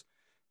days,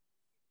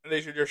 and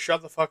they should just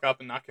shut the fuck up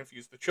and not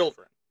confuse the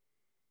children.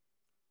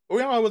 But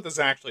we all know what this is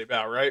actually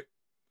about, right?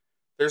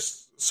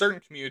 There's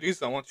certain communities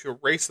that want to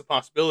erase the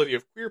possibility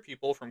of queer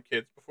people from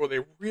kids before they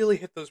really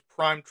hit those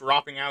prime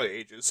dropping out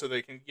ages, so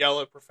they can yell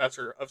at a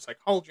professor of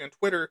psychology on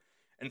Twitter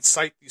and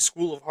cite the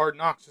School of Hard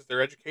Knocks as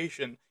their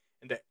education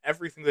into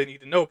everything they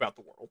need to know about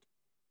the world.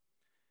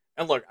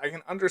 And look, I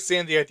can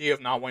understand the idea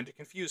of not wanting to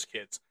confuse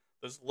kids.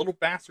 Those little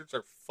bastards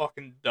are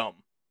fucking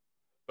dumb.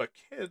 But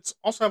kids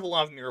also have a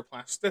lot of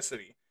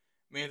neuroplasticity,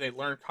 meaning they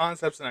learn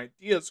concepts and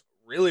ideas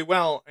really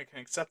well and can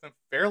accept them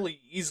fairly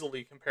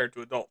easily compared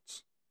to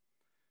adults.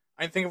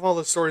 I think of all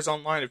the stories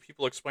online of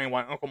people explaining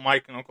why Uncle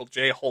Mike and Uncle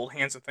Jay hold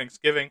hands at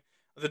Thanksgiving,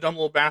 and the dumb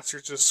little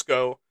bastards just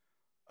go,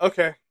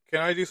 okay,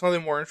 can I do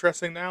something more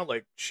interesting now?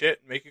 Like,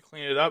 shit, make you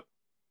clean it up?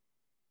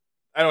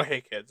 I don't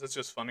hate kids, it's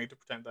just funny to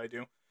pretend I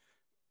do.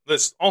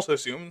 This also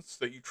assumes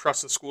that you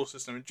trust the school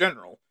system in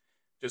general.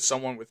 Just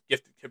someone with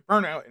gifted kid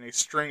burnout and a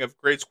string of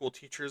grade school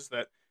teachers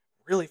that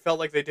really felt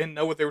like they didn't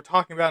know what they were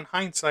talking about in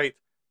hindsight.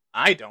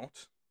 I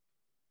don't.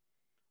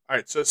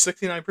 Alright, so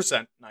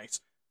 69%,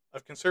 nice,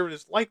 of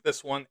conservatives like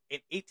this one,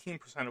 and 18%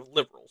 of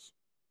liberals.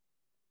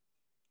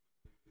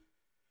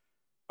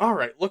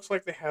 Alright, looks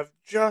like they have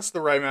just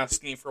the right amount of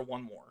steam for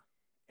one more.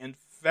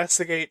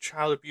 Investigate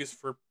child abuse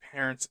for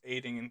parents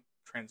aiding in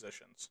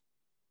transitions.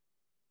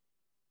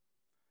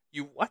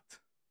 You what?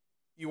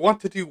 You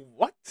want to do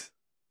what?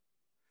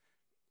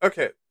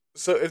 Okay,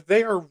 so if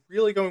they are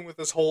really going with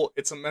this whole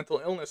it's a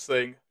mental illness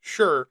thing,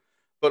 sure,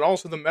 but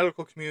also the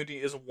medical community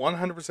is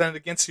 100%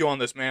 against you on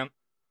this, man.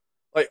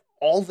 Like,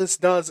 all this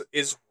does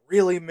is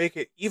really make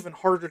it even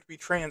harder to be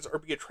trans or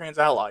be a trans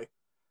ally.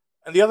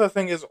 And the other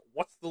thing is,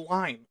 what's the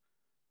line?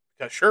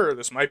 Because sure,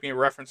 this might be in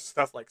reference to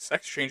stuff like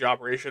sex change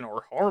operation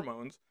or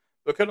hormones,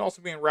 but it could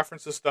also be in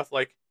reference to stuff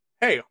like,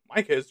 hey,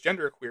 my kid's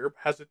genderqueer,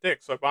 has a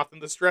dick, so I bought them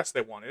this dress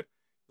they wanted.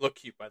 Look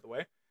cute, by the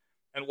way.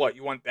 And what,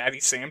 you want Daddy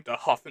Sam to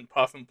huff and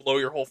puff and blow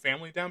your whole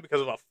family down because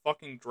of a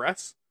fucking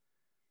dress?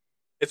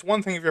 It's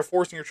one thing if you're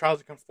forcing your child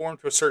to conform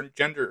to a certain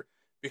gender,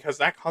 because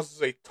that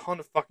causes a ton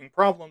of fucking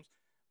problems,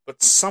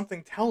 but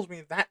something tells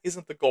me that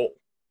isn't the goal.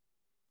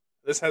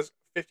 This has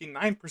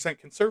 59%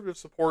 conservative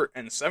support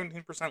and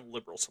 17%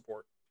 liberal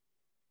support.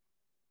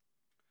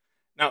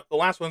 Now, the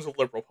last one's a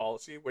liberal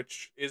policy,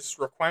 which is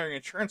requiring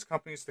insurance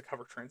companies to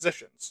cover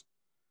transitions,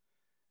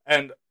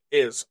 and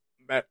is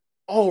met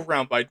all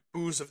around by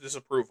boos of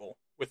disapproval,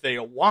 with a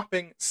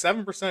whopping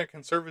 7% of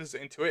conservatives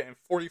into it and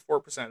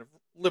 44% of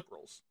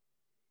liberals.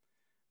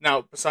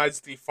 Now,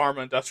 besides the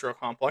pharma-industrial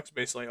complex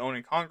basically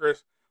owning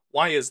Congress,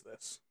 why is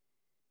this?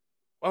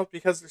 Well,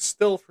 because there's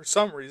still, for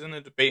some reason,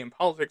 a debate in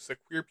politics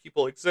that queer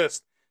people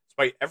exist,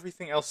 despite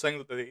everything else saying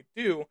that they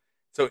do,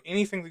 so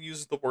anything that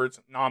uses the words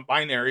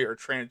non-binary or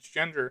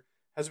transgender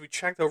has to be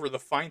checked over the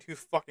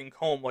fine-tooth fucking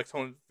comb like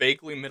someone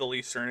vaguely Middle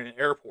Eastern in an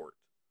airport.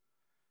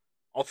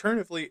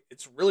 Alternatively,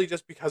 it's really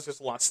just because there's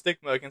a lot of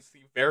stigma against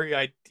the very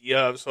idea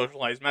of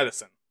socialized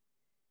medicine.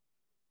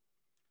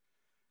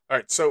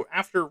 Alright, so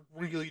after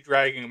really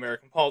dragging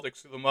American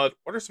politics through the mud,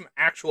 what are some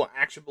actual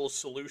actionable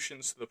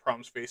solutions to the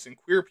problems facing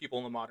queer people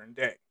in the modern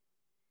day?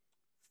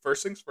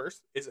 First things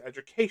first is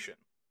education.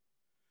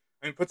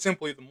 I mean, put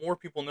simply, the more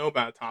people know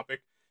about a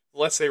topic, the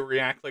less they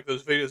react like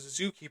those videos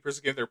of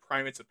zookeepers give their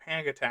primates a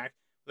panic attack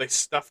with a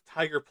stuffed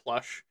tiger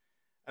plush,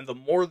 and the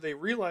more they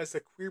realize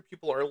that queer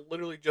people are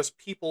literally just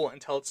people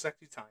until it's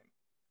sexy time.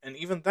 And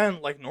even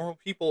then, like normal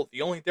people,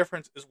 the only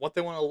difference is what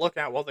they want to look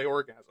at while they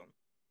orgasm.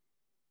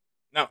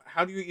 Now,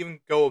 how do you even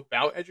go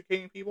about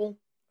educating people?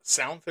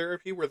 Sound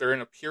therapy, where they're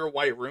in a pure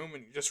white room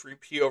and you just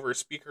repeat over a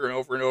speaker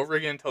and over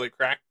again until they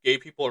crack gay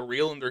people are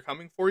real and they're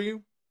coming for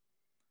you?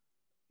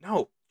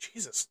 No,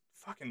 Jesus,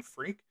 fucking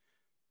freak.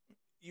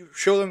 You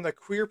show them that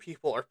queer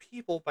people are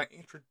people by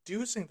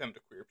introducing them to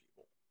queer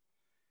people.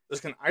 This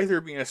can either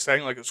be in a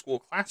setting like a school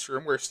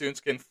classroom where students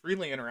can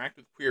freely interact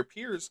with queer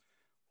peers,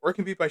 or it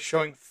can be by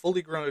showing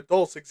fully grown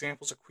adults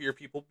examples of queer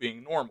people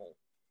being normal.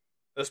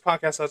 This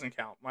podcast doesn't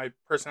count. My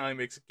personality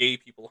makes gay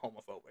people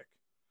homophobic.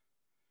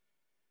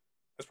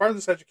 As part of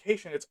this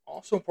education, it's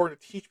also important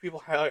to teach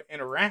people how to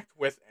interact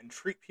with and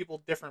treat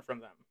people different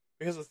from them.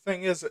 Because the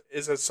thing is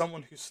as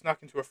someone who snuck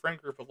into a friend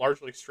group of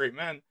largely straight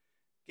men,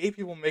 gay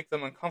people make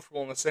them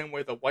uncomfortable in the same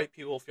way that white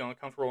people feel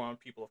uncomfortable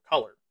around people of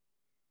color.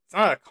 It's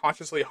not a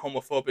consciously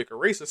homophobic or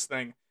racist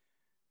thing,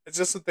 it's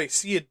just that they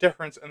see a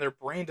difference and their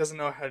brain doesn't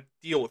know how to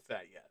deal with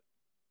that yet.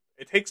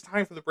 It takes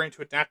time for the brain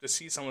to adapt to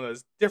see someone that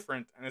is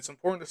different, and it's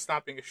important to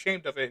stop being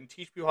ashamed of it and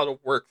teach people how to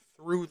work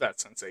through that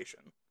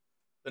sensation.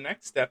 The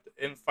next step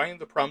in fighting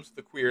the problems with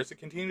the queer is to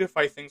continue to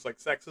fight things like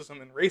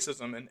sexism and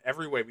racism in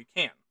every way we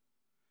can.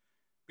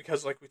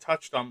 Because, like we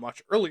touched on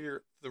much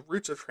earlier, the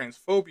roots of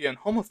transphobia and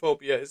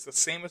homophobia is the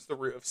same as the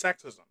root of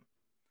sexism.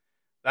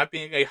 That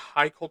being a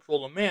high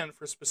cultural demand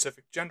for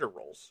specific gender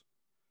roles.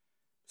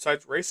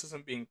 Besides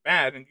racism being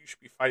bad, and you should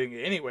be fighting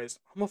it anyways,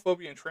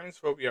 homophobia and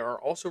transphobia are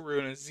also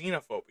rooted in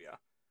xenophobia,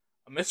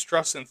 a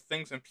mistrust in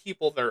things and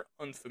people that are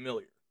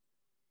unfamiliar.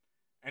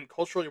 And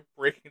culturally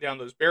breaking down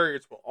those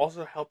barriers will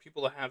also help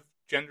people to have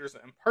genders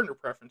and partner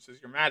preferences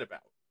you're mad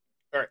about.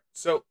 Alright,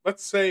 so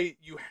let's say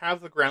you have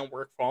the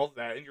groundwork for all of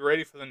that and you're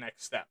ready for the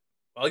next step.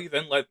 Well, you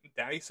then let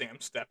Daddy Sam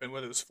step in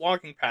with his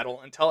flogging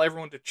paddle and tell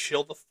everyone to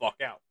chill the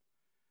fuck out.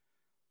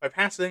 By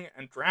passing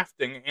and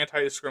drafting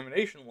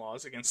anti-discrimination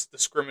laws against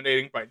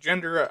discriminating by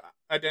gender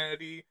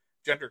identity,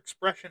 gender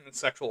expression, and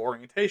sexual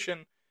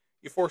orientation,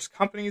 you force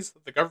companies,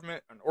 the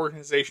government, and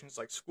organizations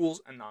like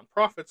schools and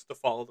nonprofits to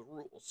follow the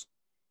rules.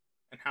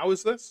 And how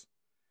is this?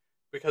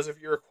 Because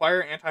if you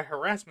require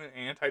anti-harassment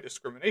and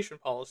anti-discrimination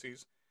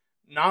policies,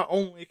 not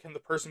only can the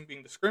person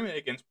being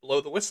discriminated against blow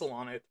the whistle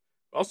on it,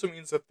 it also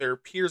means that their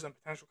peers and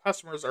potential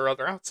customers or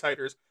other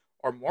outsiders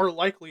are more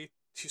likely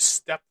to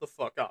step the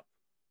fuck up.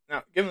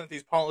 Now, given that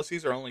these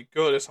policies are only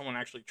good if someone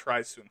actually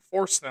tries to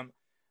enforce them,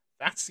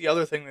 that's the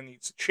other thing that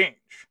needs to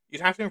change.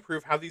 You'd have to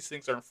improve how these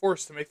things are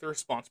enforced to make the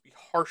response be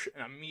harsh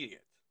and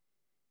immediate.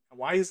 And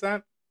why is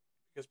that?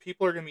 Because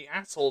people are going to be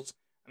assholes,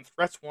 and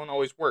threats won't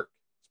always work,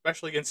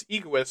 especially against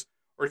egoists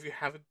or if you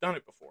haven't done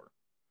it before.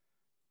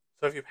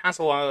 So if you pass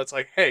a law that's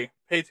like, hey,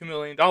 pay $2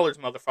 million,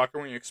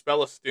 motherfucker, when you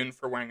expel a student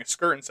for wearing a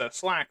skirt instead of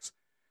slacks,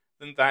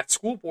 then that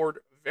school board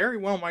very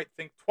well might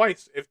think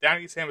twice if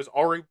Daddy Sam has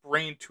already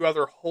brained 2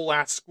 other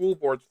whole-ass school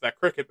boards with that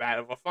cricket bat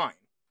of a fine.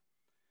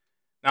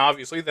 Now,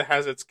 obviously, that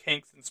has its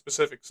kinks and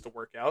specifics to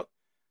work out,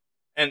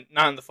 and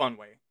not in the fun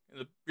way, in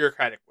the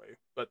bureaucratic way,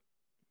 but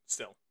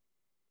still.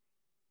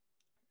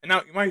 And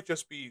now, you might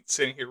just be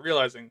sitting here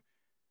realizing,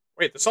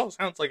 wait, this all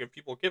sounds like if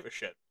people give a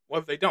shit. What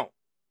if they don't?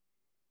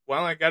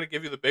 Well, I gotta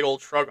give you the big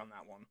old shrug on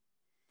that one.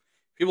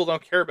 If people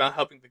don't care about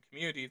helping the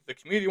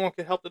community won't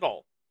get helped at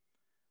all.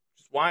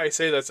 Which is why I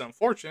say that's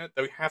unfortunate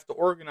that we have to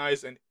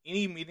organize in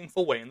any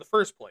meaningful way in the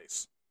first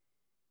place.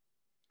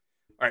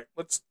 Alright,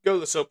 let's go to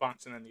the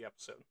soapbox and end the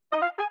episode.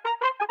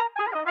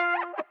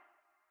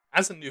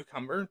 As a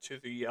newcomer to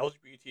the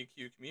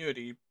LGBTQ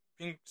community,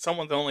 being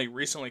someone that only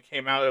recently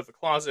came out of the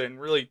closet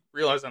and really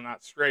realized I'm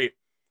not straight,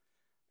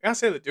 I gotta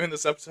say that doing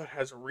this episode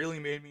has really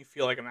made me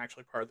feel like I'm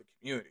actually part of the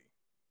community.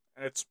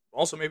 And it's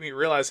also made me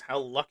realize how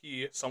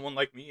lucky someone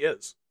like me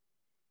is.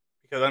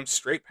 Because I'm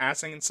straight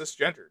passing and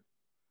cisgendered.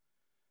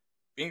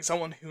 Being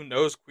someone who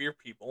knows queer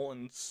people,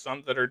 and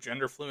some that are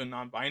gender fluid and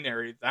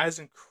non-binary, that is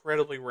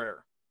incredibly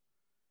rare.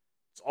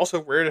 It's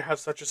also rare to have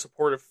such a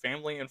supportive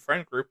family and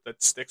friend group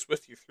that sticks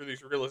with you through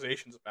these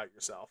realizations about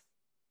yourself.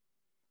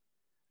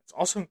 It's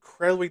also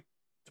incredibly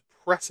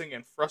depressing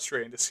and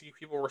frustrating to see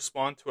people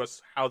respond to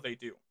us how they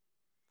do.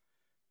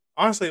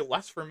 Honestly,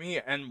 less for me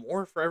and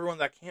more for everyone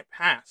that can't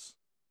pass.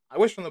 I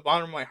wish from the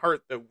bottom of my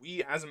heart that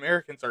we as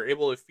Americans are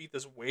able to defeat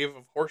this wave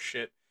of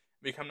horseshit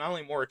and become not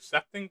only more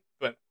accepting,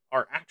 but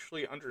are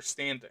actually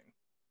understanding.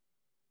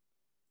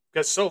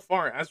 Because so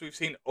far, as we've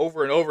seen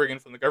over and over again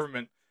from the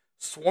government,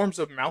 swarms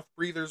of mouth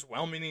breathers,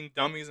 well-meaning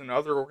dummies, and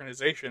other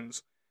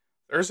organizations,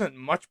 there isn't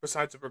much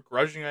besides a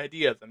begrudging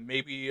idea that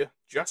maybe,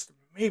 just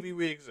maybe,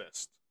 we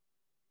exist.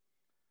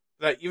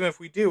 that even if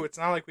we do, it's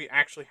not like we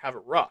actually have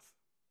it rough.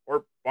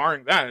 Or,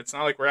 barring that, it's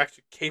not like we're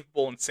actually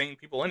capable and sane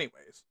people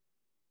anyways.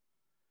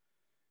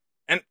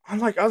 And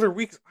unlike other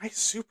weeks, I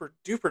super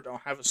duper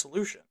don't have a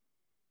solution.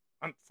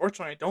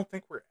 Unfortunately, I don't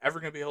think we're ever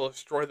going to be able to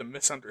destroy the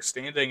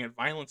misunderstanding and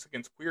violence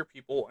against queer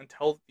people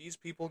until these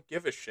people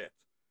give a shit.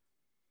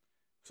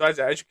 Besides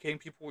educating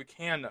people we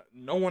can,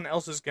 no one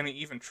else is going to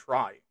even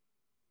try.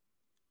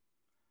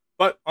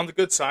 But on the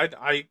good side,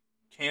 I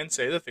can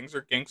say that things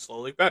are getting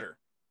slowly better.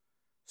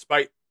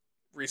 Despite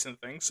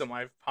recent things that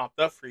might have popped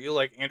up for you,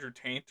 like Andrew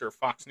Tate or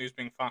Fox News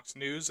being Fox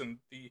News, and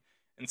the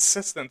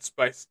insistence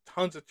by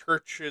tons of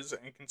churches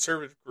and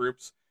conservative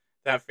groups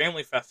to have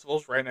family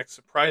festivals right next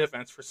to pride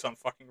events for some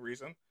fucking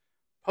reason,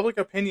 public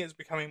opinion is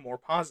becoming more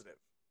positive.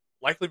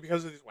 Likely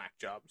because of these whack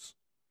jobs.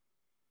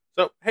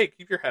 So, hey,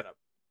 keep your head up.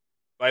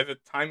 By the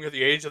time you're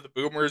the age of the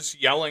boomers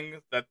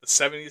yelling that the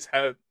 70s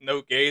had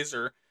no gays,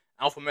 or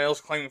alpha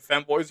males claiming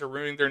femboys are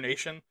ruining their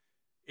nation,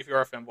 if you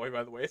are a femboy,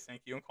 by the way,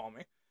 thank you and call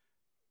me,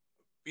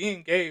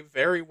 being gay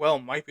very well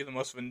might be the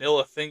most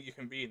vanilla thing you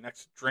can be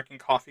next to drinking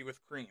coffee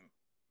with cream.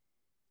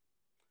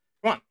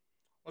 Come on,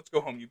 let's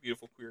go home, you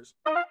beautiful queers.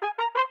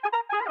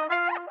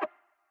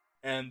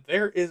 And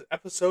there is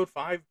episode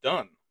 5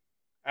 done.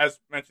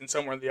 As mentioned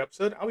somewhere in the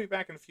episode, I'll be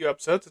back in a few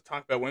episodes to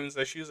talk about women's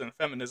issues and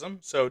feminism,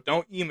 so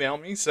don't email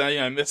me saying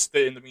I missed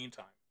it in the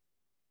meantime.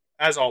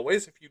 As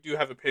always, if you do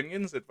have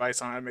opinions,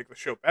 advice on how to make the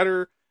show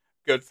better,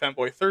 good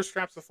femboy thirst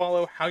traps to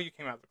follow, how you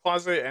came out of the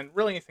closet, and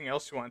really anything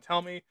else you want to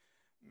tell me,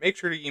 make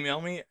sure to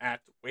email me at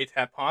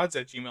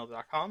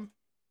waytatpods@gmail.com.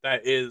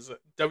 That is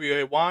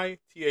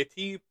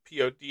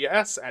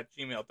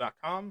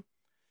waytatpods@gmail.com.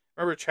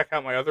 Remember to check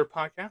out my other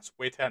podcast,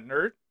 Waytat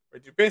Nerd, where I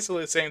do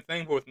basically the same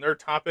thing, but with nerd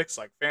topics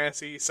like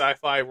fantasy,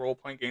 sci-fi,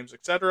 role-playing games,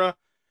 etc.,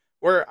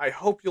 where I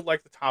hope you'll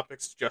like the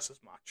topics just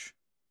as much.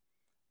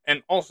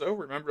 And also,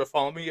 remember to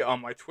follow me on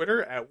my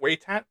Twitter at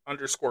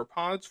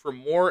waytat_pods for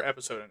more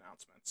episode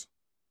announcements.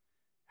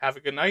 Have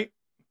a good night,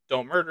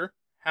 don't murder,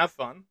 have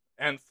fun,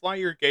 and fly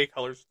your gay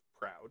colors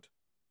proud.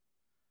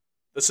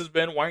 This has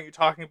been Why Aren't You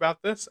Talking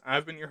About This?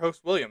 I've been your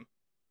host, William.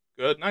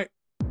 Good night.